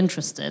people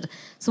interested.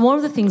 So one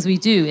of the things we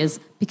do is,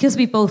 because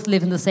we both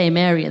live in the same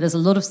area, there's a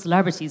lot of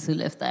celebrities who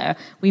live there,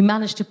 we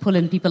managed to pull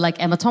in people like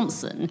Emma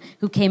Thompson,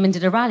 who came and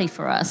did a rally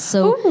for us.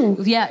 So,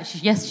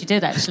 yes, she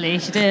did, actually.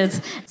 She did.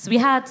 So we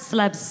had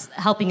celebs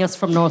helping us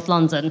from North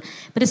London.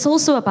 But it's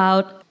also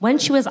about, when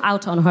she was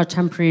out on her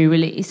temporary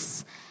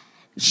release,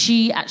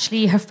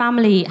 her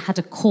family had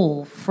a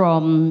call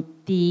from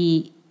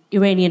the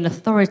Iranian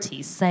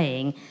authorities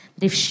saying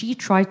that if she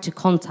tried to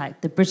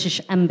contact the British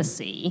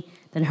embassy,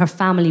 then her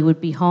family would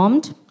be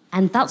harmed.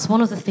 And that's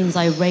one of the things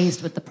I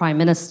raised with the Prime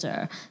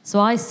Minister. So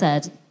I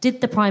said,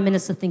 did the Prime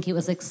Minister think it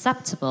was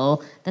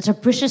acceptable that a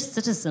British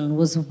citizen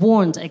was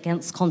warned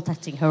against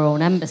contacting her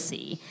own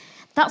embassy?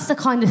 That's the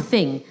kind of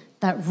thing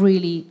that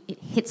really, it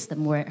hits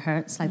them where it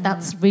hurts. Like,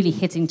 that's really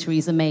hitting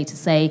Theresa May, to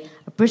say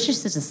a British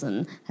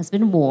citizen has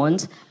been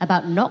warned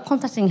about not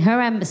contacting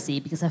her embassy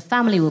because her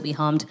family will be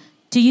harmed.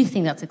 Do you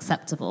think that's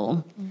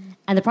acceptable?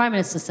 And the Prime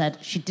Minister said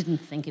she didn't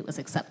think it was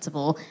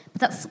acceptable. But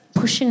that's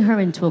pushing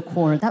her into a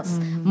corner. That's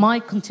my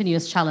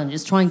continuous challenge,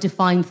 is trying to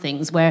find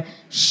things where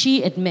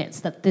she admits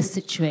that this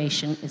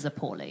situation is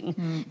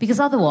appalling. Because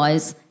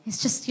otherwise,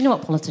 it's just, you know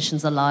what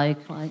politicians are like,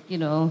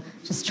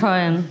 just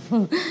try and...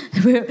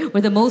 we're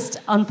the most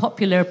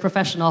unpopular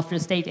profession after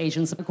estate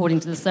agents,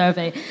 according to the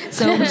survey.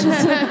 So,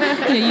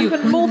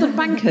 Even more than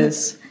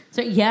bankers.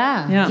 So,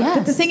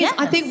 yes, the thing is,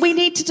 I think we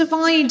need to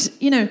divide,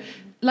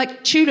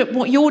 like Tulip,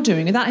 what you're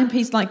doing, without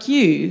MPs like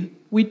you,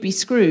 we'd be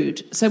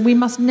screwed. So we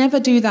must never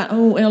do that,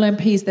 all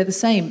MPs, they're the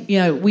same.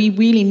 We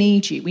really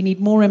need you. We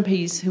need more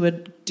MPs who are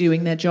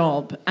doing their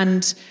job.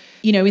 And,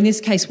 in this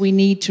case, we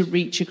need to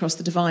reach across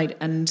the divide.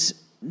 And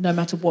no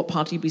matter what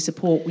party we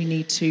support, we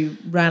need to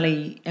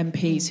rally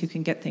MPs who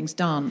can get things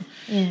done.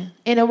 Yeah.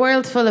 In a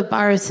world full of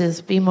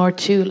Barrises, be more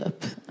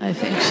Tulip, I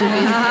think.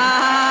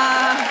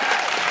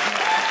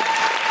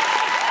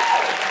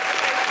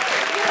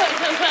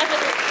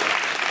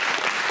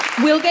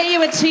 We'll get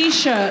you a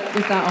T-shirt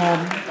with that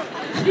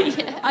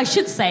on. I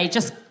should say,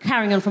 just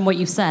carrying on from what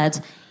you've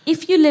said,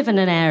 if you live in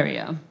an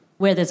area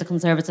where there's a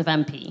Conservative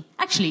MP,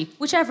 actually,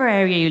 whichever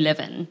area you live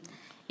in,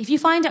 if you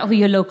find out who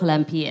your local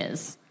MP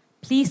is,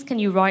 please can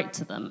you write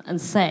to them and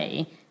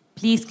say,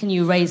 please can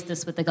you raise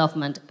this with the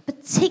government,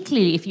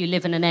 particularly if you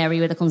live in an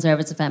area with a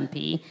Conservative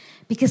MP,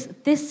 because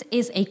this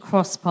is a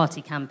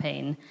cross-party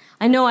campaign.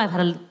 I know I've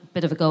had a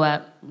bit of a go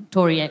at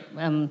Tory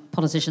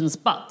politicians,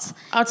 but...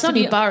 it's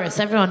only Boris,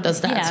 everyone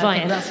does that, it's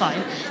fine. Okay, that's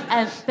fine.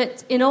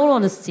 But in all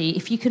honesty,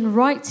 if you can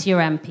write to your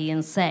MP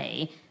and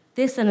say,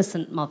 this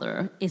innocent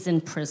mother is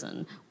in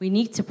prison, we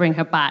need to bring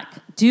her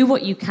back, do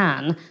what you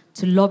can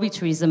to lobby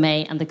Theresa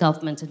May and the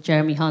government and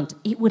Jeremy Hunt,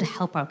 it would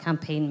help our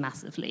campaign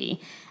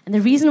massively. And the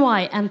reason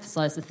why I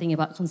emphasise the thing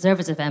about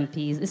Conservative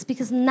MPs is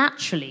because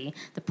naturally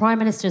the Prime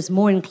Minister is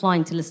more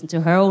inclined to listen to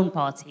her own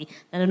party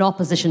than an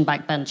opposition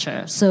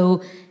backbencher.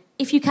 So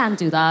if you can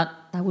do that,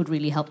 that would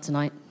really help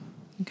tonight.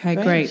 Okay,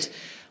 great.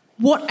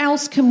 What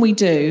else can we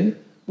do?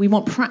 We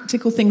want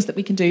practical things that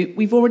we can do.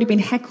 We've already been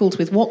heckled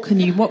with what can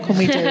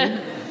we do?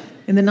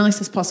 In the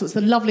nicest possible. It's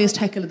the loveliest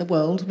heckle in the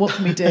world. What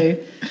can we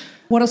do?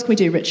 What else can we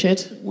do,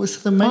 Richard?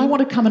 I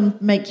want to come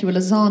and make you a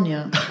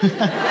lasagna.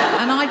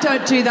 And I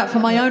don't do that for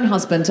my own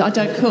husband. I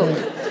don't cook.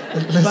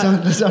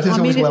 Lasagna's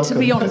always welcome. To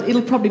be honest,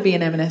 it'll probably be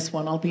an M&S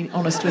one, I'll be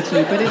honest with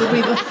you, but it'll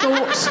be the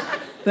thought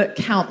that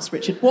counts,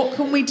 Richard. What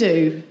can we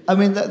do? I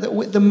mean,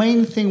 the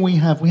main thing we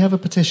have a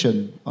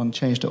petition on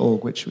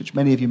change.org, which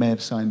many of you may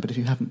have signed, but if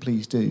you haven't,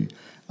 please do.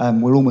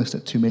 We're almost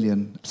at 2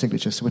 million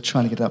signatures, so we're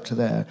trying to get it up to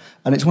there.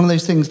 And it's one of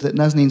those things that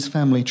Nazanin's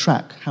family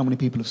track how many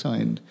people have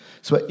signed.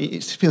 So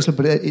it feels like,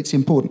 but it's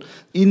important.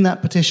 In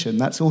that petition,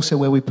 that's also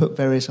where we put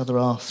various other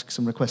asks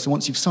and requests. So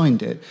once you've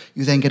signed it,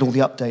 you then get all the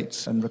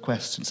updates and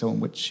requests and so on,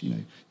 which,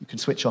 you can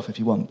switch off if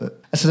you want.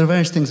 But so there are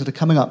various things that are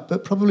coming up.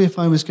 But probably if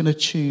I was going to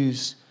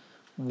choose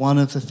one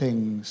of the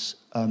things,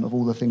 of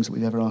all the things that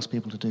we've ever asked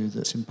people to do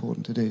that's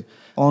important to do,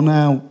 on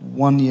our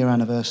 1-year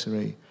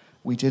anniversary,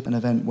 we did an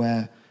event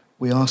where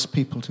we asked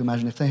people to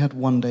imagine if they had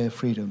 1 day of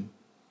freedom,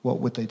 what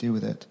would they do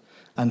with it?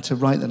 And to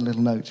write that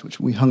little note,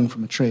 which we hung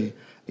from a tree.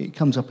 It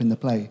comes up in the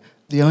play.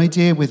 The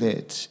idea with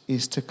it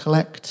is to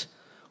collect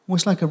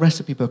almost like a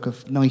recipe book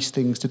of nice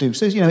things to do.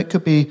 So, it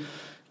could be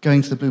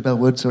going to the Bluebell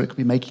Woods, or it could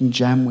be making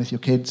jam with your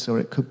kids, or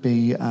it could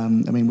be,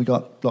 we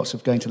got lots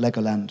of going to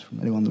Legoland from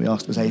anyone that we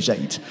asked was age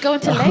 8. Going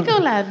to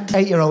Legoland?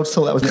 8-year-olds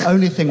thought that was the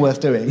only thing worth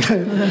doing.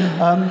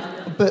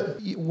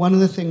 But one of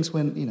the things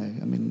when,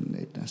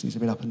 it seems a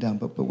bit up and down,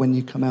 but when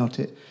you come out,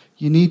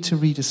 you need to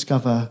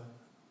rediscover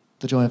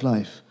the joy of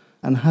life.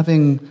 And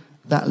having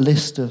that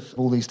list of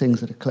all these things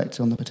that are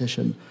collected on the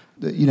petition,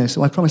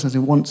 so I promised us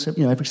once,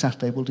 every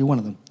Saturday we'll do one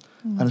of them.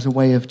 And as a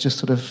way of just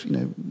sort of,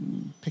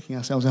 picking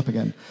ourselves up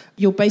again.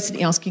 You're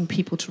basically asking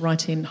people to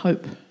write in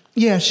hope.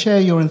 Yeah,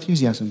 share your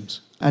enthusiasms.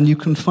 And you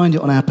can find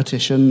it on our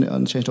petition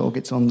on change.org.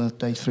 It's on the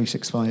Day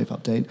 365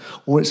 update.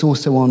 Or it's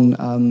also on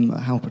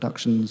Howell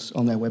Productions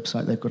on their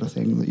website. They've got a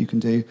thing that you can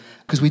do.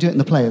 Because we do it in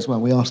the play as well.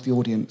 We ask the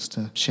audience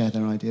to share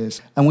their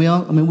ideas. And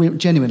we're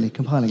genuinely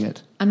compiling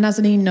it. And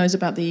Nazanin knows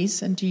about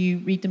these, and do you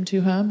read them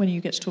to her when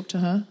you get to talk to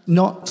her?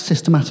 Not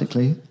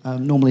systematically.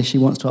 Normally she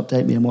wants to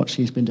update me on what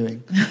she's been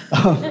doing.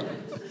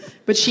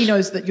 But she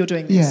knows that you're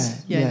doing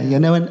this. Yeah.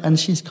 No, and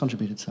she's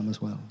contributed some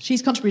as well.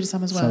 She's contributed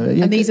some as well. So,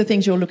 and these are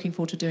things you're looking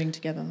forward to doing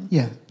together?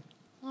 Yeah.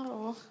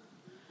 Oh.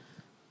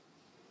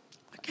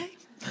 Okay.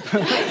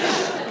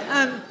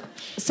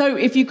 So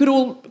if you could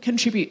all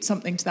contribute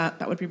something to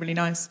that would be really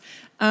nice.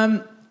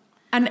 And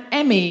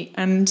Emmy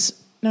and...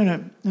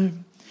 No.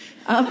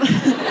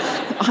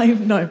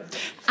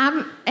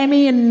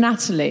 Emmy and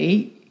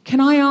Natali, can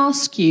I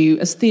ask you,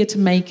 as theatre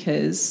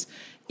makers,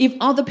 if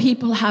other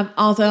people have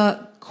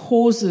other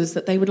causes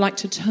that they would like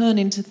to turn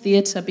into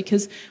theatre,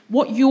 because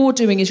what you're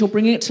doing is you're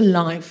bringing it to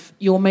life,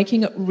 you're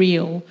making it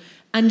real,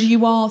 and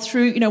you are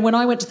through, when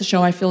I went to the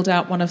show, I filled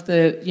out one of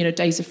the,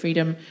 Days of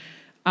Freedom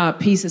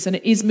pieces, and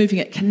it is moving.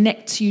 It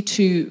connects you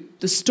to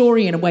the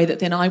story in a way that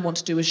then I want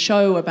to do a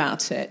show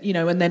about it,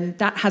 and then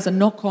that has a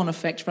knock-on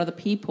effect for other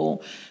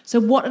people. So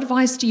what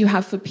advice do you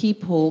have for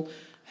people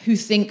who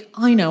think,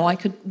 I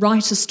could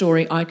write a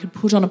story, I could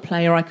put on a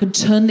play, or I could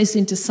turn this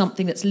into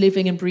something that's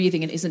living and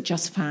breathing and isn't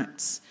just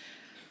facts?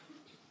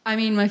 I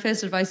mean, my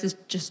first advice is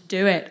just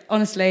do it.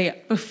 Honestly,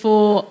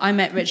 before I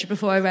met Richard,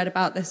 before I read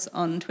about this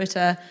on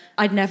Twitter,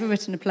 I'd never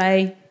written a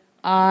play.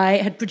 I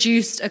had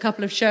produced a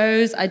couple of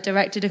shows, I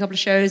directed a couple of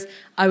shows,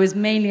 I was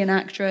mainly an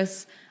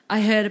actress.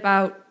 I heard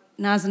about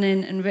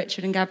Nazanin and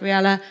Richard and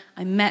Gabriella.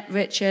 I met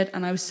Richard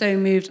and I was so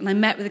moved, and I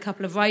met with a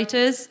couple of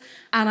writers,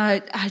 and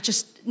I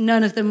just,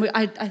 none of them,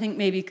 I think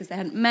maybe because they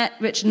hadn't met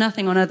Richard,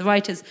 nothing on other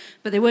writers,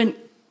 but they weren't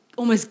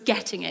almost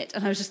getting it,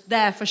 and I was just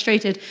there,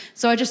 frustrated.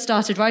 So I just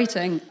started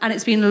writing, and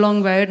it's been a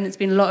long road, and it's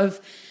been a lot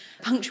of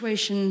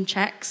punctuation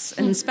checks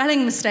and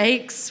spelling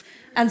mistakes,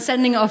 and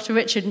sending it off to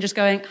Richard and just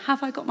going,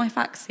 have I got my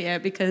facts here?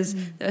 Because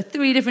there are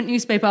 3 different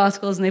newspaper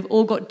articles, and they've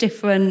all got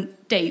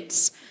different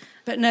dates.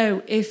 But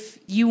no, if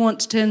you want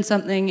to turn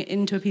something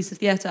into a piece of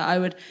theatre, I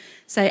would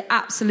say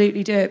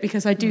absolutely do it,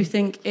 because I do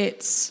think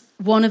it's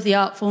one of the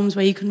art forms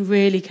where you can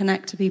really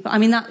connect to people. I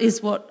mean, that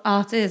is what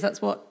art is.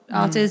 That's what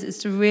art is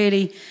to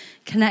really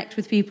connect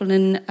with people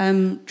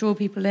and draw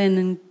people in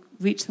and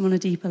reach them on a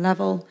deeper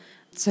level.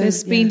 So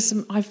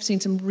I've seen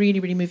some really,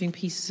 really moving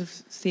pieces of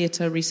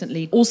theatre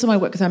recently. Also, my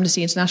work with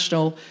Amnesty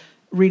International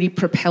really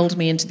propelled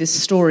me into this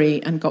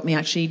story and got me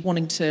actually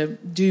wanting to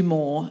do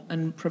more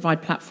and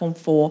provide platform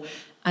for.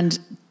 And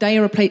they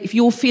are a place, if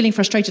you're feeling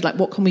frustrated, like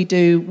what can we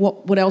do?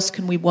 What else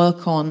can we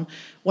work on?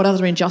 What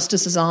other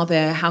injustices are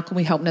there? How can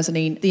we help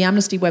Nazanin? The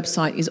Amnesty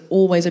website is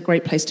always a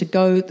great place to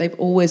go. They've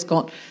always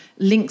got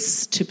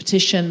links to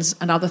petitions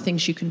and other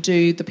things you can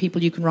do, the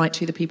people you can write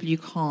to, the people you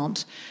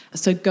can't.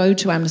 So go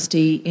to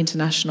Amnesty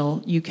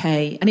International UK.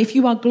 And if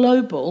you are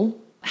global,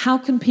 how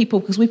can people,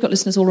 because we've got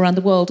listeners all around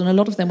the world, and a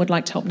lot of them would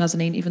like to help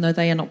Nazanin, even though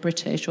they are not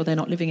British or they're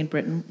not living in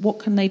Britain, what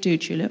can they do,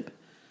 Tulip?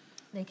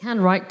 They can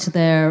write to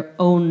their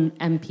own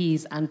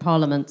MPs and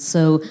Parliament.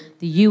 So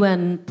the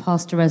UN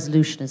passed a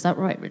resolution. Is that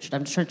right, Richard?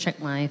 I'm just trying to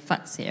check my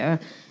facts here.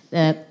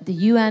 The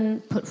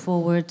UN put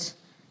forward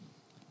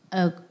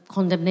a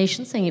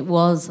condemnation saying it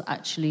was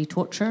actually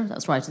torture.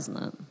 That's right, isn't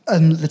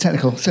it? The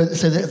technical. So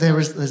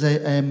there's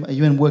a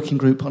UN working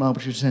group on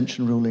arbitrary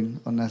detention ruling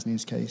on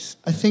Nazanin's case.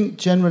 I think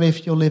generally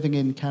if you're living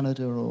in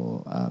Canada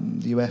or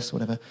the US or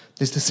whatever,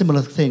 there's the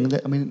similar thing.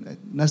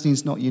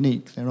 Nazanin's not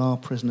unique. There are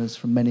prisoners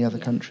from many other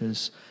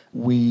countries.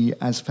 We,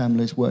 as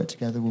families, work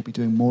together. We'll be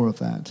doing more of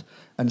that.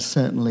 And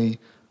certainly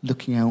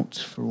looking out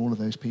for all of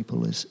those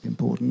people is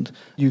important.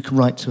 You can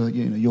write to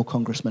your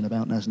congressman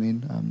about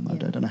Nazanin. I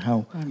don't know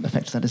how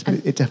effective that is,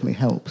 but it definitely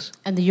helps.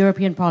 And the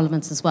European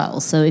Parliament as well.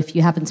 So if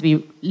you happen to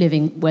be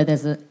living where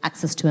there's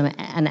access to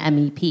an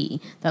MEP,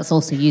 that's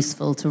also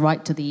useful to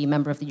write to the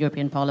member of the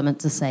European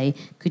Parliament to say,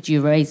 could you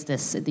raise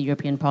this at the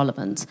European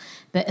Parliament?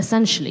 But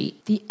essentially,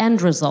 the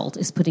end result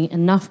is putting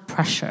enough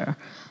pressure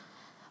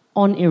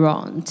on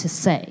Iran to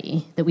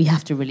say that we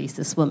have to release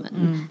this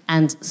woman.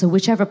 And so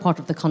whichever part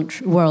of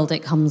the world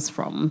it comes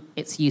from,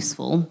 it's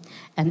useful.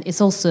 And it's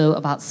also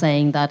about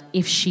saying that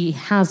if she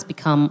has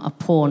become a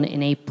pawn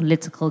in a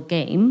political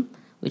game,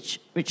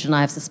 which Richard and I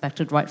have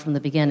suspected right from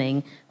the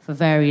beginning for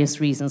various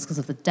reasons, because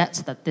of the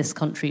debt that this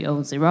country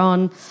owes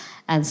Iran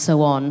and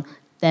so on,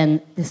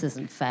 then this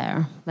isn't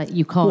fair. Like,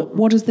 you can't...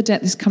 What is the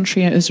debt this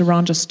country owes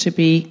Iran, just to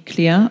be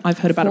clear? I've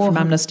heard about it from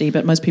Amnesty,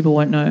 but most people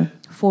won't know.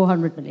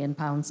 £400 million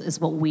is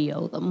what we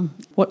owe them.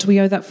 What do we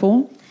owe that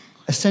for?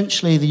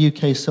 Essentially, the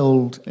UK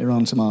sold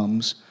Iran some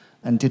arms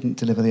and didn't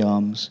deliver the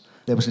arms.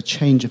 There was a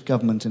change of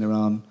government in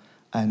Iran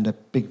and a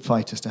big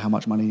fight as to how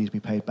much money needs to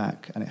be paid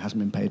back, and it hasn't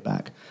been paid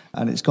back.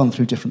 And it's gone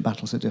through different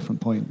battles at different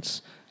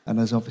points, and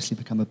has obviously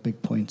become a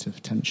big point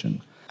of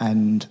tension.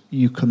 And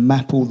you can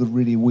map all the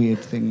really weird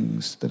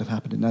things that have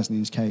happened in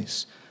Nazanin's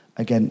case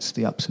against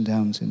the ups and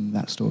downs in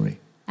that story.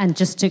 And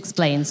just to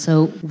explain,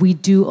 so we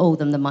do owe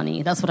them the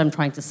money. That's what I'm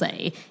trying to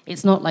say.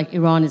 It's not like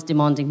Iran is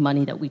demanding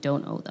money that we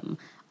don't owe them.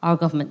 Our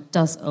government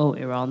does owe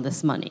Iran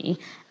this money.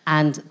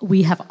 And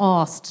we have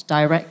asked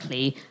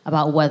directly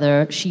about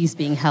whether she's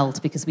being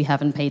held because we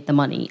haven't paid the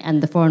money.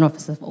 And the Foreign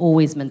Office have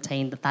always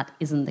maintained that that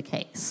isn't the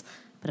case.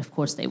 But of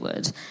course they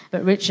would.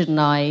 But Richard and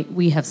I,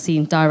 we have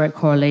seen direct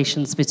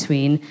correlations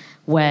between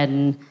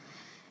when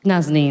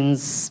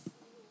Nazanin's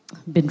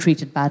been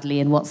treated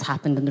badly and what's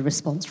happened in the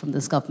response from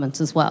this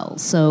government as well.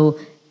 So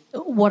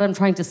what I'm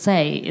trying to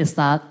say is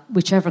that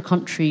whichever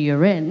country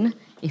you're in,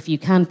 if you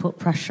can put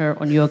pressure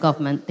on your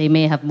government, they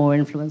may have more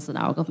influence than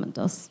our government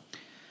does.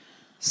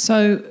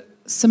 So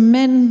some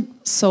men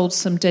sold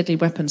some deadly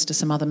weapons to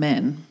some other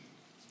men,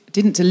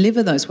 didn't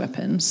deliver those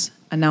weapons,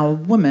 and now a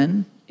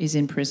woman is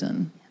in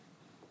prison,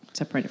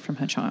 separated from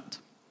her child.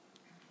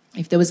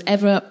 If there was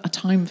ever a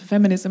time for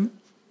feminism,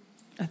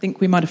 I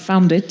think we might have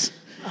found it.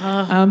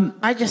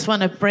 I just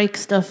want to break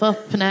stuff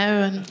up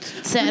now and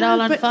set it all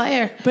on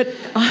fire. But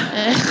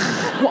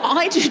well,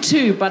 I do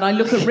too, but I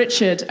look at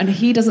Richard and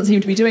he doesn't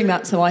seem to be doing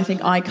that, so I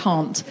think I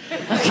can't.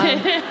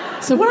 Okay.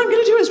 So what I'm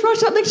going to do is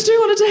write up things to do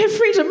on a day of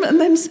freedom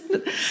and then send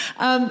it.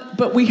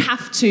 But we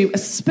have to,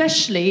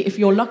 especially if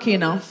you're lucky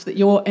enough that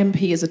your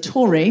MP is a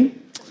Tory.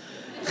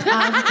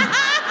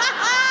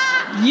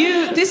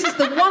 This is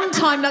the one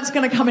time that's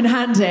going to come in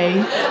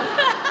handy.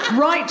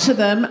 Write to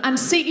them and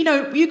see,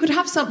 you could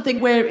have something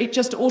where it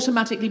just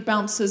automatically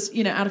bounces,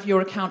 out of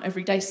your account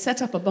every day.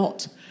 Set up a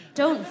bot.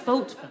 Don't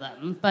vote for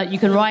them, but you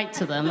can write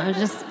to them. I'm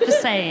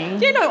just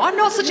saying. I'm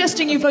not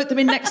suggesting you vote them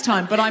in next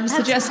time, but I'm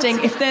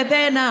suggesting if they're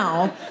there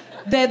now,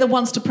 they're the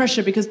ones to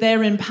pressure because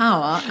they're in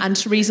power, and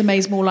Theresa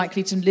May's more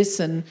likely to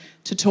listen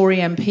to Tory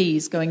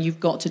MPs going,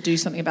 you've got to do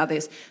something about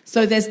this.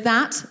 So there's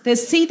that.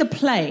 There's see the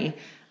play.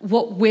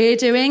 What we're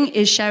doing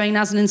is sharing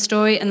Nazanin's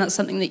story, and that's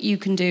something that you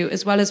can do,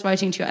 as well as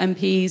writing to your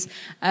MPs,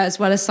 as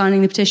well as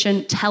signing the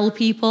petition. Tell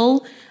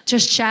people,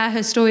 just share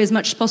her story as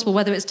much as possible,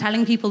 whether it's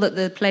telling people that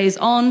the play's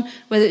on,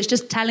 whether it's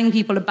just telling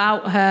people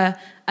about her,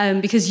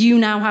 because you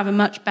now have a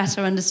much better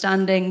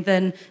understanding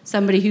than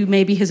somebody who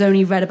maybe has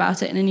only read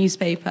about it in a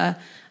newspaper.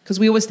 Because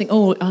we always think,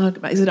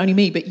 is it only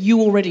me? But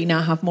you already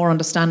now have more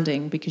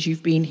understanding because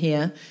you've been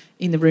here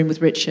in the room with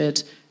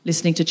Richard,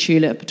 listening to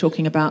Tulip,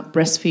 talking about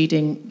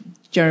breastfeeding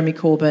Jeremy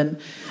Corbyn.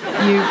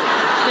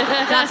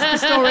 That's the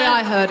story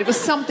I heard. It was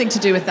something to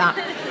do with that.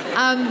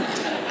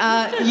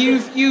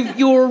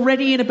 You're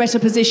already in a better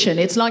position.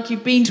 It's like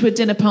you've been to a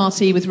dinner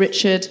party with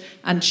Richard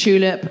and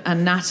Tulip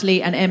and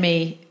Natali and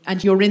Emmy,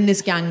 and you're in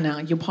this gang now.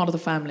 You're part of the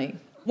family.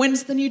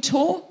 When's the new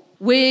tour?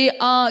 We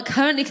are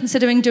currently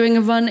considering doing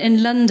a run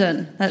in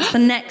London. That's the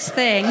next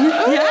thing.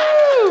 Yeah.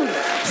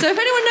 So if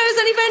anyone knows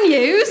any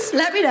venues,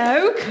 let me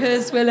know,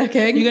 because we're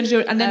looking. You're going to do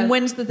it. And then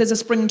there's a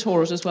spring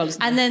tour as well, isn't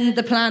there? And then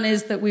the plan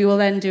is that we will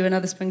then do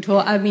another spring tour.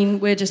 I mean,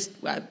 we're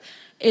going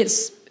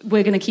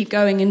to keep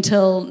going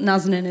until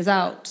Nazanin is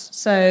out.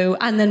 So,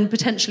 and then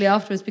potentially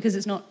afterwards, because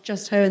it's not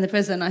just her in the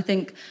prison. I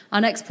think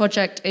our next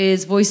project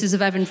is Voices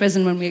of Ev in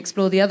Prison, when we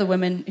explore the other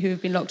women who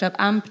have been locked up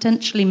and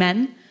potentially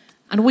men.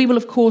 And we will,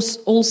 of course,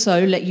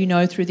 also let you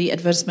know through the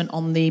advertisement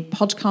on the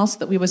podcast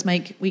that we always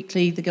make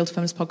weekly, the Guild of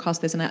Feminist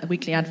podcast. There's a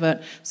weekly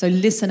advert. So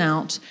listen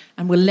out,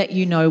 and we'll let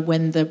you know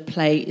when the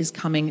play is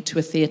coming to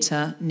a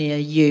theatre near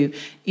you.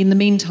 In the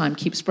meantime,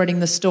 keep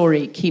spreading the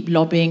story. Keep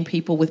lobbying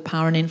people with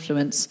power and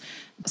influence.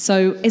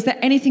 So is there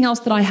anything else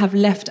that I have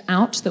left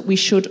out that we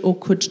should or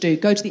could do?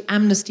 Go to the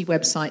Amnesty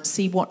website,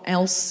 see what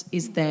else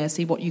is there,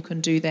 see what you can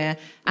do there.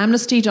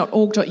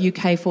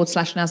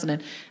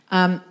 amnesty.org.uk/Nazanin.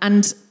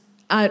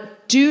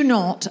 Do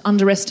not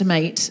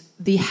underestimate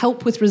the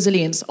help with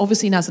resilience.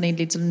 Obviously, Nazanin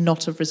needs a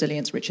lot of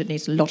resilience. Richard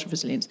needs a lot of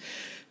resilience.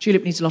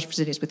 Tulip needs a lot of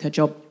resilience with her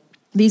job.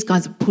 These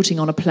guys are putting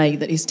on a play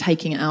that is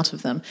taking it out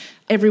of them.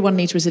 Everyone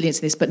needs resilience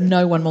in this, but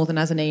no one more than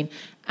Nazanin.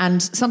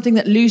 And something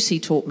that Lucy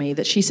taught me,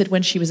 that she said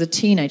when she was a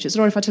teenager... Is it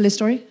all right if I tell this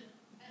story?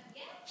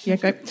 Yeah,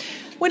 great.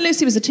 When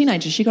Lucy was a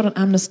teenager, she got an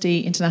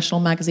Amnesty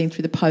International magazine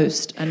through the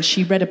post, and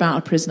she read about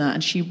a prisoner,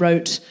 and she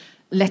wrote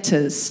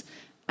letters.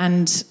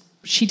 And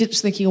she did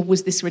thinking, oh,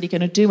 was this really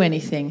going to do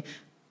anything?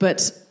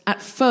 But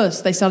at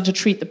first, they started to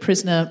treat the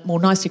prisoner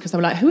more nicely because they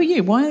were like, who are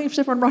you? Why is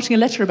everyone writing a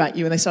letter about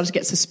you? And they started to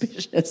get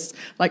suspicious.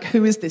 Like,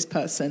 who is this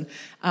person?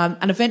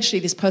 And eventually,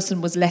 this person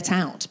was let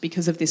out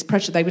because of this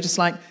pressure. They were just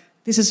like,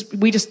 they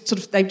just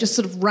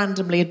sort of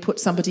randomly had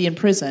put somebody in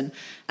prison.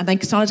 And they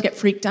started to get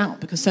freaked out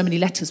because so many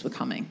letters were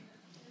coming.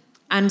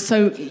 And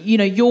so,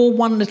 your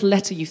one little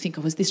letter, you think,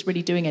 oh, is this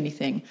really doing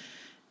anything?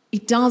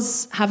 It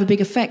does have a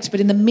big effect. But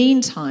in the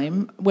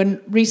meantime,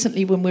 when we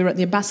were at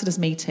the ambassadors'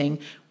 meeting,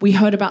 we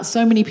heard about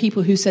so many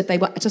people who said they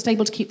were just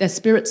able to keep their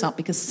spirits up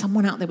because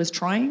someone out there was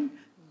trying.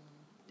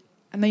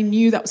 And they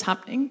knew that was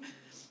happening.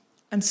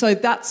 And so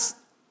that's,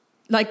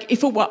 like,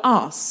 if it were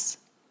us,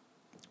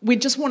 we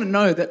just want to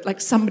know that, like,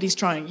 somebody's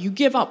trying. You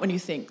give up when you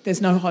think there's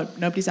no hope,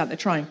 nobody's out there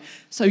trying.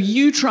 So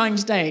you trying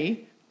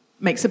today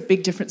makes a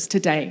big difference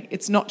today.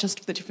 It's not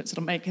just the difference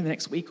it'll make in the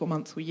next week or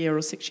month or year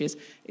or 6 years.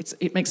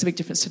 It makes a big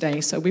difference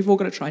today. So we've all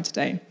got to try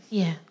today.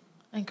 Yeah,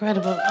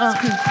 incredible. Oh.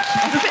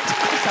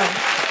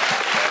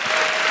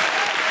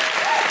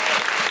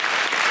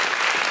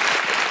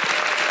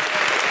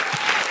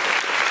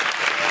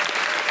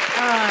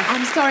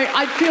 I'm sorry,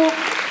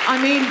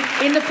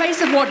 in the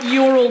face of what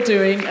you're all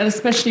doing, and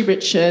especially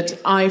Richard,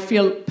 I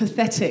feel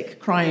pathetic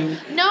crying.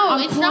 No,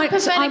 it's not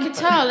pathetic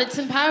at all. It's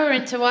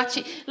empowering to watch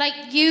it. Like,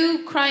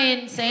 you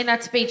crying, saying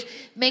that speech,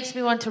 makes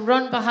me want to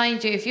run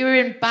behind you. If you were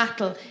in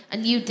battle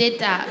and you did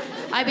that,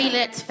 I'd be,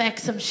 let's feck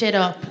some shit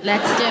up.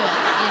 Let's do it, I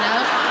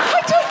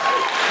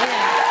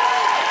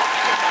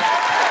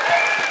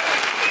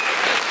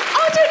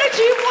don't know,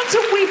 do you want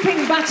a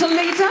weeping battle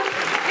leader?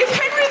 If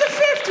Henry V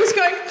was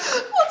going,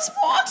 once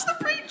more to the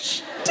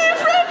breach, dear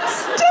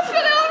friends,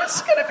 definitely now,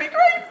 it's going to be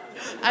great.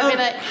 I'd be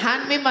like,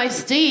 hand me my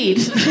steed.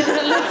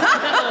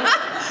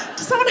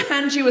 Does someone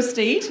hand you a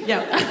steed?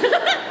 Yeah.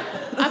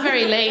 I'm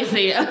very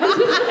lazy. Is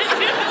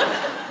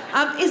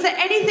there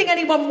anything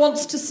anyone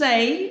wants to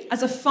say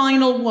as a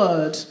final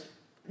word?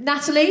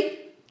 Natali?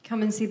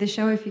 Come and see the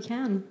show if you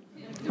can.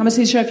 Come and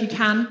see the show if you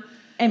can.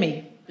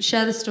 Emmy?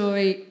 Share the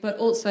story, but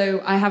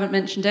also, I haven't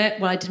mentioned it,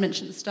 well, I did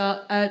mention at the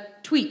start,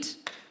 tweet.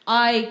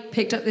 I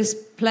picked up this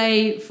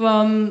play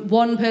from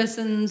one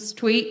person's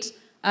tweet,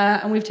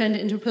 and we've turned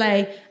it into a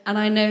play. And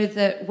I know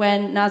that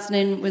when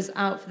Nazanin was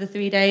out for the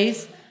 3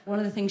 days, one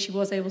of the things she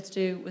was able to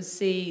do was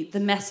see the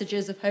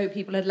messages of hope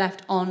people had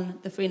left on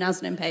the Free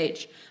Nazanin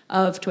page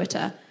of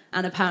Twitter.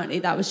 And apparently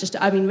that was just...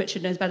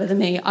 Richard knows better than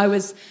me. We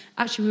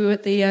were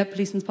at the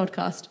Policeman's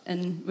podcast,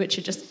 and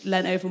Richard just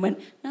leant over and went,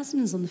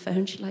 Nazanin's on the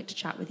phone, she'd like to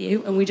chat with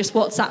you. And we just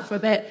WhatsApped for a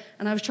bit,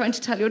 and I was trying to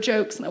tell your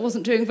jokes, and I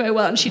wasn't doing very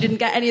well, and she didn't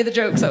get any of the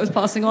jokes I was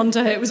passing on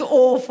to her. It was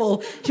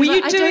awful. Were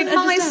you doing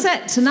my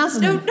set to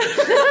Nazanin? No.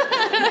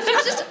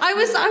 I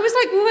was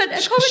like, we went a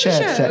comedy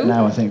shared show. Set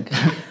now, I think.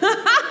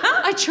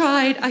 I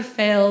tried, I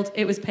failed,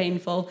 it was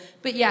painful.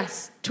 But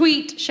yes,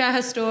 tweet, share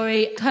her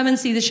story, come and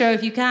see the show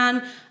if you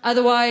can.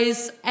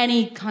 Otherwise,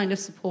 any kind of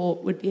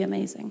support would be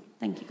amazing.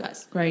 Thank you,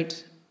 guys.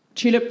 Great.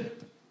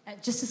 Tulip?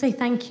 Just to say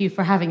thank you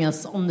for having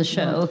us on the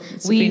show.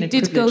 We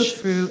did go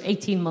through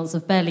 18 months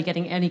of barely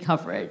getting any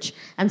coverage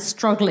and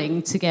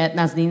struggling to get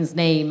Nazanin's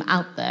name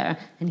out there.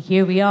 And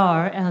here we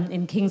are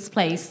in King's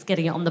Place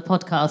getting it on the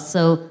podcast.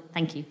 So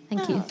thank you.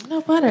 Thank you.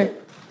 No bother.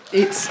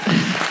 It's...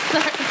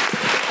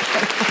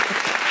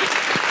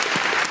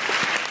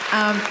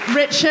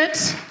 Richard?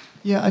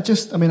 Yeah, I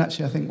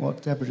think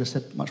what Deborah just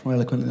said much more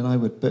eloquently than I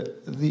would,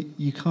 but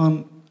you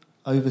can't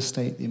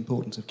overstate the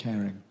importance of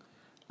caring.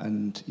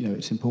 And,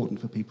 it's important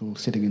for people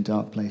sitting in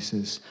dark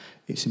places.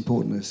 It's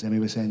important, as Emmy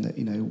was saying, that,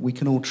 we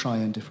can all try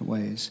in different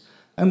ways.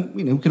 And,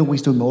 we can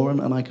always do more,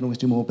 and I can always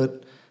do more,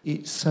 but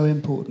it's so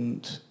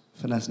important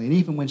for Nazanin,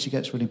 even when she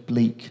gets really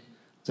bleak,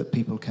 that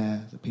people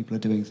care, that people are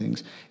doing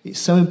things. It's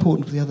so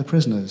important for the other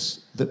prisoners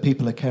that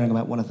people are caring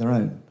about one of their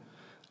own.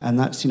 And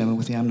that's,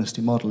 with the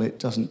amnesty model, it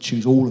doesn't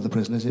choose all of the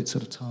prisoners, it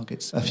sort of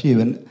targets a few.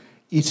 And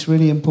it's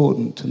really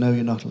important to know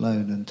you're not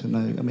alone and to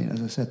know,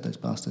 as I said, those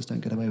bastards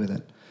don't get away with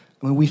it.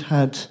 We've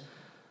had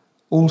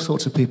all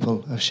sorts of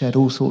people have shared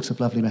all sorts of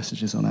lovely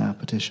messages on our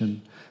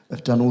petition,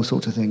 have done all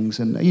sorts of things.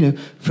 And,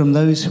 from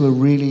those who are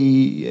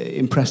really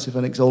impressive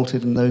and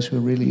exalted and those who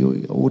are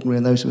really ordinary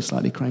and those who are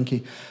slightly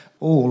cranky,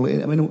 all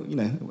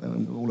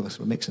of us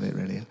are a mix of it,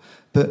 really.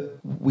 But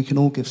we can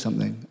all give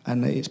something,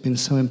 and it's been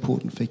so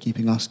important for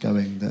keeping us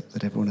going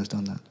that everyone has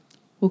done that.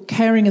 Well,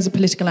 caring is a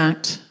political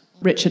act.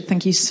 Richard,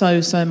 thank you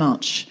so, so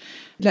much.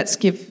 Let's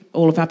give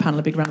all of our panel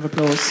a big round of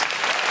applause.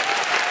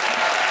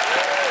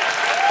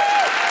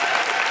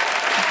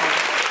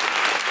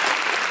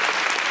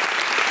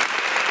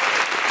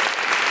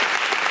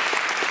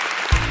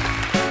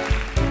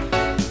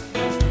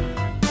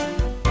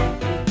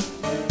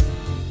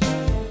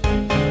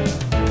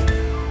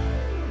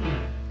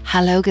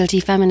 Hello, Guilty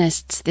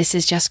Feminists. This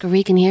is Jessica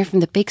Regan here from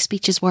the Big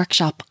Speeches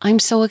Workshop. I'm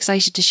so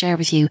excited to share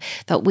with you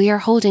that we are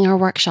holding our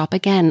workshop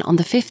again on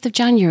the 5th of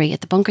January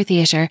at the Bunker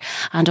Theatre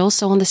and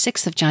also on the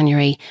 6th of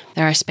January.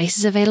 There are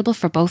spaces available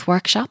for both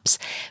workshops,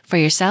 for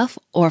yourself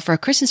or for a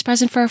Christmas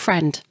present for a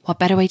friend. What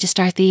better way to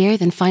start the year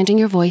than finding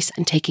your voice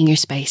and taking your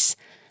space?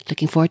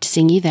 Looking forward to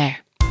seeing you there.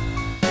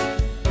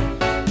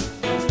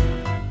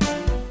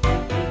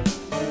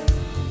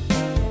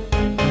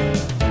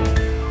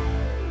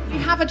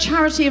 A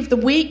charity of the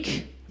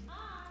week.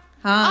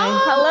 Hi.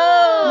 Oh,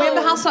 hello. We have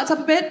the house lights up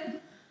a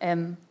bit.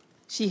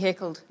 She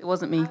heckled. It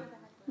wasn't me.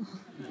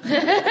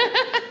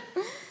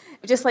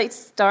 I'd just like to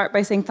start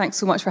by saying thanks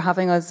so much for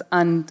having us,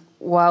 and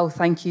wow,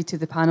 thank you to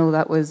the panel.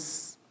 That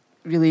was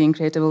really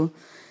incredible.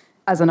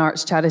 As an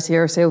arts charity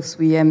ourselves,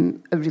 we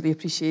really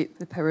appreciate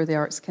the power the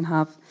arts can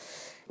have.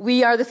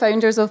 We are the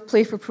founders of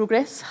Play for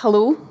Progress.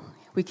 Hello.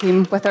 We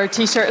came with our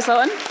T-shirts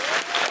on.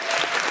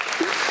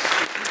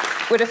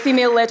 We're a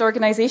female-led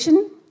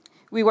organisation.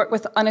 We work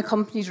with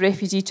unaccompanied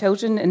refugee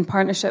children in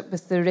partnership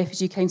with the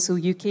Refugee Council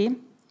UK.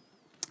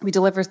 We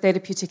deliver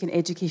therapeutic and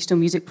educational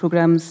music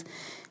programmes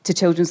to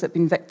children that have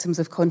been victims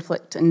of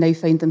conflict and now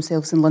find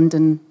themselves in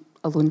London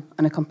alone,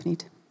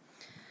 unaccompanied.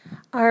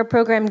 Our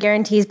programme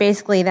guarantees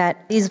basically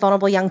that these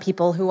vulnerable young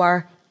people who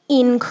are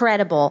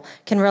incredible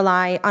can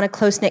rely on a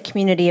close-knit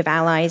community of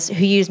allies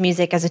who use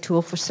music as a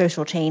tool for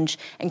social change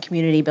and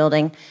community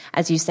building.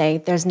 As you say,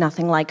 there's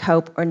nothing like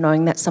hope or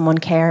knowing that someone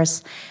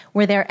cares.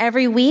 We're there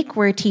every week.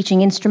 We're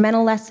teaching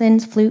instrumental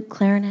lessons, flute,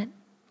 clarinet,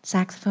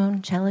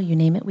 saxophone, cello, you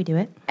name it, we do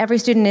it. Every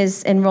student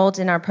is enrolled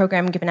in our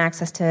program, given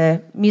access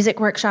to music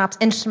workshops,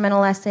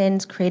 instrumental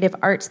lessons, creative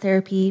arts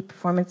therapy,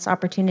 performance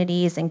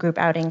opportunities, and group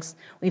outings.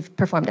 We've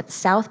performed at the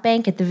South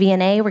Bank, at the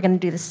V&A. We're going to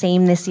do the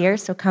same this year,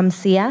 so come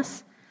see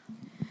us.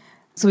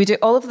 So we do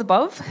all of the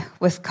above,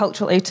 with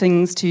cultural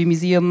outings to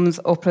museums,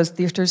 operas,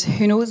 theatres.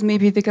 Who knows,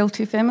 maybe the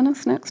Guilty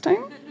Feminist next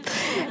time?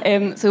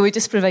 So we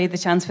just provide the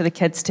chance for the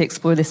kids to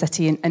explore the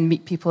city and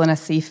meet people in a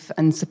safe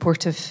and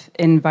supportive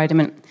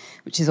environment,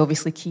 which is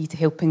obviously key to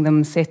helping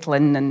them settle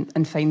in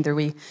and find their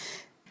way.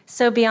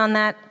 So beyond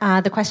that,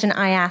 the question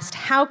I asked,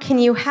 how can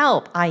you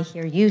help? I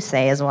hear you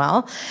say as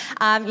well.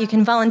 You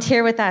can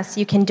volunteer with us.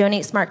 You can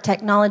donate smart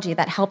technology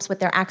that helps with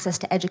their access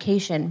to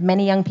education.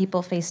 Many young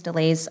people face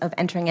delays of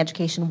entering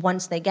education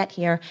once they get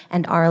here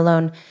and are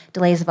alone,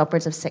 delays of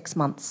upwards of 6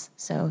 months.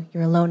 So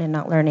you're alone and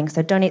not learning.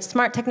 So donate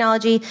smart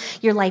technology,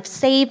 your life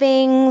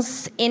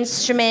savings,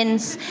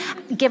 instruments,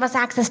 give us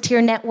access to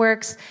your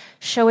networks,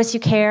 show us you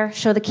care,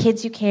 show the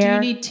kids you care.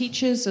 Do you need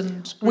teachers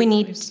and...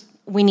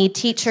 We need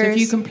teachers. So if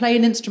you can play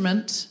an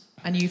instrument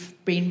and you've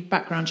been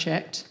background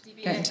checked,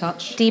 get in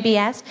touch.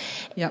 DBS.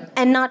 Yep.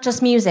 And not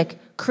just music,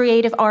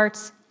 creative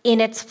arts in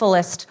its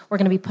fullest. We're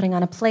going to be putting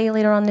on a play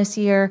later on this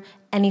year.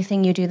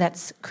 Anything you do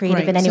that's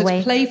creative in any way.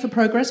 It's Play for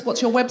Progress.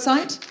 What's your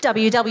website?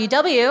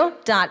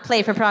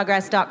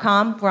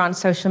 www.playforprogress.com. We're on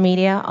social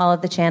media, all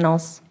of the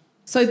channels.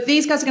 So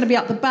these guys are going to be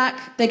at the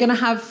back. They're going to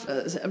have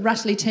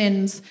rattly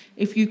tins.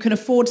 If you can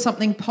afford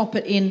something, pop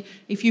it in.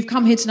 If you've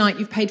come here tonight,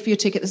 you've paid for your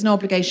ticket, there's no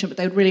obligation, but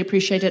they would really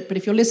appreciate it. But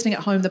if you're listening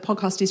at home, the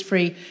podcast is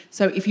free.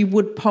 So if you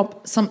would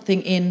pop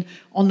something in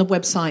on the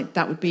website,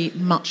 that would be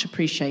much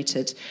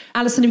appreciated.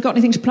 Alison, have you got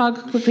anything to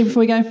plug quickly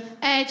before we go?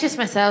 Just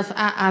myself,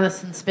 at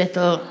Alison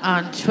Spittle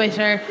on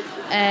Twitter.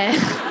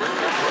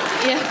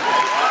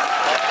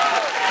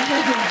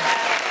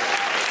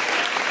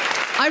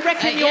 I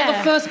reckon you're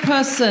the first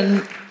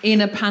person in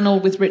a panel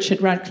with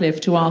Richard Radcliffe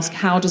to ask,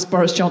 how does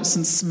Boris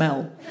Johnson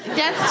smell?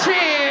 That's true.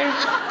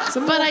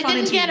 But I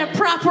didn't get a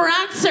proper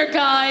answer,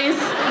 guys.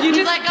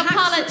 He's like a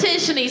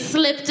politician. He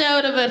slipped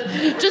out of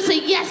it. Just a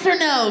yes or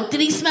no.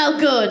 Did he smell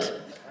good?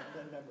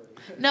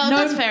 No,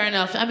 that's fair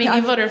enough. I mean,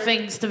 you've other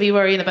things to be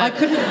worrying about. I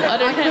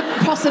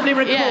couldn't possibly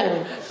recall.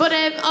 Yeah. But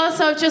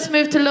also, I've just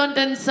moved to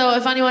London, so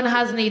if anyone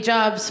has any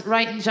jobs,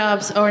 writing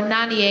jobs or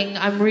nannying,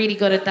 I'm really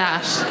good at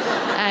that.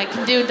 I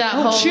can do that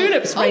whole...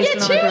 Tulip's raised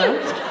an eyebrow.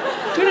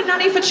 Do you want a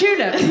nanny for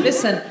Tulip?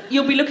 Listen,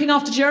 you'll be looking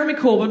after Jeremy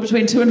Corbyn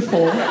between 2 and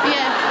 4.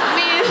 Yeah,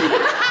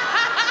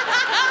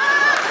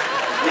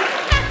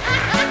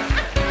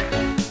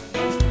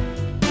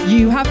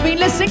 You have been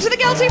listening to The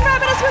Guilty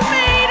Feminist with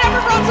me,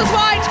 Deborah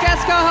Frances-White,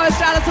 guest co-host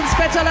Alison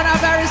Spittle, and our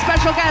very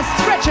special guests,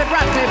 Richard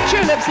Radcliffe,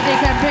 Tulip,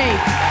 Siddiq MP,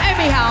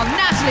 Amy Howell,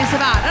 Natali,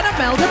 Servat, and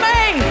Imelda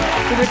May.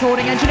 The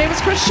recording engineer was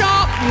Chris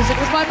Sharp, music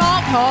was by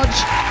Mark Hodge,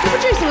 the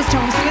producer was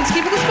Tom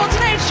Swilinski for The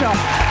Spontaneity Shop.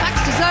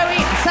 Thanks to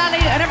Zoe and Sally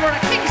and everyone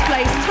at King's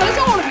Place, as well as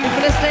all of you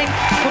for listening.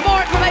 For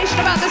more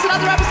information about this and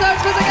other episodes,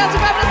 visit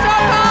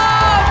guiltyfeminist.com.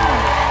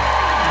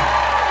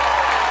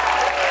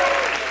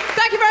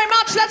 Thank you very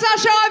much. That's our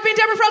show. I've been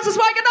Deborah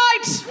Frances-White. Good night.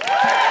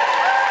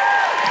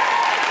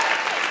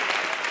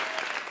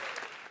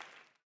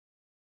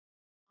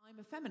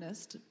 I'm a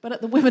feminist, but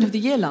at the Women of the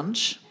Year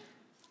lunch,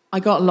 I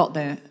got a lot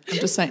there. I'm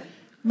just saying,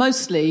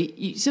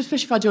 mostly,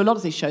 especially if I do a lot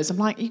of these shows, I'm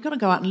like, you've got to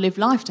go out and live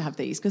life to have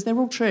these, because they're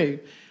all true.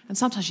 And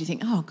sometimes you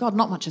think, oh, God,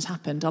 not much has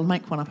happened. I'll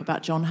make one up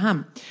about John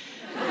Hamm.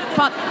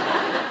 But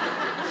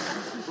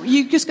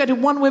you just go to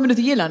one Women of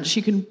the Year lunch,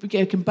 you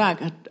can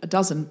bag a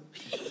dozen.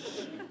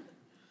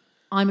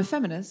 I'm a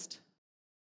feminist,